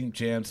tag team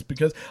champs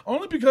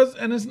only because,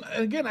 and it's,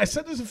 again, I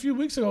said this a few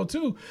weeks ago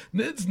too.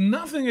 It's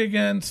nothing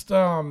against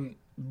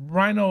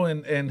Rhino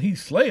and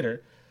Heath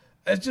Slater.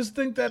 I just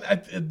think that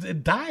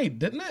it died,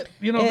 didn't it?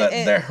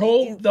 The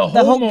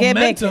whole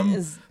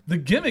momentum, the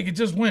gimmick, it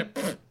just went.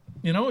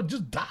 It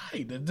just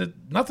died.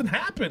 Nothing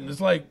happened.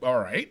 It's like, all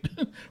right,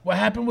 what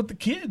happened with the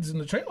kids in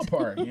the trailer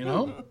park?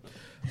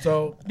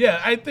 So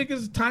yeah, I think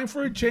it's time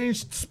for a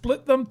change.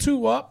 Split them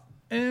two up,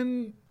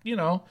 and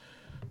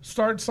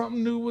start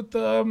something new with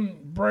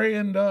Bray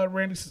and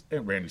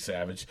Randy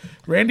Savage,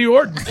 Randy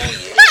Orton.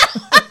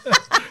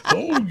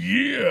 Oh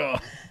yeah.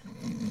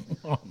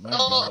 Oh, my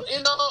God.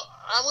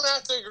 I'm going to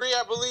have to agree.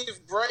 I believe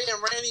Bray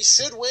and Randy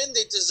should win.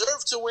 They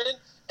deserve to win.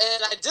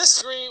 And I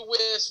disagree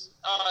with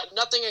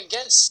nothing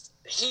against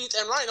Heath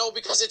and Rhino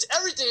because it's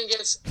everything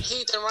against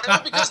Heath and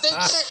Rhino because they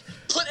can't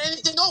put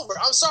anything over.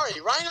 I'm sorry.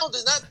 Rhino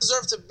does not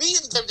deserve to be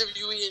in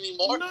WWE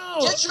anymore. No.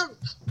 Get your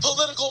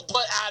political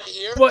butt out of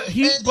here. But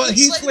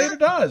Heath Slater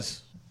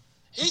does.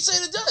 Heath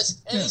Slater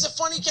does. And he's a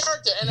funny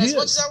character. And as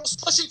much as I was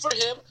pushing for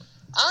him,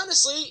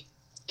 honestly,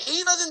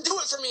 he doesn't do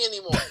it for me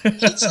anymore.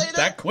 Heath Slater,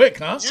 that quick,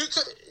 huh? He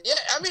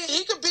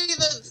could be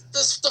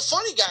the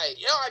funny guy.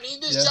 I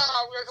need this job.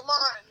 Come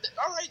on,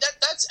 all right,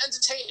 that's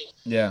entertaining.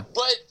 Yeah.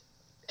 But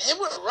him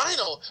with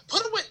Rhino,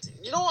 put him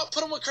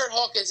with Kurt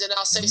Hawkins, and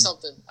I'll say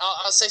something.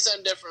 I'll say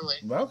something differently.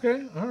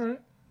 Okay, all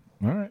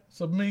right.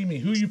 So Mimi,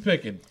 who you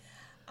picking?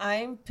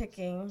 I'm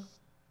picking.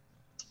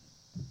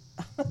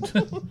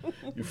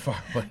 You're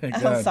far away.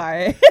 I'm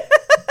sorry.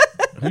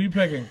 Who you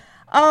picking?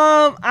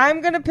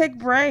 I'm gonna pick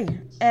Bray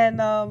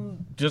and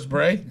just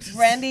Bray.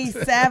 Randy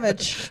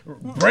Savage.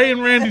 Bray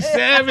and Randy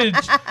Savage.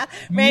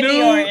 Randy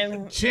new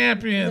Orton.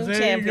 champions. New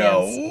There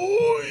champions. you go.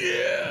 Oh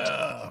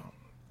yeah.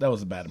 That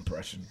was a bad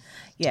impression.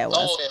 Yeah, it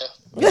was.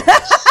 Oh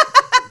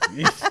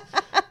yeah.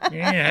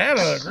 Yeah, I had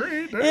to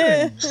agree.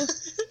 Dang.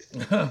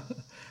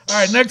 All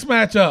right, next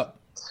matchup.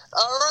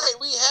 All right,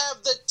 we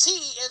have the T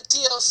and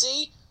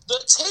TLC, the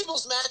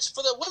tables match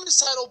for the women's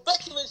title: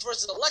 Becky Lynch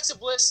versus Alexa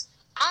Bliss.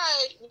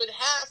 I would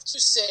have to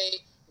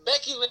say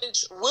Becky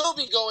Lynch will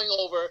be going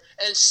over,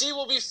 and she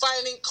will be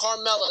fighting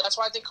Carmella. That's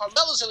why I think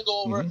Carmella's going to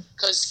go over,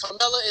 because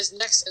Carmella is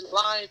next in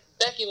line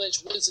Becky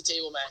Lynch wins the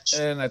table match.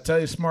 And I tell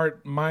you,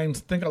 smart minds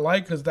think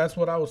alike, because that's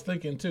what I was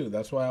thinking too.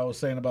 That's why I was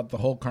saying about the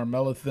whole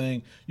Carmella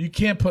thing. You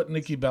can't put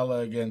Nikki Bella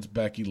against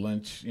Becky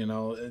Lynch.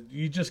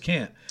 You just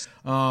can't.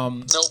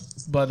 Nope.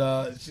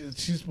 But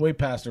she's way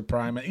past her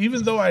prime.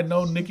 Even though I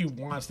know Nikki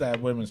wants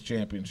that women's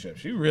championship,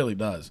 she really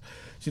does.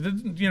 She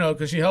didn't,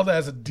 because she held it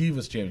as a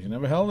Divas champion. She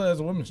never held it as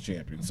a women's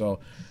champion. So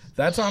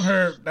that's on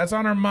her. That's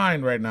on her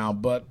mind right now.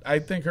 But I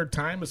think her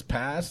time has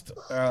passed.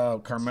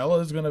 Carmella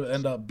is going to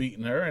end up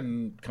beating her,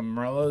 and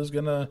Carmella is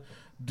going to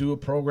do a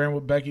program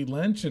with Becky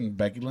Lynch, and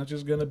Becky Lynch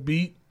is going to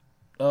beat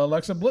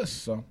Alexa Bliss.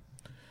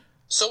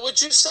 So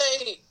would you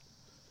say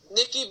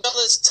Nikki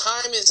Bella's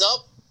time is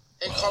up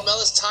and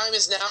Carmella's time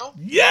is now?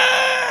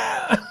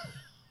 Yeah.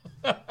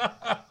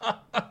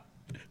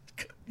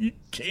 You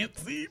can't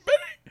see,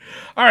 baby.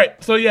 All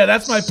right, so yeah,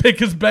 that's my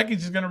pick. Is Becky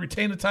just going to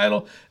retain the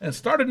title and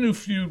start a new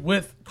feud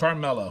with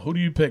Carmella? Who do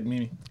you pick,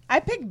 Mimi? I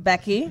picked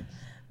Becky,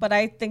 but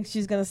I think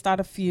she's going to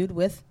start a feud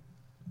with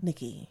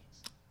Nikki.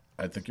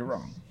 I think you're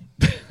wrong.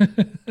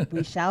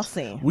 We shall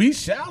see. We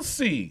shall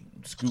see.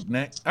 Scoop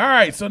neck. All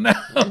right, so now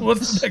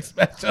what's the next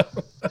matchup?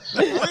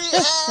 We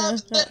have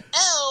the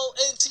L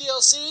in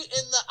TLC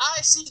in the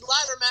IC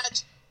ladder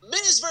match.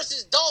 Miz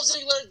versus Dolph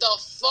Ziggler, the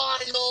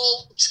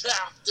final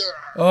chapter.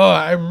 Oh,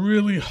 I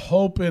really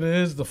hope it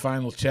is the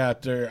final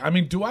chapter. I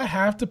mean, do I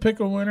have to pick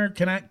a winner?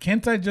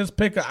 Can't I just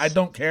pick I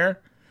don't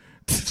care?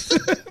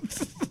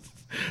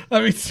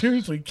 I mean,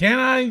 seriously, can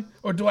I?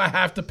 Or do I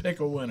have to pick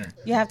a winner?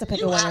 You have to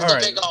pick a winner. Have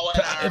to pick a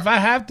winner. If I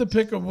have to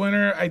pick a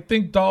winner, I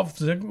think Dolph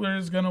Ziggler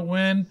is going to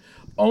win,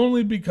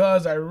 only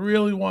because I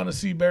really want to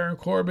see Baron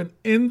Corbin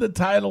in the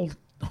title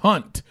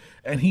hunt,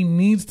 and he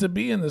needs to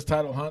be in this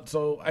title hunt.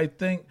 So I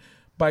think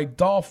by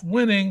Dolph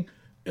winning,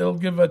 it'll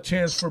give a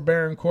chance for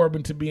Baron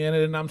Corbin to be in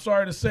it. And I'm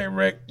sorry to say,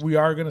 Rick, we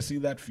are going to see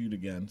that feud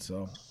again.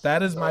 So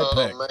that is my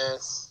pick. Man.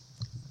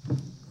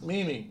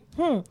 Mimi.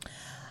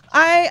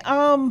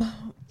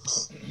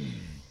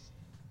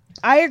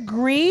 I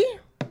agree,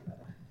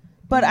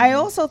 but I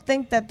also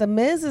think that The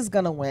Miz is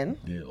going to win.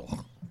 Ew.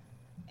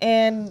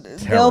 And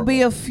there'll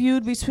be a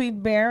feud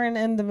between Baron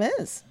and The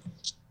Miz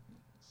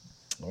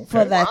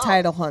for that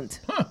title hunt.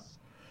 Huh.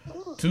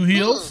 Two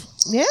heels?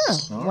 Yeah,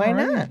 All why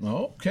right.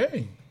 not?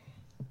 Okay.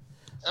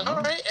 All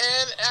right,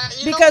 and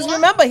you Because know what?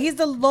 remember, he's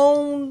the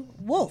lone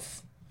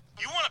wolf.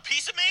 You want a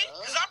piece of me?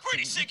 Because I'm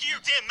pretty sick of your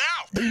damn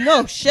mouth.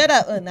 No, shut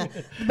up.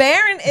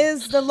 Baron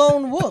is the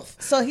lone wolf,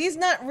 so he's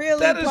not really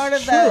That is part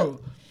of true.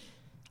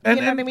 And,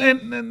 You know what I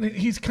mean? and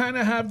he's kind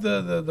of have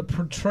the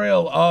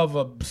portrayal of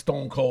a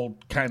Stone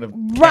Cold kind of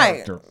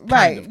Right, character.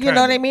 right. You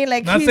know what I mean?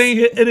 Like, not he's- saying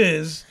it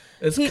is.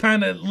 It's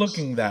kind of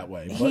looking that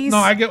way. But he's- no,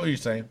 I get what you're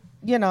saying.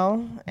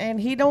 and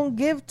he don't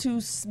give two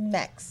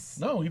smacks.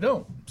 No, he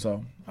don't.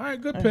 So, all right,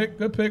 good pick.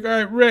 Good pick. All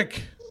right,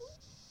 Rick.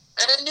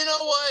 And you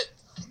know what?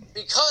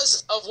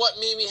 Because of what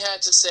Mimi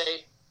had to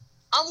say,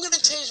 I'm going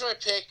to change my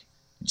pick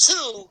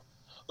to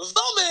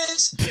The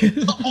Miz,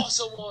 the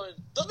awesome one.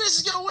 The Miz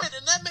is going to win,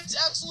 and that makes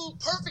absolute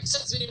perfect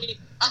sense, Mimi.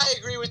 I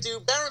agree with you.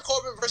 Baron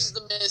Corbin versus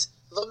The Miz.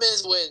 The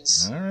Miz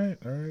wins. All right.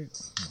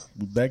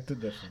 We beg to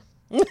differ.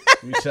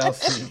 We shall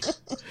see.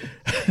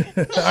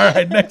 All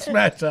right, next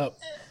matchup.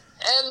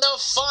 And the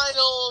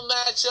final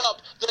matchup,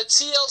 the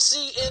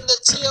TLC in the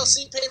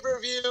TLC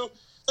pay-per-view,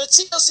 the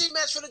TLC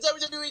match for the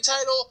WWE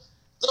title,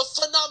 the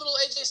phenomenal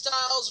AJ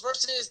Styles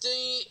versus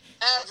the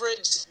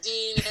average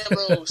Dean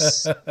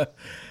Ambrose.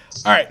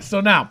 All right,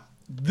 so now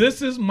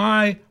this is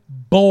my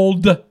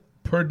bold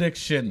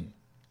prediction.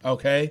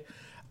 Okay,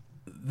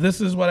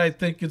 this is what I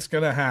think is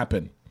going to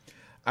happen.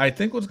 I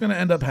think what's going to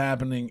end up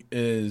happening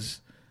is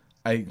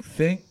I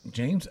think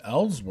James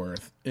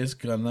Ellsworth is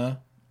going to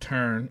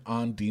turn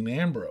on Dean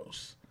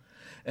Ambrose.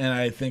 And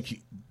I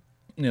think,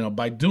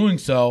 by doing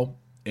so,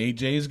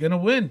 AJ is going to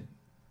win.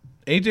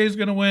 AJ is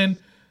going to win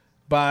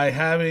by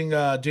having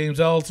James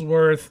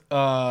Ellsworth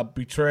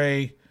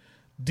betray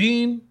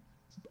Dean,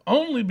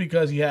 only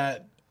because he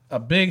had a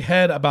big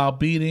head about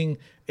beating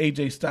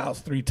AJ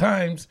Styles 3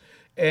 times,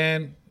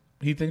 and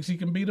he thinks he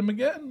can beat him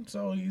again.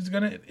 So he's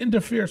going to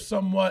interfere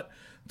somewhat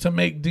to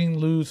make Dean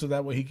lose so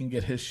that way he can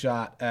get his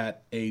shot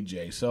at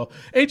AJ. So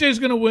AJ is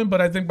going to win,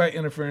 but I think by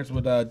interference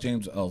with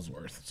James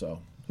Ellsworth.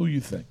 So who you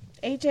think?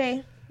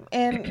 AJ,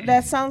 and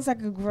that sounds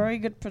like a very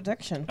good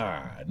prediction.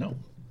 No.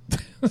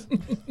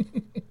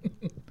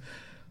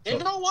 You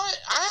know what?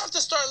 I have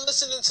to start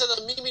listening to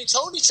the Mimi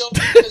Tony show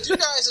because you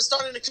guys are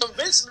starting to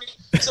convince me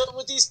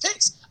with these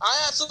picks.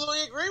 I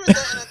absolutely agree with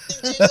that, and I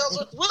think James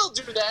Ellsworth will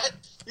do that.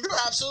 You're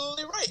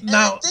absolutely right. And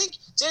Now- I think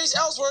James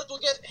Ellsworth will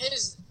get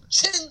his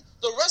chin,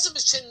 the rest of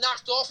his chin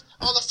knocked off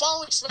on the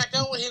following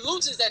SmackDown when he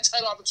loses that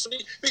title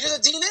opportunity because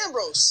of Dean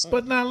Ambrose.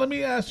 But now let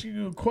me ask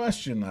you a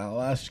question.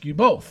 I'll ask you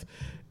both.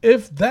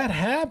 If that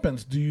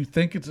happens, do you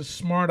think it's a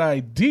smart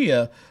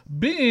idea,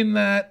 being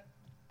that,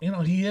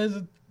 he is,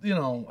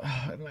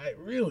 and I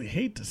really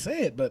hate to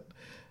say it, but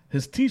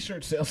his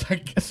T-shirt sales, I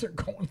guess, are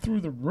going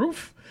through the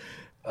roof.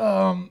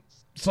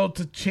 So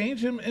to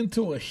change him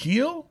into a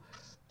heel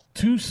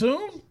too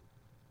soon?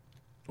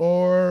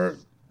 Or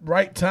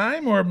right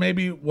time, or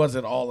maybe was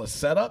it all a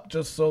setup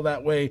just so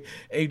that way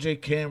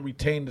AJ can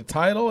retain the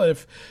title?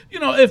 If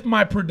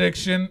my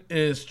prediction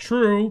is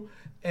true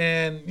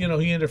and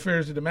he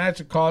interferes in the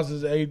match, it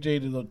causes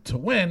AJ to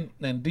win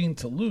and Dean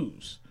to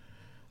lose.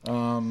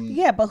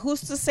 Yeah, but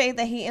who's to say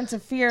that he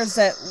interferes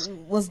that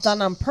was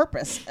done on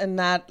purpose and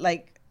not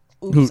like,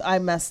 oops, I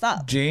messed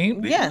up?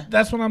 Gene? Yeah.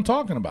 That's what I'm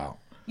talking about.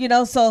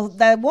 So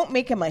that won't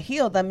make him a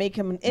heel. That make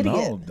him an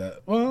idiot.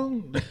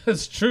 No,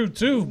 that's true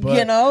too.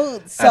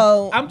 But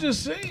so I'm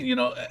just saying,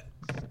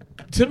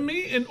 to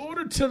me, in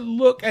order to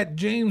look at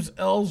James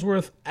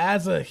Ellsworth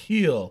as a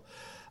heel,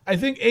 I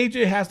think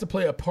AJ has to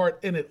play a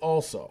part in it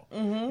also.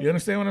 Mm-hmm. You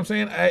understand what I'm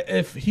saying?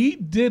 If he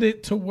did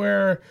it to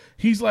where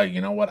he's like, you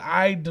know what,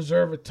 I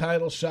deserve a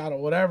title shot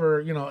or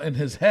whatever, in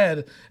his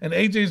head, and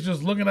AJ's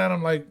just looking at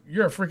him like,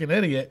 you're a freaking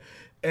idiot,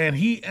 and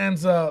he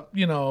ends up,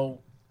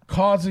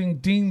 causing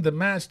Dean the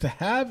match to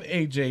have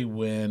AJ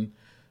win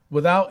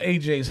without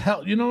AJ's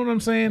help. You know what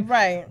I'm saying?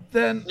 Right.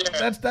 Then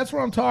that's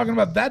what I'm talking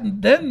about.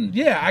 Then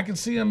I can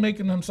see him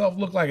making himself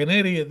look like an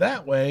idiot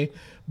that way.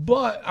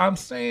 But I'm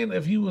saying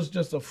if he was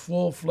just a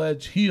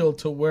full-fledged heel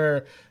to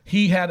where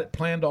he had it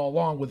planned all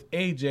along with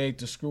AJ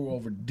to screw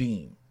over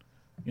Dean.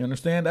 You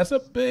understand? That's a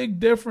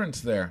big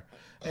difference there.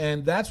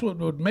 And that's what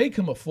would make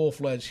him a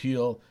full-fledged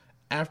heel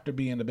after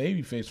being the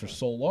babyface for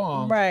so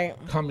long, right?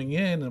 Coming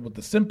in and with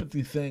the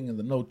sympathy thing and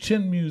the no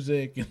chin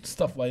music and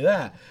stuff like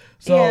that.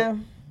 So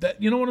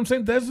that, you know what I'm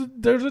saying? There's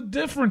a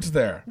difference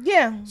there.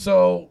 Yeah.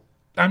 So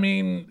I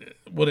mean,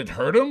 would it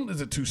hurt him?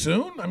 Is it too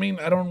soon? I mean,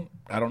 I don't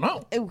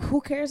know.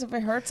 Who cares if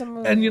it hurts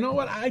him? And you know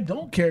what? I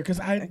don't care because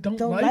I don't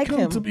like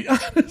him, to be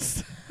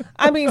honest.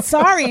 I mean,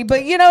 sorry,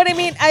 but you know what I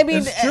mean? I mean,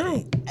 it's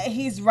true.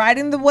 He's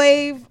riding the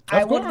wave.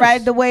 I would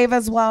ride the wave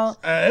as well.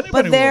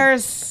 But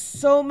there's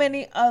so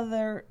many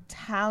other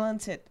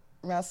talented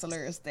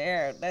wrestlers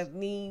there that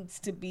needs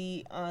to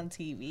be on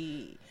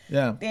TV.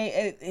 Yeah.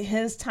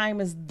 His time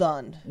is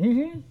done.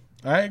 Mm-hmm.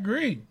 I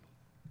agree.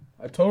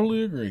 I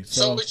totally agree.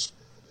 So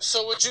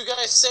would you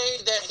guys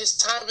say that his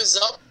time is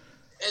up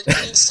and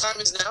Dean's time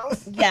is now?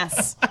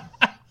 Yes.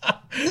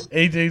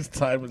 AJ's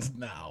time is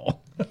now.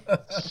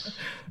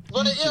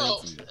 But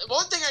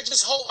one thing I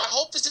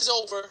hope this is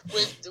over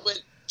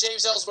with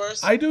James Ellsworth.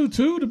 I do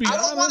too, to be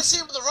honest. I don't want to see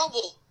him in the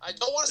Rumble. I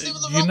don't want to see him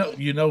in the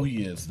Rumble. You know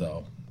he is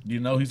though.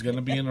 You know he's going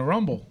to be in the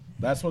Rumble.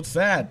 That's what's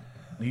sad.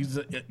 He's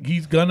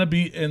going to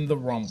be in the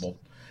Rumble.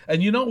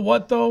 And you know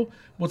what though?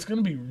 What's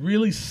going to be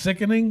really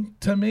sickening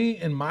to me,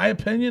 in my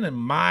opinion, in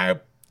my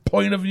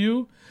point of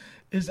view,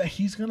 is that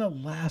he's going to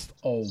last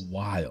a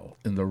while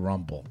in the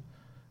Rumble.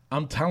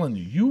 I'm telling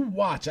you, you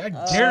watch. I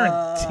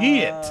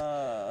guarantee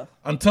it.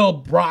 Until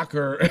Brock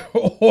or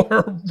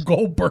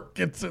Goldberg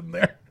gets in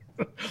there.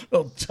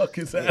 They'll chuck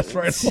his ass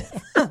right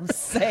over. I'm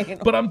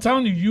saying. But I'm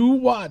telling you, you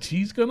watch.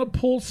 He's going to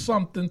pull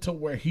something to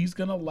where he's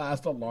going to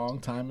last a long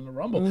time in the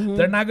Rumble. Mm-hmm.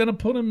 They're not going to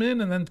put him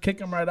in and then kick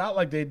him right out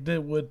like they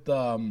did with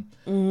Santino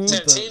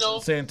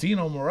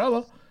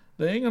Marella.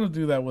 They ain't going to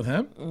do that with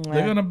him.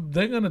 Mm-hmm.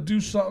 They're gonna do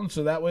something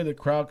so that way the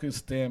crowd can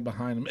stand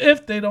behind him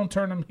if they don't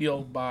turn him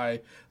heel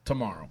by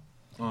tomorrow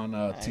on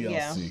TLC.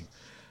 Yeah.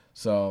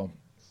 So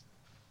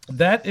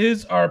that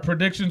is our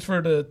predictions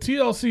for the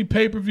TLC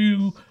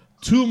pay-per-view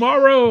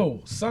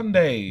tomorrow,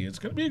 Sunday. It's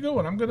gonna be a good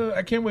one.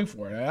 I can't wait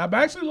for it. I'm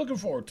actually looking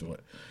forward to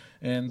it,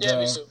 and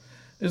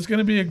it's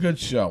gonna be a good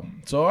show.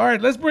 So, all right,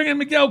 let's bring in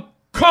Miguel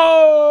Cole,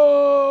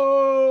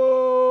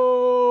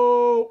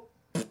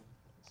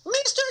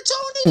 Mr.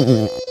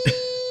 Tony.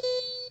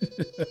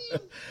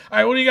 All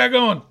right, what do you got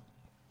going?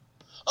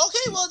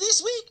 Okay, well,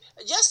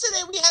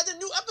 yesterday we had the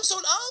new episode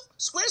of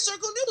Square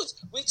Circle News.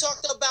 We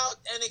talked about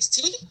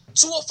NXT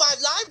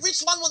 205 Live. Rich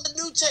Swann won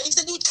he's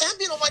the new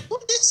champion. Oh my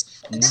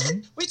goodness! And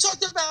then we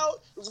talked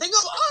about Ring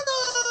of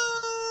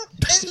Honor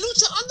and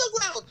Lucha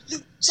Underground.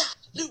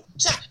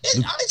 Lucha.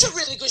 It's a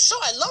really good show.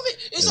 I love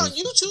it. It's on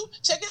YouTube.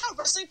 Check it out.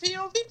 Wrestling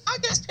POV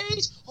podcast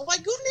page. Oh my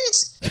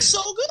goodness, it's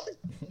so good.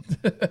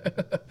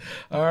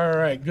 All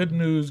right, good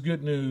news.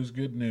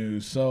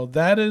 So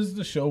that is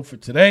the show for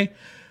today.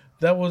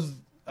 That was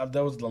a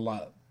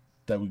lot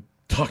that we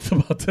talked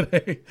about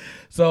today.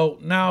 So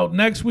now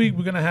next week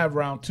we're going to have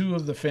round 2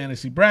 of the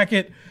fantasy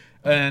bracket,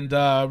 and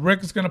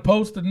Rick is going to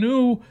post the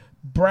new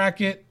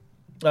bracket,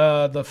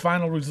 the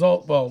final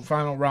result,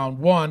 final round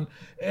 1.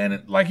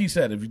 And like he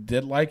said, if you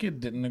did like it,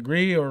 didn't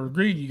agree,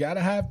 you got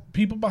to have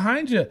people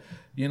behind you.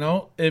 You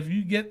know, if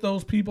you get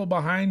those people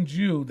behind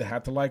you, they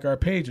have to like our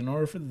page in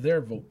order for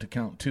their vote to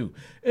count too.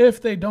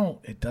 If they don't,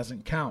 it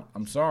doesn't count.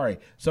 I'm sorry.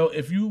 So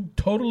if you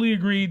totally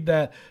agreed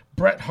that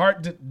Bret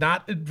Hart did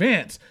not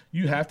advance,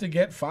 you have to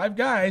get 5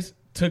 guys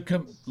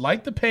to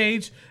like the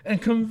page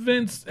and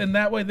convince, and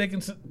that way they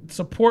can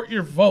support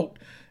your vote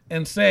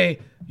and say,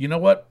 you know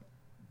what,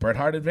 Bret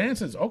Hart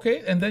advances.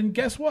 Okay, and then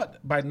guess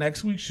what? By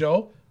next week's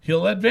show,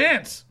 he'll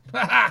advance.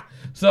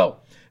 So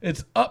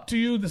it's up to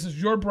you. This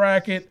is your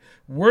bracket.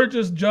 We're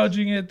just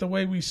judging it the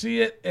way we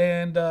see it,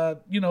 and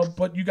but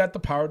you got the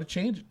power to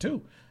change it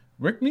too.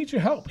 Rick needs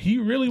your help. He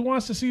really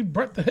wants to see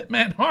Bret the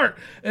Hitman Hart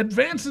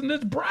advance in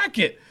this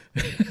bracket.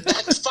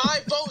 That's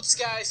 5 votes,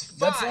 guys.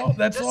 5.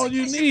 That's all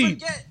you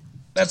need.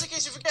 Just in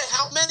case you forget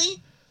how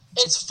many,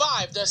 it's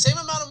 5. The same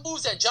amount of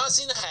moves that John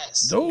Cena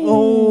has.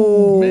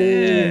 Oh,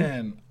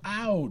 man.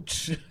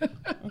 Ouch.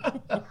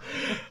 All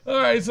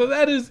right, so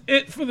that is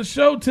it for the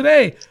show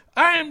today.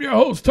 I am your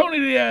host, Tony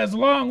Diaz,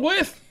 along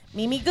with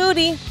Mimi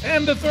Goody.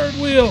 And the third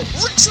wheel.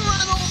 Rick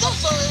Serrano, the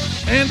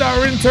third. And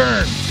our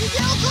intern.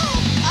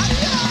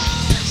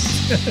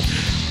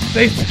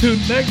 Stay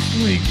tuned next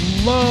week.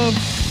 Love,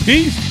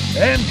 peace,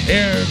 and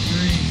hair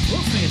grease.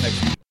 We'll see you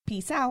next week.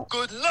 Peace out.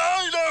 Good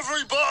night,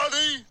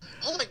 everybody.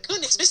 Oh my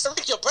goodness, Mr.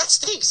 Rick, your breath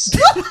stinks.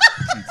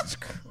 Jesus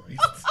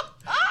Christ.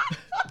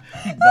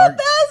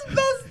 That's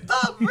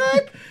messed up,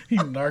 Rick. He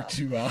narked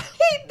you out.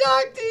 He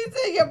narked you. He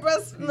said your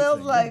breath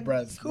smells like Your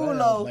breath culo.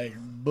 smells like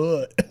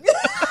butt.